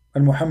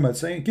 And Muhammad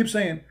keep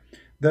saying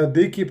that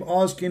they keep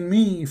asking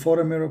me for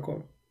a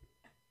miracle.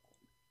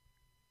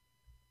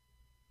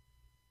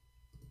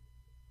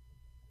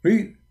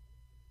 Read.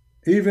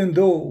 Even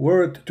though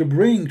word to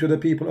bring to the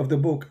people of the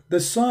book, the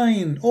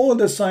sign, all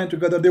the sign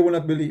together, they will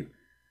not believe.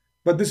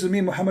 But this is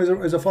mean Muhammad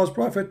is a false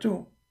prophet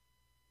too.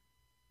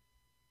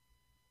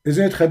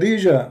 Isn't it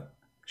Khadija?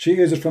 She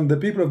is from the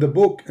people of the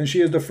book and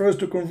she is the first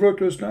to convert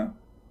to Islam.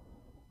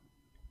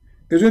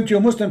 Isn't you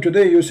Muslim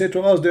today? You say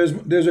to us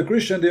there's a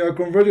Christian, they are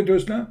converted to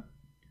Islam.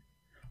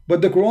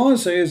 But the Quran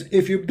says,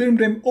 if you bring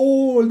them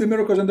all the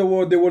miracles in the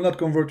world, they will not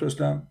convert to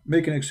Islam.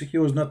 Make an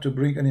excuse not to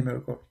bring any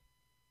miracle.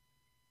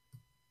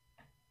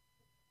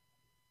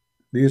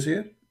 Do you see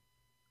it?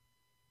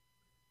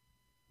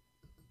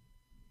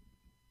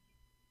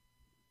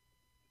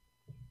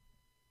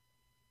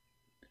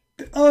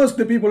 Ask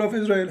the people of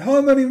Israel,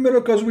 how many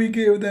miracles we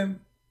gave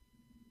them?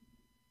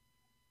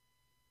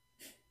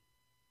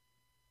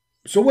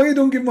 So why you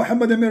don't give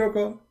Muhammad a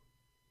miracle?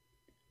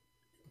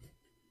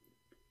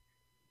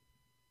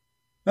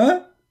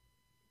 Huh?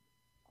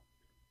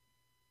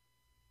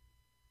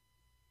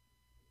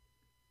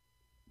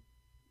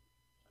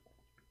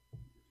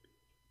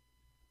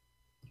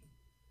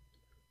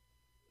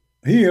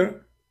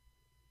 Here,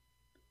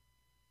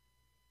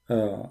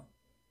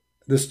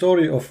 the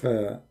story of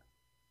a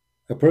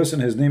person,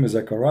 his name is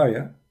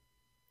Zechariah,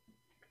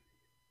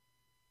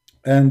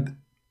 and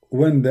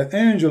when the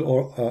angel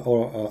or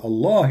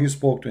Allah, he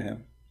spoke to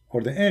him,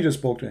 or the angel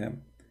spoke to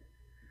him,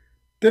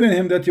 telling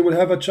him that he will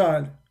have a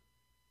child.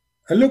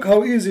 And look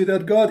how easy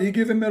that God, he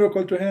gave a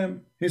miracle to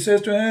him. He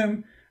says to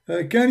him,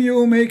 can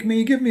you make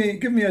me, give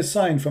me a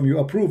sign from you,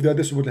 a proof that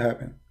this would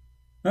happen.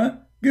 Huh?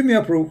 Give me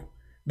a proof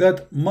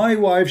that my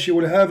wife, she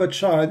will have a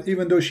child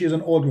even though she is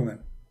an old woman.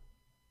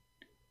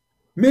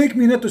 Make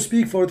me not to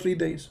speak for 3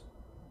 days.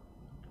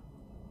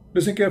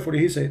 Listen carefully,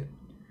 he said,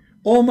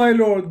 oh my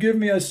Lord, give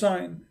me a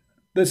sign.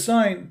 The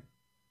sign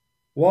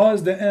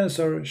was, the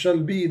answer shall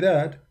be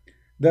that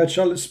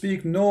shall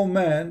speak no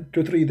man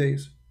to 3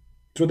 days.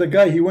 So the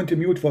guy, he went to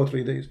mute for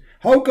 3 days.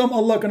 How come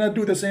Allah cannot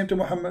do the same to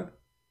Muhammad?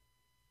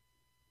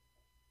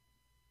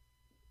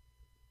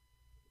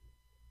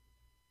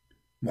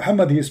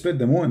 Muhammad, he split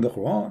the moon in the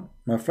Quran.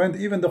 My friend,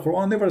 even the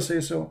Quran never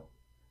says so.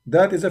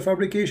 That is a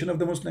fabrication of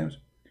the Muslims.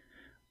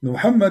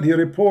 Muhammad, he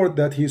reported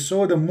that he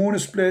saw the moon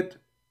split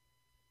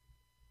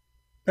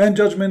and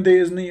judgment day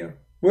is near.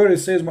 Where it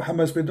says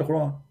Muhammad split the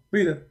Quran?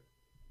 Read it.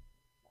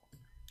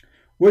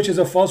 Which is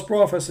a false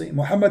prophecy.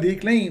 Muhammad, he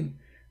claimed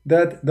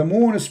that the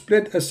moon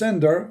split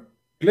asunder,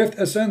 cleft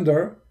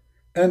asunder,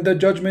 and the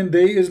judgment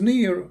day is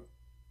near.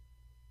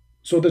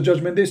 So the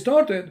judgment day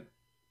started.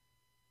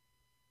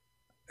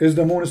 Is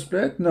the moon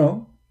split?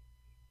 No.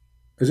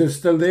 Is it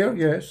still there?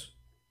 Yes.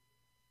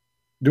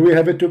 Do we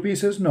have it to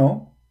pieces?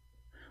 No.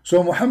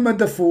 So Muhammad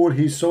the fool,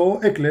 he saw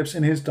eclipse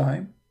in his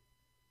time.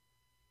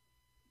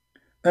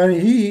 And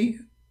he,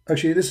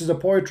 actually this is a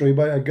poetry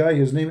by a guy,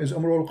 his name is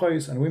Umar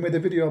al-Qais, and we made a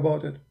video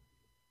about it.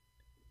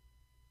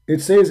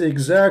 It says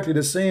exactly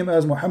the same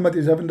as Muhammad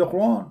is having the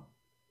Quran.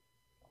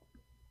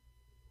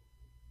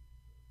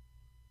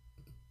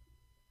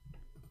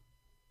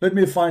 Let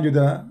me find you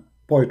the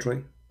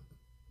poetry.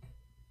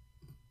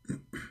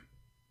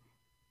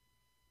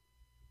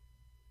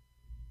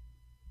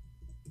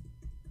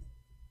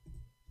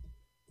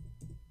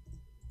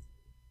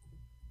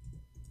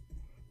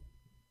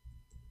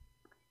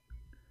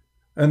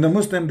 And the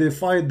Muslim, they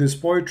fight this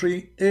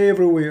poetry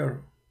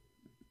everywhere.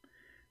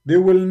 They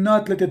will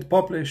not let it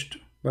published,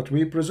 but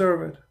we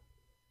preserve it.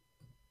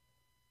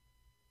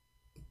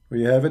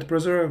 We have it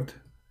preserved.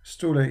 It's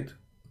too late.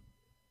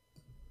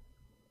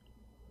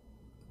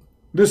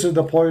 This is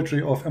the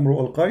poetry of Imru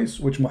al-Qais,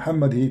 which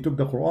Muhammad, he took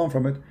the Quran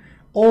from it.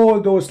 All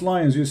those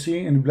lines you see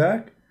in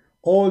black,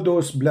 all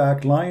those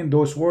black lines,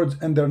 those words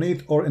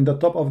underneath or in the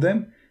top of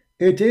them,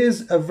 it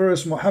is a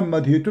verse.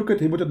 Muhammad, he took it,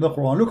 he put it in the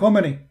Quran. Look how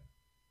many.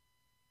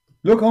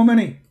 Look how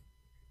many.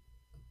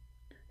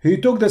 He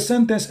took the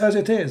sentence as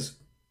it is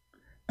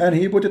and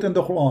he put it in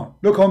the Quran.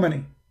 Look how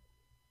many.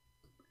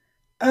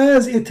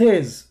 As it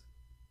is.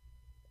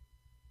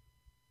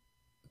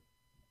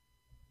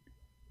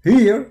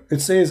 Here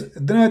it says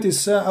دنت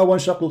الساعة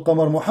وانشق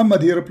القمر.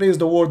 Muhammad, he replaced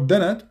the word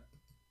دنت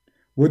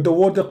with the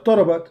word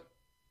اقتربت.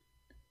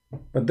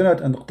 But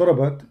دنت and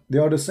اقتربت, they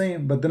are the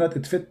same, but دنت,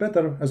 it fit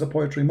better as a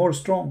poetry, more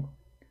strong.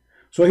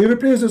 So he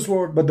replaced this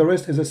word, but the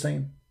rest is the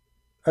same.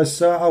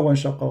 الساعة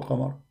وانشق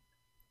القمر.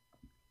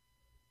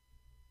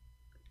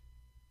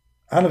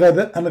 عن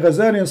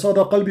غزال صاد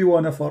قلبي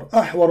ونفر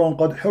أحور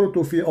قد حرت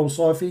في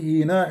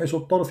أوصافه ناعس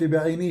الطرف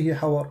بعينيه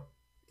حور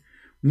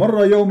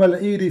مر يوم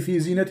العيد في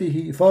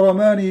زينته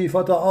فرماني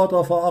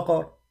فتعاطى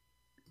فعقر.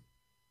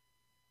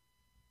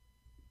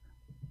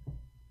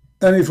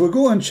 And if we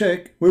go and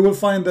check, we will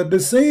find that the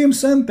same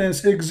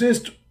sentence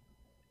exists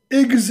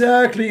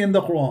exactly in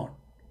the Quran.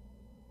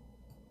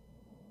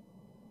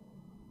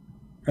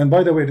 And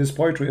by the way, this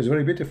poetry is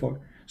very beautiful.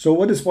 So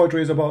what this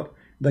poetry is about,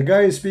 the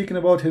guy is speaking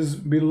about his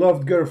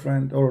beloved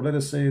girlfriend, or let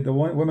us say the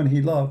woman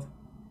he loved.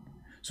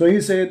 So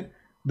he said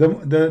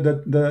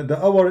the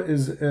hour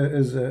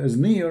is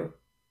near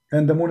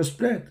and the moon is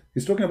split.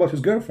 He's talking about his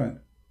girlfriend.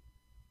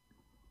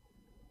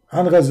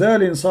 عن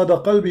غزال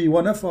صاد قلبي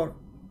ونفر.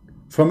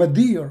 From a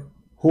deer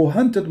who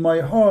hunted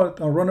my heart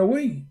and run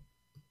away.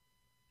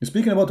 He's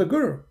speaking about a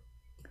girl.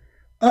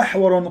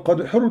 أحور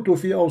قد حرت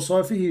في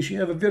أوصافه. She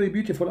have a very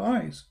beautiful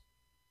eyes.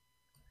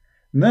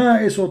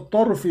 ناعس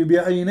الطرف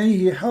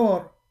بعينيه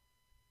حور.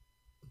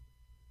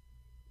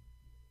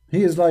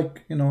 He is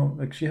like, you know,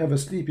 like she have a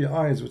sleepy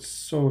eyes, which is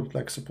so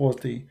like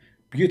supposedly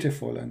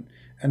beautiful, and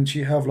and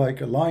she have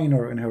like a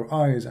liner in her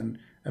eyes and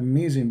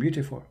amazing,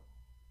 beautiful.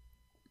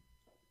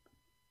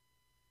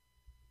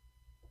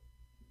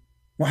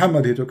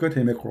 Muhammad, he took it,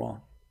 he made Quran.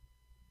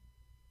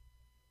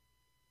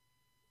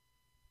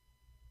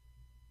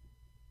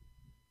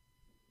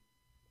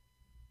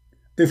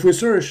 If we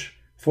search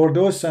for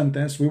those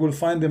sentences, we will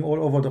find them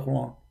all over the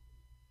Quran.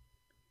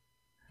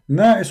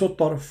 ناقص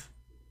الطرف.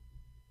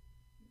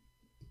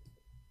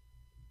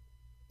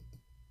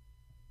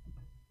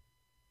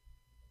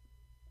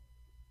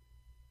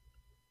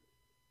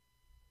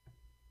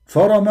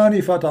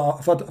 فرماني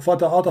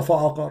فتعاطف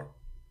عقر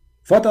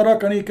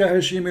فتركني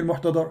كهشيم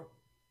المحتضر.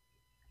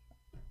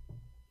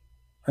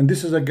 And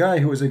this is a guy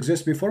who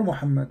exists before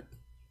Muhammad.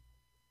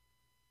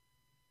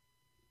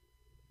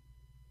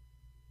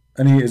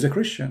 And he is a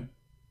Christian.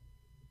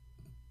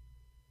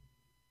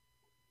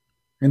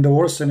 In the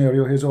worst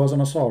scenario, he was a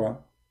Nasara.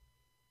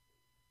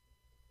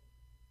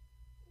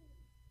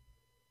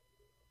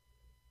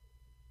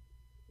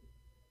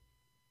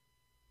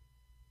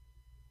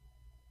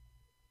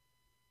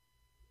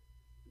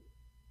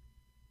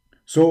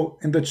 So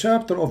in the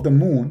chapter of the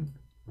moon,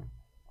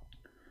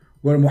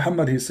 where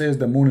Muhammad, he says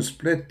the moon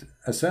split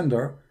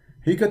asunder,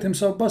 he got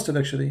himself busted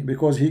actually,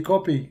 because he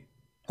copied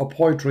a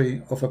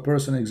poetry of a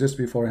person exists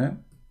before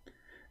him.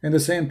 In the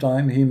same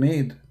time, he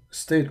made a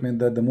statement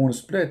that the moon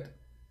split,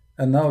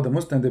 and now the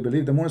Muslim, they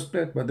believe the moon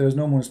split, but there's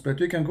no moon split.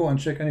 You can go and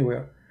check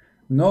anywhere.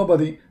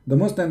 Nobody, the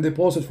Muslim, they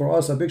posted for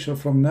us a picture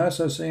from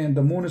NASA saying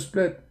the moon is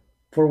split.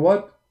 For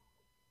what?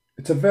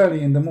 It's a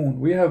valley in the moon.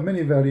 We have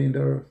many valleys in the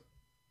earth.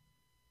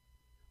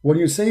 When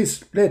you say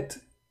split,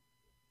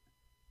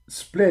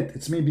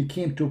 it means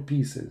became two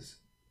pieces,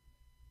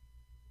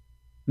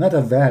 not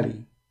a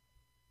valley.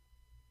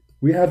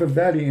 We have a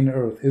valley in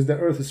earth. Is the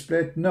earth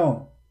split?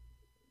 No.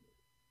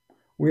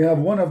 We have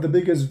one of the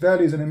biggest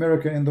valleys in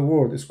America in the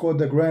world. It's called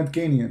the Grand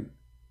Canyon.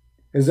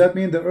 Does that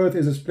mean the earth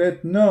is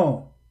split?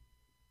 No.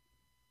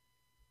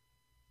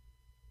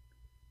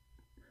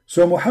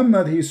 So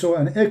Muhammad, he saw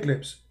an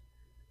eclipse,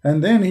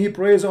 and then he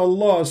praised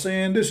Allah,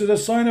 saying, this is a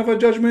sign of a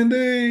judgment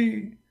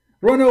day.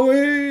 Run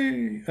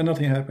away. And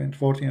nothing happened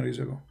 14 years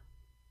ago.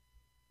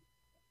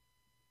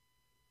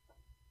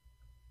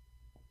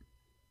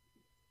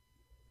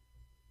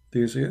 Do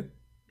you see it?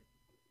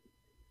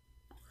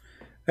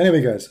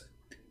 Anyway, guys,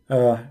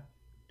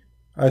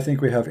 I think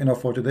we have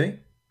enough for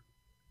today.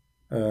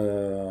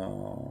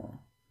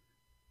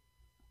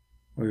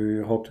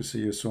 We hope to see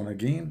you soon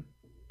again.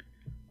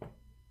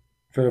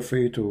 Feel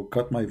free to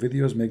cut my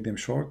videos, make them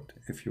short.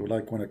 If you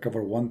want to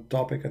cover one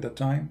topic at a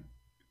time,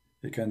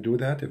 you can do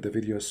that if the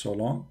video is so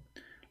long.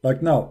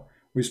 Like now,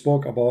 we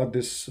spoke about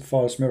this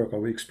false miracle.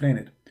 We explained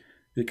it.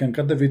 You can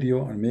cut the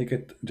video and make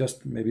it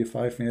just maybe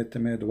 5 minutes,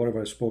 10 minutes,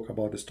 whatever I spoke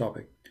about this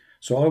topic.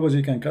 So always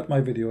you can cut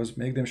my videos,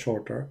 make them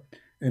shorter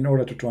in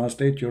order to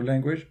translate your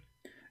language.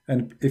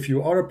 And if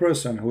you are a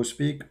person who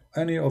speak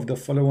any of the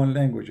following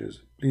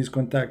languages, please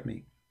contact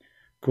me.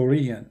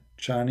 Korean,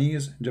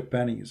 Chinese,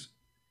 Japanese.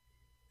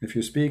 If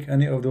you speak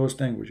any of those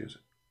languages,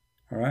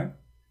 all right?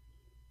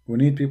 We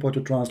need people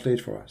to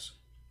translate for us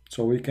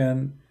so we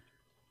can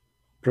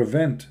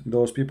prevent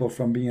those people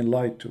from being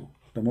lied to.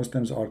 The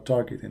Muslims are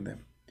targeting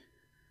them.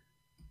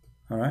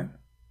 All right?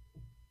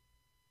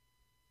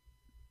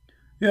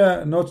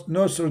 Yeah,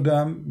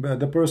 Nostradamus,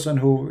 the person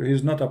who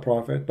is not a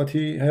prophet, but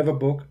he have a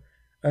book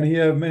and he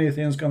have many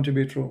things come to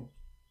be true.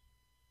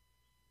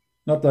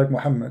 Not like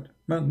Muhammad.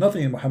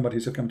 Nothing in Muhammad he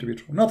said come to be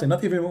true. Nothing,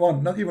 not even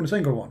one, not even a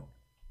single one.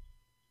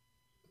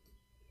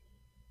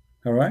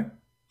 All right?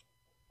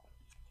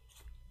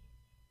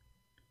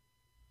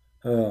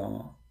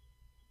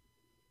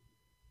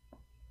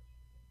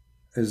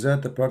 Is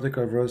that the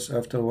particular verse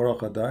after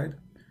Waraqah died?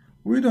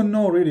 We don't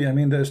know really. I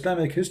mean, the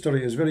Islamic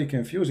history is very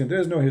confusing.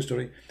 There is no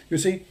history. You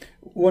see,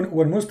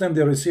 when Muslims,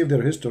 they receive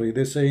their history,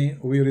 they say,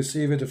 we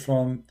receive it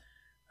from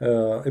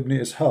Ibn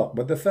Ishaq.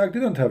 But the fact, they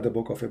don't have the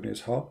book of Ibn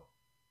Ishaq.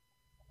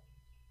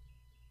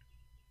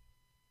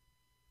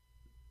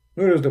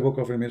 Where is the book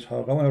of Ibn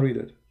Ishaq? I want to read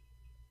it.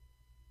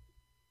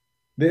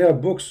 They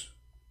have books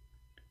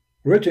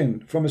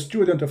written from a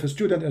student of a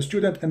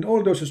student, and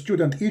all those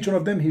students, each one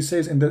of them, he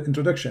says in the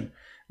introduction,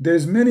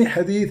 there's many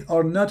hadith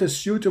are not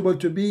suitable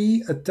to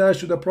be attached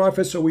to the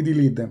Prophet, so we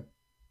delete them.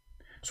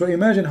 So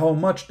imagine how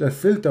much the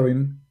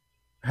filtering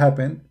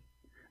happened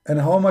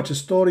and how much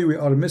story we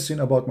are missing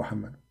about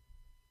Muhammad.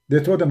 They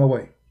throw them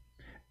away.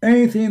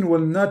 Anything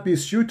will not be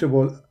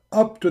suitable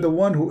up to the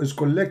one who is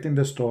collecting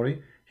the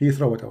story, he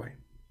throw it away.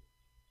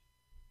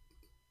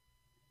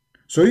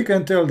 So you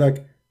can tell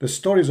that the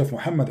stories of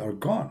Muhammad are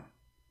gone.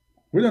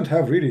 We don't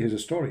have really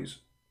his stories.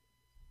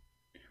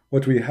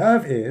 What we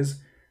have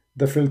is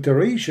the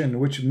filtration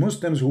which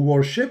Muslims who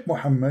worship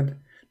Muhammad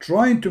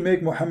trying to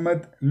make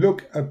Muhammad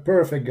look a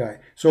perfect guy.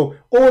 So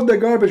all the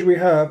garbage we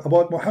have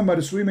about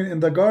Muhammad swimming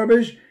in the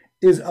garbage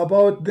is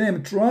about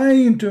them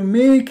trying to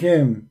make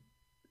him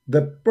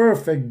the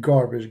perfect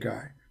garbage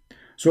guy.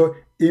 So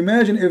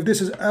imagine if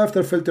this is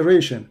after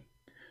filtration.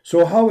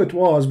 So how it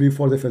was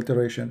before the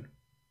filtration.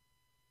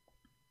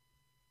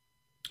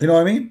 You know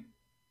what I mean?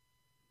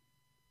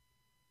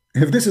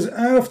 If this is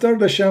after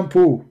the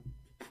shampoo,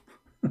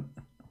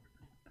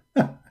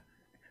 do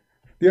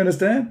you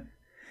understand?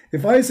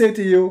 If I say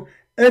to you,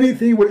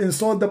 anything will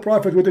insult the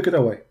Prophet, we took it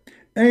away.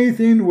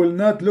 Anything will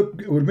not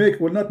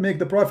make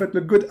the Prophet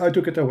look good, I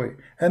took it away.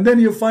 And then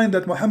you find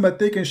that Muhammad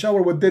taking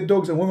shower with dead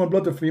dogs and women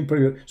blood of free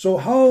period. So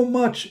how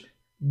much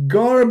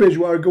garbage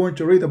we are going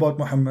to read about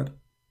Muhammad?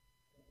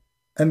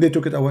 And they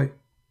took it away.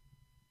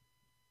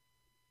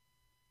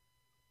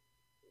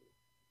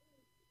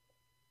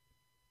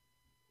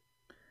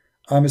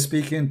 I'm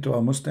speaking to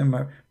a Muslim.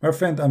 My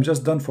friend, I'm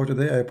just done for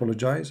today. I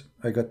apologize.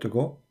 I got to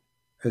go.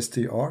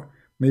 STR.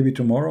 Maybe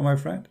tomorrow, my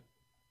friend.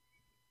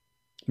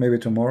 Maybe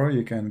tomorrow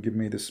you can give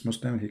me this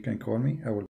Muslim. He can call me. I will.